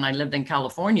indoctrinated when I lived in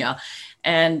California,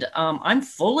 and I'm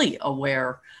fully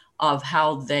aware of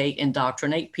how they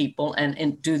indoctrinate people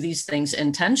and do these things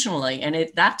intentionally. And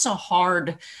that's a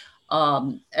hard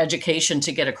education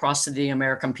to get across to the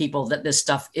American people, that this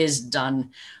stuff is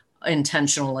done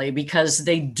intentionally, because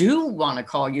they do want to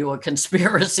call you a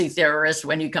conspiracy theorist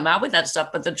when you come out with that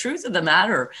stuff. But the truth of the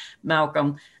matter,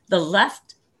 Malcolm, the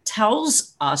left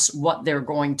tells us what they're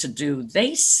going to do.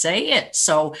 They say it.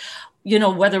 So,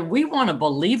 whether we want to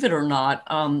believe it or not,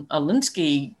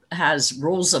 Alinsky has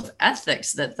rules of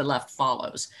ethics that the left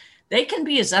follows. They can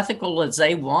be as ethical as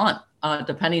they want,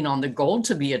 depending on the goal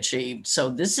to be achieved. So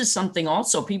this is something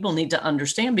also people need to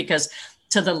understand, because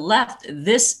to the left,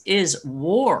 this is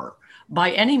war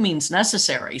by any means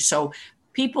necessary. So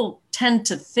people tend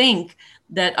to think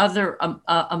that other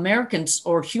Americans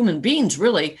or human beings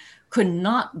really could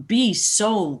not be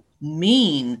so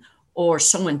mean or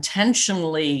so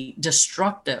intentionally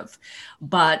destructive.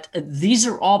 But these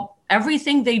are all,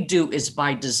 everything they do is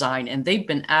by design, and they've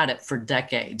been at it for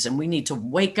decades. And we need to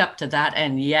wake up to that.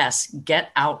 And yes,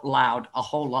 get out loud a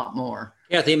whole lot more.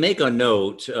 Kathy, make a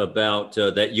note about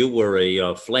that you were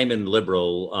a flaming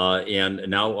liberal and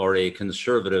now are a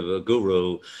conservative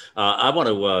guru. I want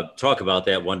to talk about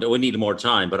that one. We need more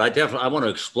time, but I want to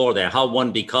explore that, how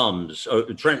one becomes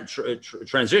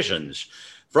transitions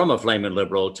from a flaming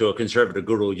liberal to a conservative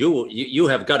guru. You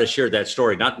have got to share that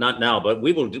story. Not now, but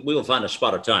we will find a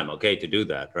spot of time, okay, to do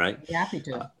that, right? Happy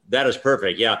to. That is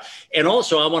perfect. Yeah, and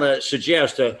also I want to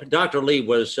suggest Dr. Lee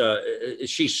was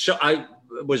I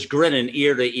was grinning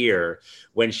ear to ear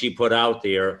when she put out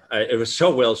there. It was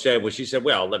so well said when she said,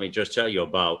 well, let me just tell you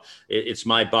about it's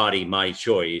my body, my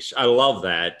choice. I love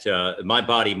that. My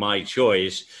body, my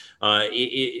choice.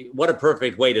 What a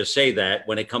perfect way to say that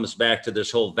when it comes back to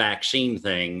this whole vaccine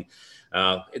thing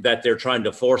that they're trying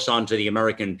to force onto the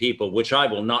American people, which I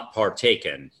will not partake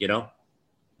in,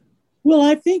 Well,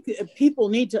 I think people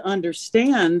need to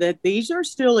understand that these are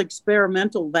still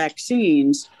experimental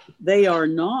vaccines. They are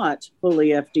not fully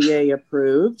FDA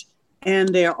approved, and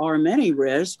there are many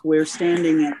risks. We're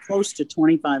standing at close to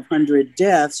 2,500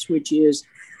 deaths, which is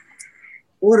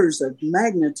orders of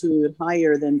magnitude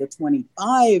higher than the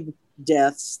 25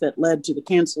 deaths that led to the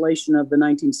cancellation of the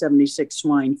 1976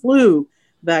 swine flu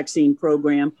vaccine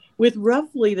program, with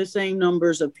roughly the same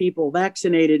numbers of people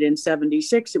vaccinated in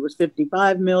 76. It was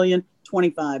 55 million,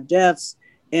 25 deaths,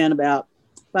 and about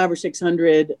 500 or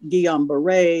 600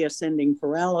 Guillain-Barré ascending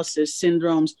paralysis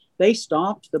syndromes. They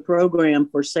stopped the program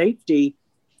for safety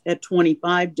at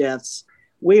 25 deaths.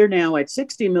 We're now at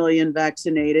 60 million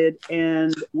vaccinated,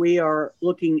 and we are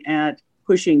looking at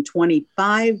pushing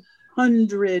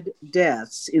 2,500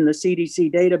 deaths in the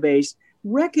CDC database,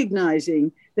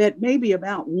 recognizing that maybe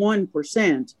about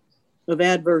 1% of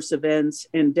adverse events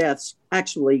and deaths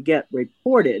actually get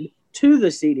reported to the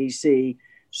CDC.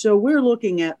 So we're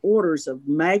looking at orders of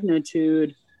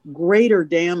magnitude greater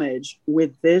damage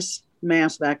with this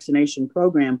mass vaccination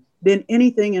program than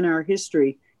anything in our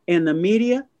history. And the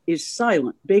media is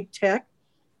silent. Big tech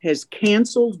has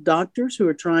canceled doctors who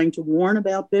are trying to warn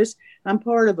about this. I'm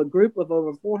part of a group of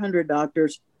over 400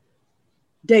 doctors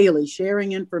daily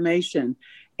sharing information,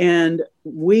 and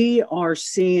we are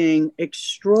seeing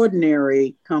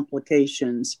extraordinary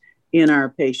complications in our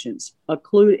patients,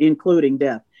 including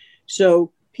death.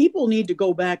 So people need to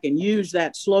go back and use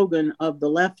that slogan of the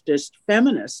leftist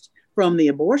feminist from the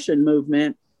abortion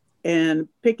movement and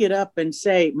pick it up and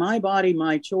say, my body,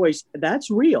 my choice. That's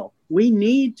real. We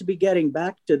need to be getting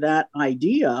back to that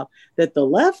idea that the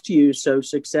left used so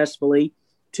successfully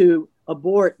to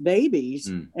abort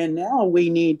babies. And now we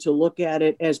need to look at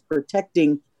it as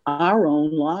protecting our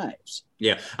own lives.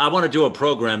 Yeah, I want to do a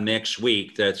program next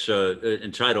week that's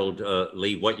entitled,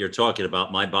 Lee, what you're talking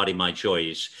about, My Body, My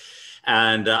Choice.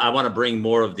 And I want to bring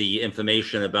more of the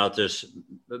information about this,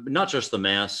 not just the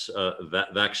mass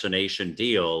vaccination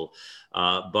deal,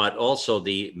 but also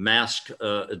the mask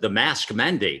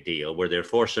mandate deal, where they're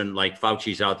forcing, like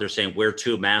Fauci's out there saying, wear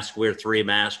 2 masks, wear 3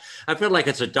 masks. I feel like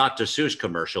it's a Dr. Seuss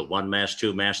commercial: 1 mask,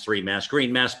 2 masks, 3 masks,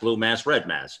 green mask, blue mask, red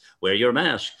mask. Wear your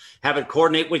mask. Have it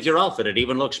coordinate with your outfit. It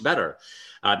even looks better.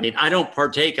 I mean, I don't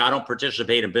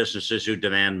participate in businesses who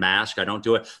demand masks. I don't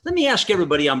do it. Let me ask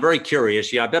everybody, I'm very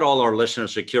curious. Yeah, I bet all our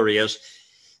listeners are curious.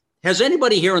 Has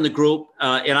anybody here in the group,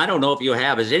 and I don't know if you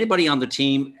have, has anybody on the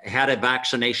team had a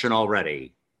vaccination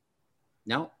already?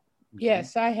 No?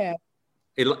 Yes, I have.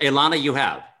 Ilana, you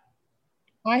have?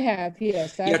 I have,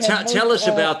 yes. Yeah, tell us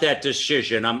about that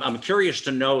decision. I'm curious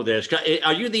to know this.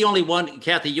 Are you the only one,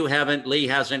 Kathy? You haven't, Lee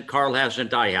hasn't, Carl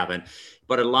hasn't, I haven't,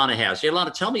 but Ilana has.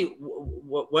 Ilana, tell me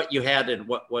what you had and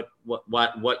what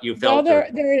you felt. Well,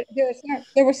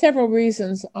 there were several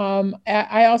reasons.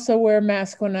 I also wear a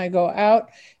mask when I go out.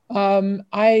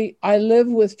 I live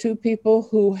with two people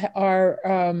who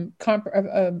are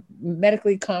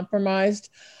medically compromised.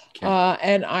 Okay.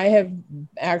 And I have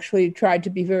actually tried to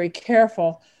be very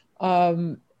careful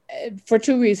for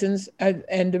two reasons,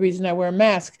 and the reason I wear a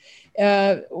mask.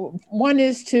 One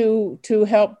is to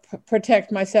help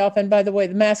protect myself. And by the way,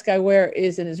 the mask I wear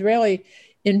is an Israeli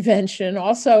invention,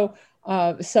 also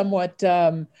somewhat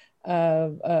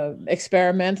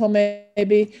experimental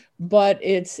maybe, but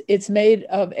it's made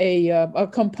of a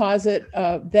composite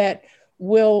that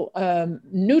will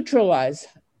neutralize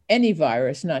any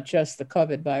virus, not just the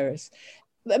COVID virus.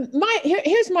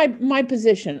 Here's my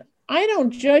position. I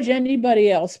don't judge anybody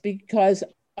else because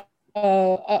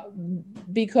of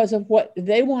what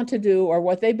they want to do or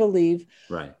what they believe.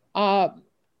 Right.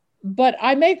 But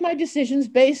I make my decisions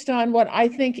based on what I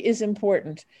think is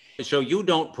important. So you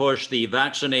don't push the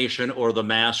vaccination or the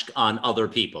mask on other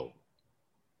people?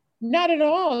 Not at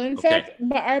all. In fact,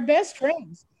 our best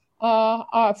friends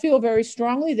feel very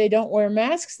strongly. They don't wear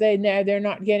masks. They're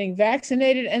not getting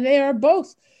vaccinated, and they are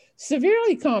both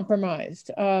severely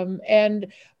compromised. And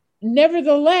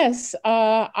nevertheless,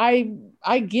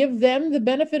 I give them the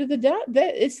benefit of the doubt.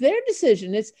 That it's their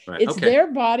decision. It's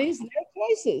their bodies, their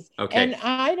choices. And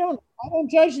I don't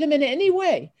judge them in any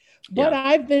way. But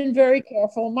I've been very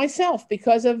careful myself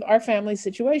because of our family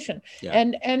situation. Yeah.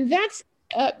 And that's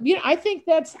I think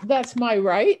that's my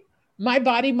right. My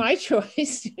body, my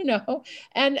choice,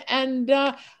 and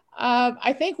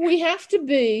I think we have to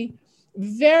be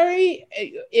very,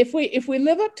 if we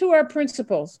live up to our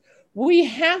principles, we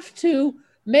have to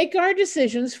make our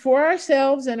decisions for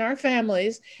ourselves and our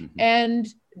families and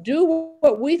do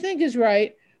what we think is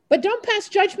right, but don't pass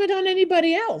judgment on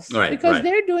anybody else because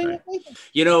they're doing what they think.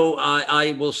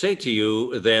 I will say to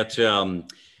you that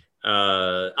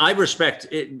I respect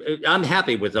it. I'm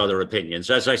happy with other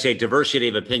opinions. As I say, diversity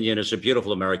of opinion is a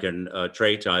beautiful American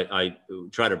trait. I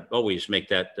try to always make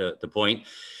that the point.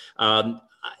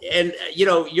 And,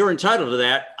 you're entitled to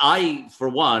that. I, for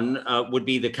one, would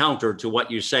be the counter to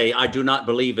what you say. I do not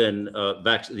believe in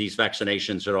these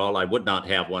vaccinations at all. I would not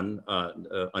have one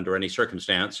under any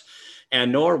circumstance.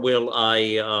 And nor will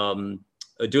I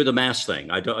do the mask thing.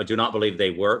 I do not believe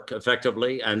they work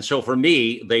effectively. And so for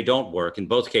me, they don't work. In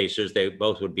both cases, they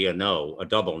both would be a no, a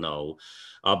double no.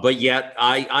 But yet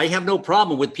I have no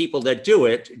problem with people that do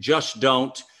it. Just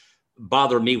don't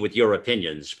bother me with your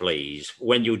opinions, please,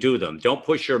 when you do them. Don't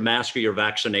push your mask or your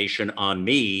vaccination on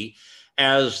me.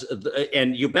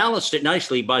 And you balanced it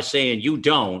nicely by saying you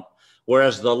don't,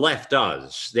 whereas the left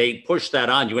does. They push that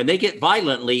on you, and they get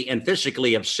violently and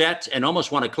physically upset and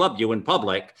almost want to club you in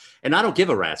public. And I don't give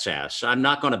a rat's ass. I'm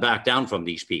not going to back down from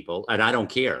these people, and I don't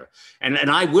care. And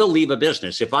I will leave a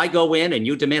business. If I go in and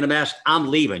you demand a mask,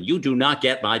 I'm leaving. You do not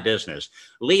get my business.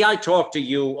 Lee, I talked to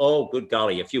you, good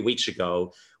golly, a few weeks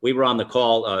ago. We were on the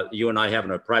call, you and I having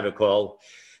a private call.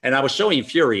 And I was so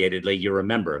infuriated, Lee, you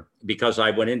remember, because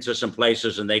I went into some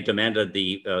places and they demanded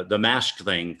the mask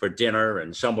thing for dinner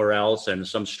and somewhere else and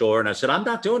some store. And I said, I'm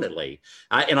not doing it, Lee.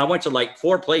 And I went to like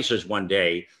 4 places one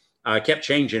day. I kept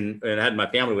changing and had my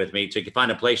family with me to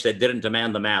find a place that didn't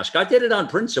demand the mask. I did it on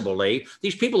principle, Lee.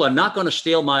 These people are not going to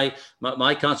steal my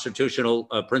constitutional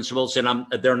principles, and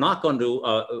they're not going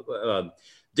to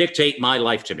dictate my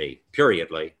life to me,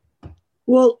 period, Lee.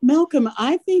 Well, Malcolm,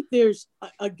 I think there's,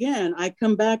 again, I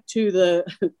come back to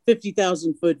the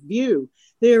 50,000 foot view.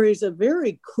 There is a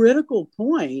very critical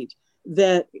point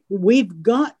that we've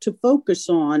got to focus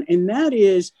on, and that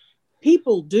is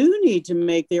people do need to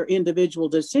make their individual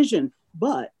decision,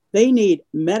 but they need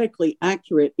medically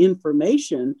accurate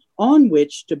information on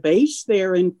which to base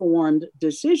their informed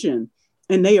decision,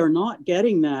 and they are not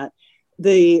getting that.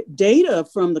 The data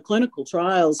from the clinical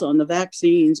trials on the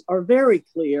vaccines are very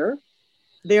clear.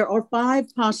 There are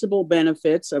 5 possible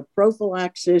benefits of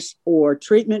prophylaxis or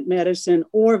treatment medicine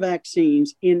or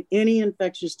vaccines in any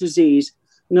infectious disease.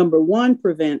 Number 1,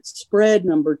 prevent spread.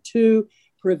 Number 2,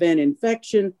 prevent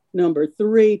infection. Number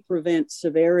 3, prevent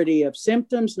severity of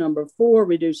symptoms. Number 4,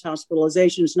 reduce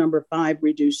hospitalizations. Number 5,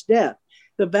 reduce death.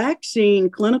 The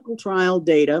vaccine clinical trial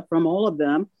data from all of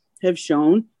them have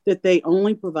shown that they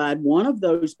only provide one of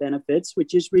those benefits,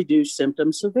 which is reduced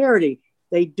symptom severity.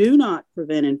 They do not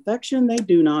prevent infection. They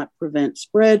do not prevent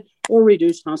spread or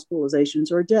reduce hospitalizations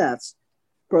or deaths.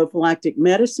 Prophylactic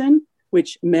medicine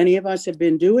which many of us have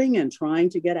been doing and trying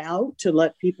to get out to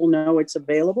let people know it's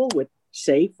available with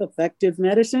safe, effective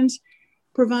medicines,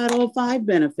 provide all 5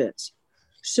 benefits.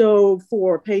 So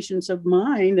for patients of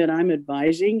mine that I'm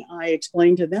advising, I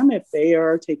explain to them if they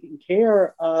are taking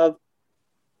care of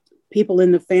people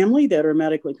in the family that are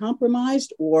medically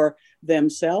compromised or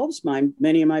themselves,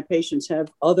 many of my patients have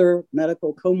other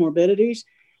medical comorbidities,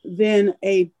 then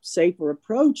a safer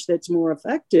approach that's more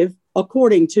effective,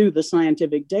 according to the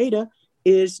scientific data,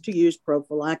 is to use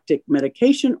prophylactic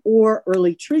medication or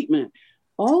early treatment,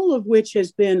 all of which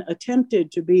has been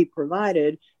attempted to be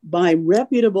provided by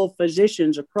reputable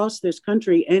physicians across this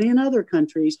country and in other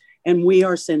countries, and we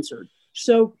are censored.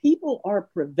 So people are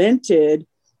prevented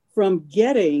from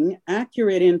getting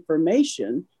accurate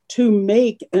information to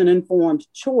make an informed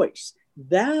choice.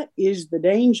 That is the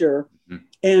danger.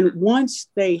 And once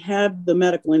they have the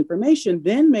medical information,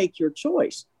 then make your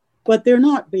choice. But they're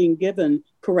not being given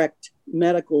correct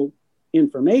medical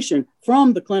information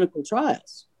from the clinical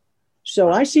trials. So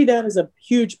I see that as a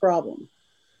huge problem.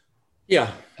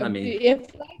 Yeah, I mean,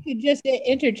 if I could just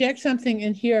interject something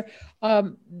in here,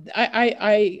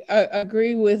 I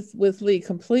agree with Lee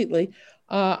completely.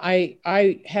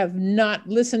 I have not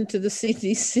listened to the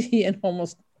CDC in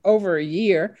almost over a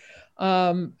year.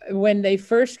 When they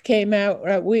first came out,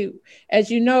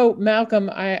 as you know, Malcolm,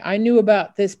 I knew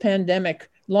about this pandemic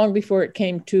long before it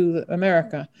came to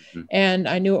America. And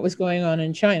I knew what was going on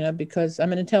in China because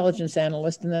I'm an intelligence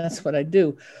analyst and that's what I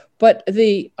do. But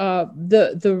the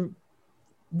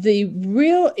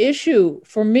real issue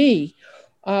for me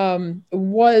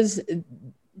was,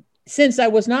 since I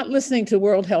was not listening to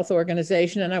World Health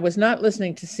Organization and I was not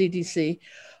listening to CDC,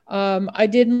 I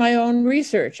did my own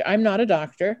research. I'm not a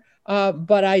doctor,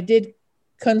 but I did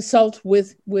consult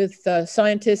with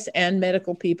scientists and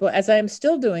medical people, as I am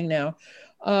still doing now,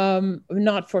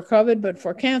 not for COVID, but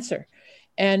for cancer.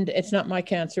 And it's not my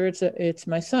cancer, it's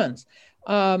my son's.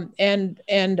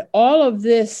 And all of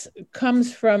this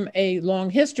comes from a long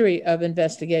history of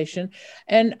investigation.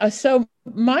 And so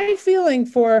my feeling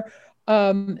for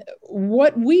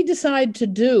what we decide to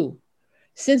do,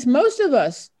 since most of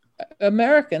us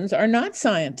Americans are not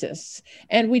scientists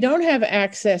and we don't have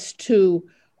access to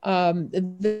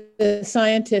the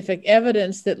scientific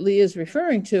evidence that Lee is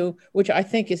referring to, which I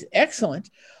think is excellent,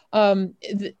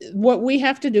 what we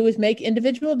have to do is make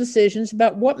individual decisions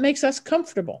about what makes us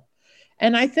comfortable.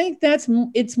 And I think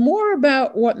it's more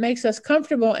about what makes us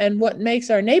comfortable and what makes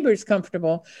our neighbors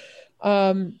comfortable.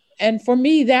 And for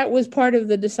me, that was part of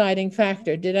the deciding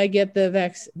factor. Did I get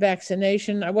the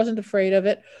vaccination? I wasn't afraid of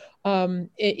it.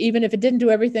 Even if it didn't do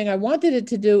everything I wanted it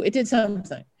to do, it did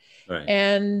something. Right.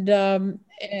 And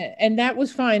that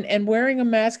was fine. And wearing a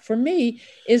mask for me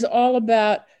is all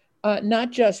about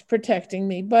not just protecting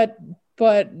me, but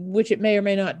which it may or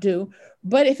may not do.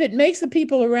 But if it makes the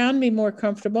people around me more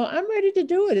comfortable, I'm ready to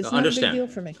do it. It's not a big deal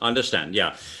for me. Understand.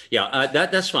 Yeah.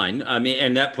 That's fine. I mean,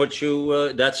 and that puts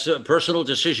you. That's a personal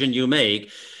decision you make.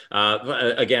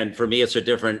 Again, for me, it's a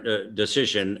different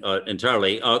decision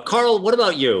entirely. Carl, what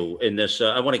about you in this?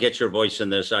 I want to get your voice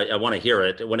in this. I want to hear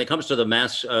it. When it comes to the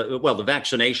mask, the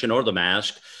vaccination or the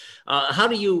mask, how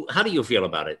do you feel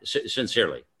about it?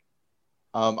 Sincerely.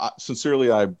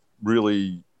 Sincerely, I'm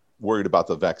really worried about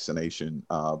the vaccination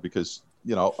because,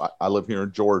 I live here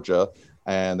in Georgia,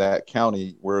 and that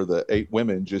county where the 8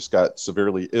 women just got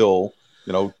severely ill,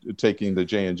 taking the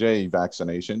J&J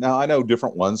vaccination. Now, I know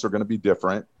different ones are going to be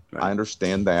different. Right. I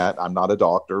understand that. I'm not a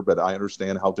doctor, but I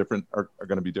understand how different are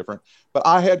going to be different. But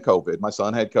I had COVID. My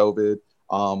son had COVID.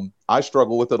 I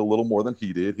struggled with it a little more than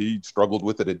he did. He struggled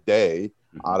with it a day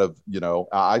out of,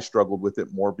 I struggled with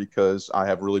it more because I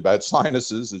have really bad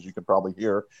sinuses, as you can probably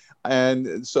hear.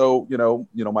 And so,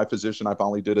 my physician, I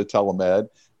finally did a telemed,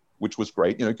 which was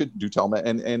great. You could do telemed.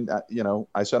 And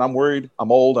I said, I'm worried.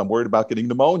 I'm old. I'm worried about getting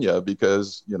pneumonia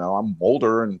because, I'm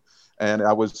older and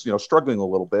I was, struggling a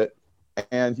little bit.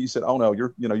 And he said, oh no,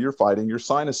 you're fighting your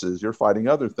sinuses. You're fighting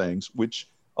other things, which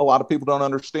a lot of people don't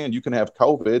understand. You can have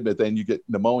COVID, but then you get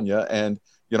pneumonia. And,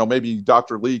 maybe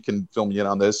Dr. Lee can fill me in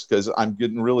on this because I'm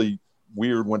getting really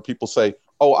weird when people say,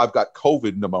 oh, I've got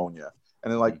COVID pneumonia.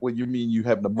 And they're like, well, you mean you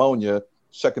have pneumonia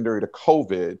secondary to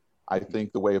COVID? I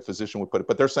think the way a physician would put it,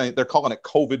 but they're calling it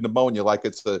COVID pneumonia like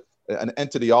it's an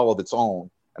entity all of its own.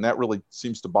 And that really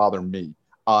seems to bother me.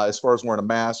 As far as wearing a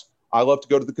mask, I love to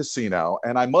go to the casino,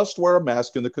 and I must wear a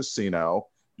mask in the casino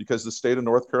because the state of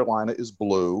North Carolina is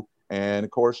blue. And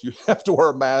of course you have to wear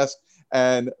a mask,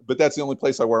 but that's the only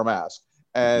place I wear a mask.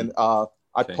 And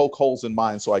I poke holes in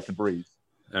mine so I can breathe.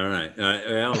 All right.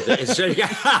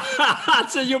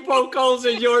 So you poke holes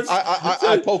in yours.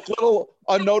 I poke little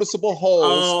unnoticeable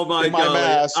holes in my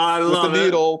mask with the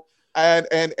needle. And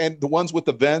the ones with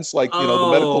the vents, like, you know,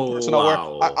 the medical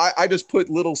personnel wear, I just put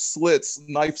little slits,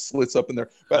 knife slits up in there.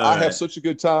 But I have such a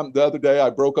good time. The other day, I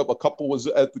broke up. A couple was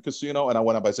at the casino, and I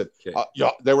went up. I said,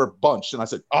 y'all, they were bunched. And I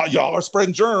said, y'all are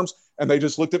spreading germs. And they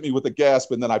just looked at me with a gasp.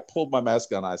 And then I pulled my mask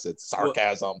down. And I said,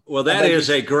 sarcasm. Well, that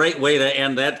is a great way to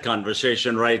end that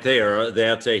conversation right there,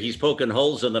 that he's poking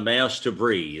holes in the mask to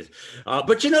breathe.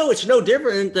 But, you know, it's no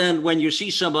different than when you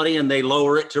see somebody and they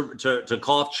lower it to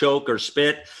cough, choke, or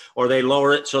spit, or they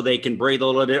lower it so they can breathe a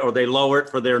little bit, or they lower it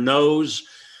for their nose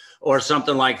or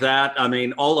something like that. I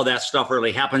mean, all of that stuff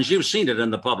really happens. You've seen it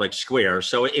in the public square.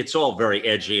 So it's all very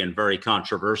edgy and very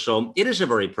controversial. It is a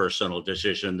very personal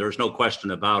decision. There's no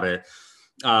question about it.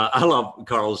 I love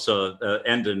Carl's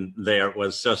ending there. It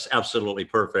was just absolutely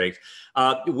perfect.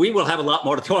 We will have a lot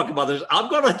more to talk about this. I'm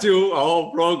going to do a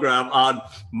whole program on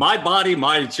My Body,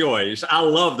 My Choice. I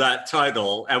love that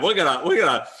title. And we're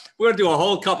gonna do a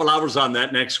whole couple hours on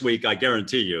that next week, I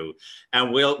guarantee you.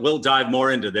 And we'll dive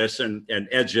more into this and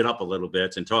edge it up a little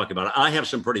bit and talk about it. I have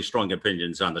some pretty strong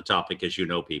opinions on the topic, as you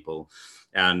know, people.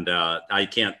 And I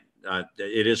can't,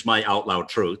 it is my out loud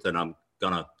truth, and I'm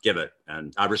going to give it.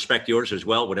 And I respect yours as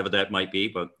well, whatever that might be,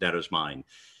 but that is mine.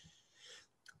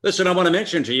 Listen, I want to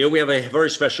mention to you, we have a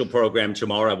very special program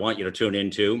tomorrow I want you to tune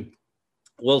into.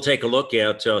 We'll take a look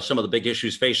at some of the big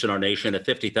issues facing our nation at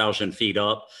 50,000 feet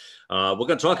up. We're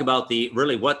going to talk about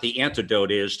what the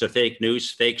antidote is to fake news,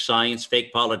 fake science,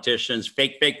 fake politicians,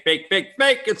 fake.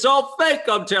 It's all fake,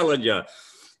 I'm telling you.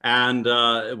 And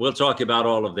we'll talk about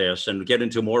all of this and get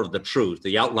into more of the truth,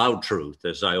 the out loud truth,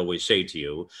 as I always say to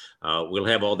you. We'll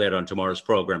have all that on tomorrow's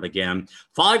program again,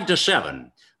 5 to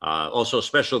 7. Also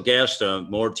special guest,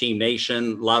 more Team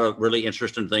Nation, a lot of really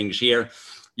interesting things here.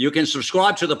 You can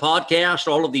subscribe to the podcast.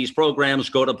 All of these programs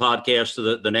go to podcast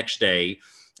the next day.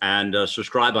 And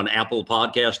subscribe on Apple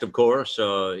Podcast, of course.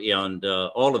 And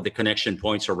all of the connection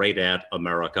points are right at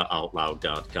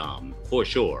AmericaOutloud.com, for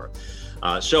sure.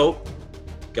 So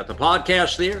got the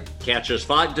podcast there. Catch us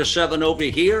 5 to 7 over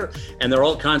here. And there are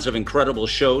all kinds of incredible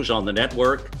shows on the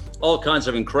network, all kinds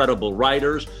of incredible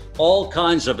writers, all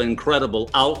kinds of incredible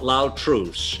out loud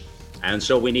truths. And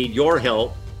so we need your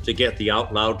help to get the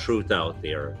out loud truth out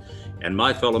there. And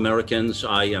my fellow Americans,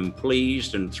 I am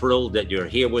pleased and thrilled that you're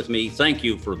here with me. Thank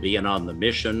you for being on the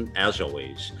mission, as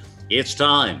always. It's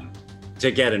time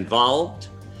to get involved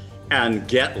and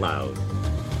get loud.